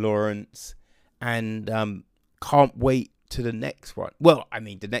Mark Lawrence, and can't wait to the next one. Well, I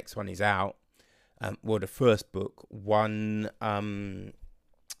mean, the next one is out. The first book,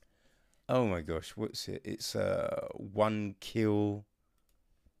 oh my gosh, what's it? It's One Kill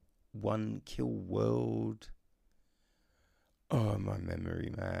World. Oh, my memory,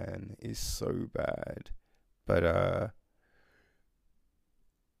 man, is so bad. But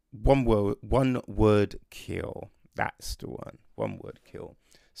One Word Kill. That's the one. One Word Kill.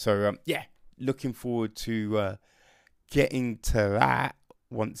 So looking forward to getting to that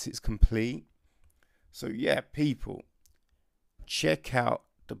once it's complete. So yeah, people, check out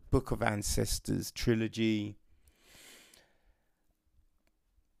the Book of Ancestors trilogy.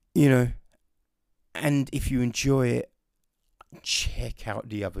 You know, and if you enjoy it, check out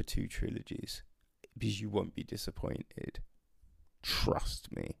the other 2 trilogies, because you won't be disappointed.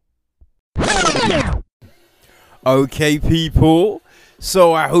 Trust me. Okay, people.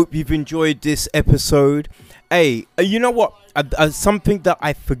 So I hope you've enjoyed this episode. Hey, you know what? Something that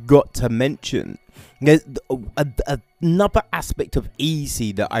I forgot to mention. There's another aspect of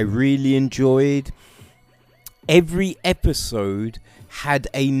Easy that I really enjoyed. Every episode had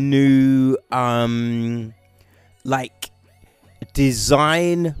a new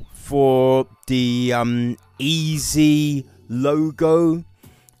design for the Easy logo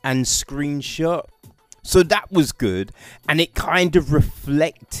and screenshot. So that was good, and it kind of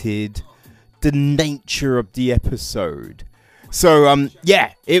reflected the nature of the episode. So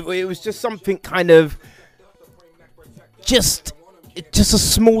yeah, it was just something kind of just a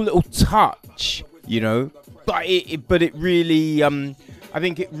small little touch, you know. But it really I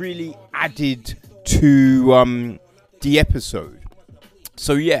think it really added to the episode.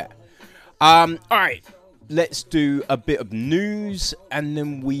 So yeah, all right, let's do a bit of news, and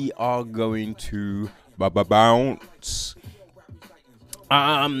then we are going to bounce.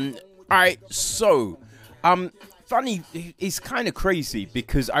 All right, so funny, it's kind of crazy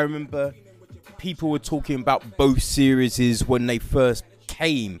because I remember people were talking about both series when they first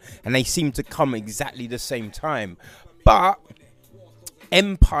came, and they seem to come exactly the same time. But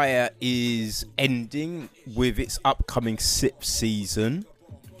Empire is ending with its upcoming 6th season,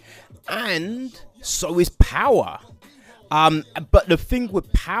 and so is Power. But the thing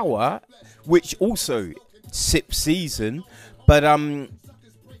with Power, which also 6th season, but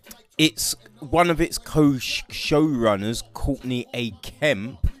it's one of its co-showrunners, Courtney A.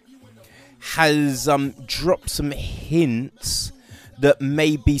 Kemp, has dropped some hints that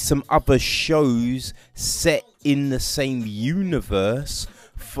maybe some other shows set in the same universe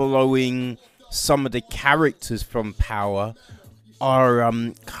following some of the characters from Power are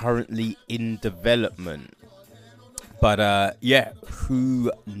currently in development. But yeah,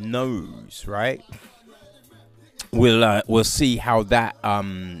 who knows, right? We'll see how that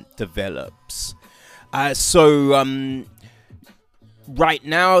develops. So right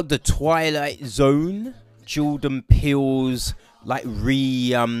now, The Twilight Zone, Jordan Peele's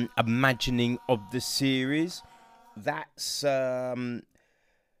reimagining of the series, that's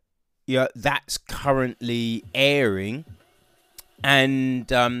that's currently airing,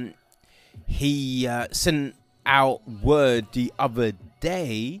 and he sent out word the other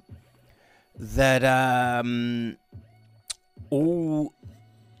day that all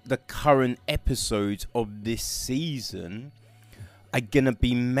the current episodes of this season are gonna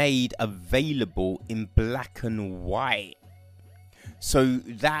be made available in black and white. So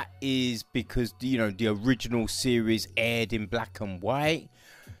that is because, you know, the original series aired in black and white.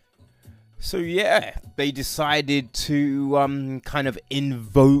 So yeah, they decided to kind of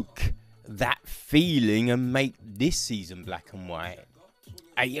invoke that feeling and make this season black and white.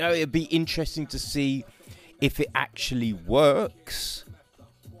 You know, it'd be interesting to see if it actually works.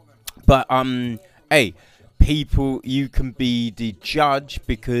 But hey, people, you can be the judge,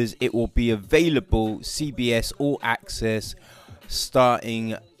 because it will be available CBS All Access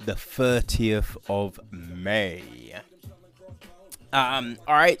starting the 30th of May.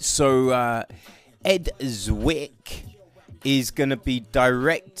 Alright, so Ed Zwick is going to be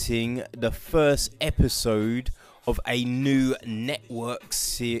directing the first episode of a new Netflix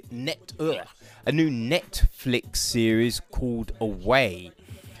series called Away.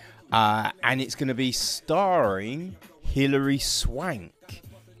 And it's going to be starring Hilary Swank.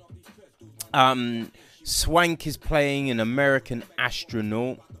 Swank is playing an American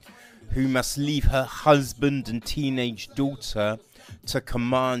astronaut who must leave her husband and teenage daughter to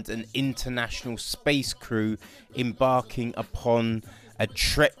command an international space crew embarking upon a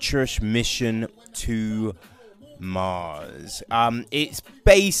treacherous mission to Mars. It's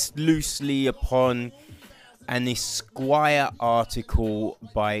based loosely upon an Esquire article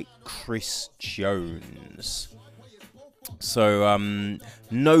by Chris Jones. So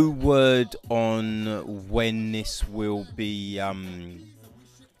no word on when this will be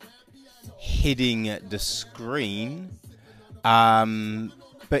hitting the screen.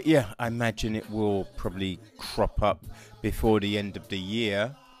 But yeah, I imagine it will probably crop up before the end of the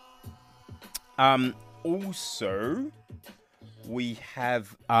year. Also, we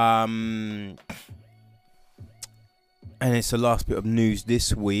have and it's the last bit of news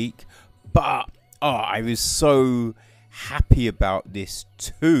this week, but I was so happy about this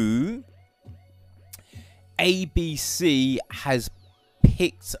too. ABC has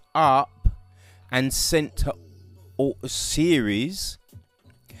picked up and sent to a series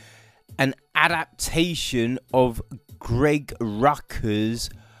an adaptation of Greg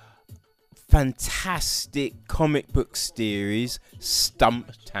Rucka's fantastic comic book series,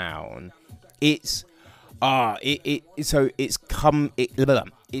 Stumptown. It's it's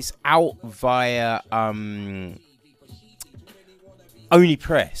out via Only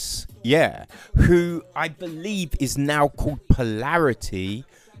Press, yeah, who I believe is now called Polarity,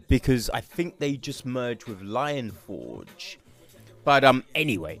 because I think they just merged with Lion Forge. But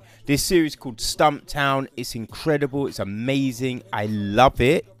anyway, this series called Stumptown, it's incredible, it's amazing, I love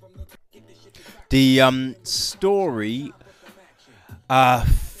it. The story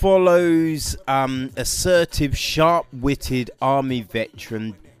follows assertive, sharp-witted army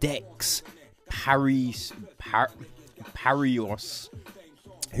veteran Dex Parios,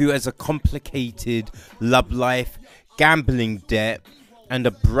 who has a complicated love life, gambling debt, and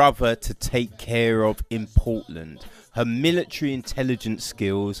a brother to take care of in Portland. Her military intelligence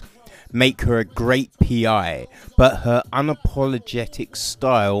skills make her a great PI, but her unapologetic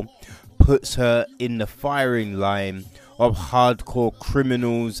style puts her in the firing line of hardcore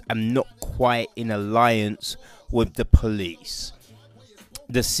criminals and not quite in alliance with the police.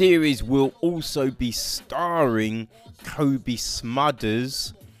 The series will also be starring Kobe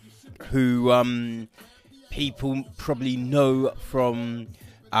Smulders, who people probably know from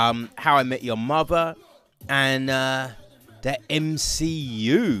How I Met Your Mother and the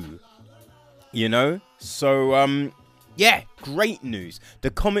MCU, you know. So yeah, great news. The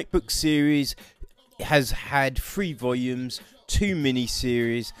comic book series has had 3 volumes, 2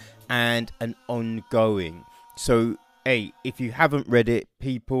 mini-series, and an ongoing. So, hey, if you haven't read it,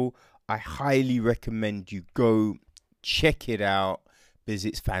 people, I highly recommend you go check it out, because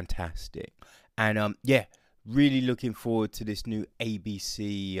it's fantastic. And, yeah, really looking forward to this new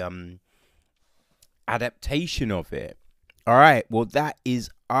ABC adaptation of it. All right, well, that is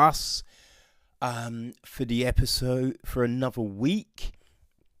us for the episode for another week.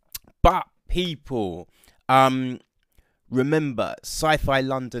 But people, remember, Sci-Fi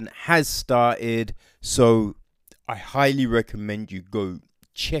London has started, so I highly recommend you go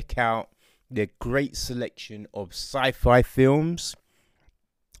check out their great selection of sci-fi films.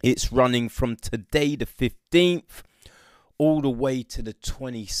 It's running from today, the 15th, all the way to the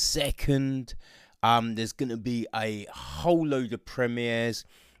 22nd. There's going to be a whole load of premieres.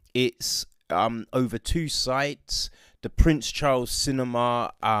 It's over 2 sites. The Prince Charles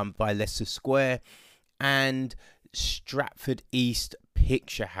Cinema by Leicester Square and Stratford East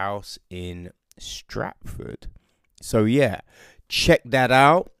Picture House in Stratford. So yeah, check that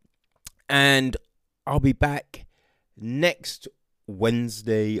out. And I'll be back next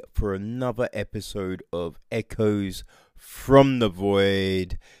Wednesday for another episode of Echoes from the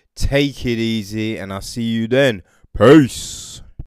Void. Take it easy and I'll see you then. Peace.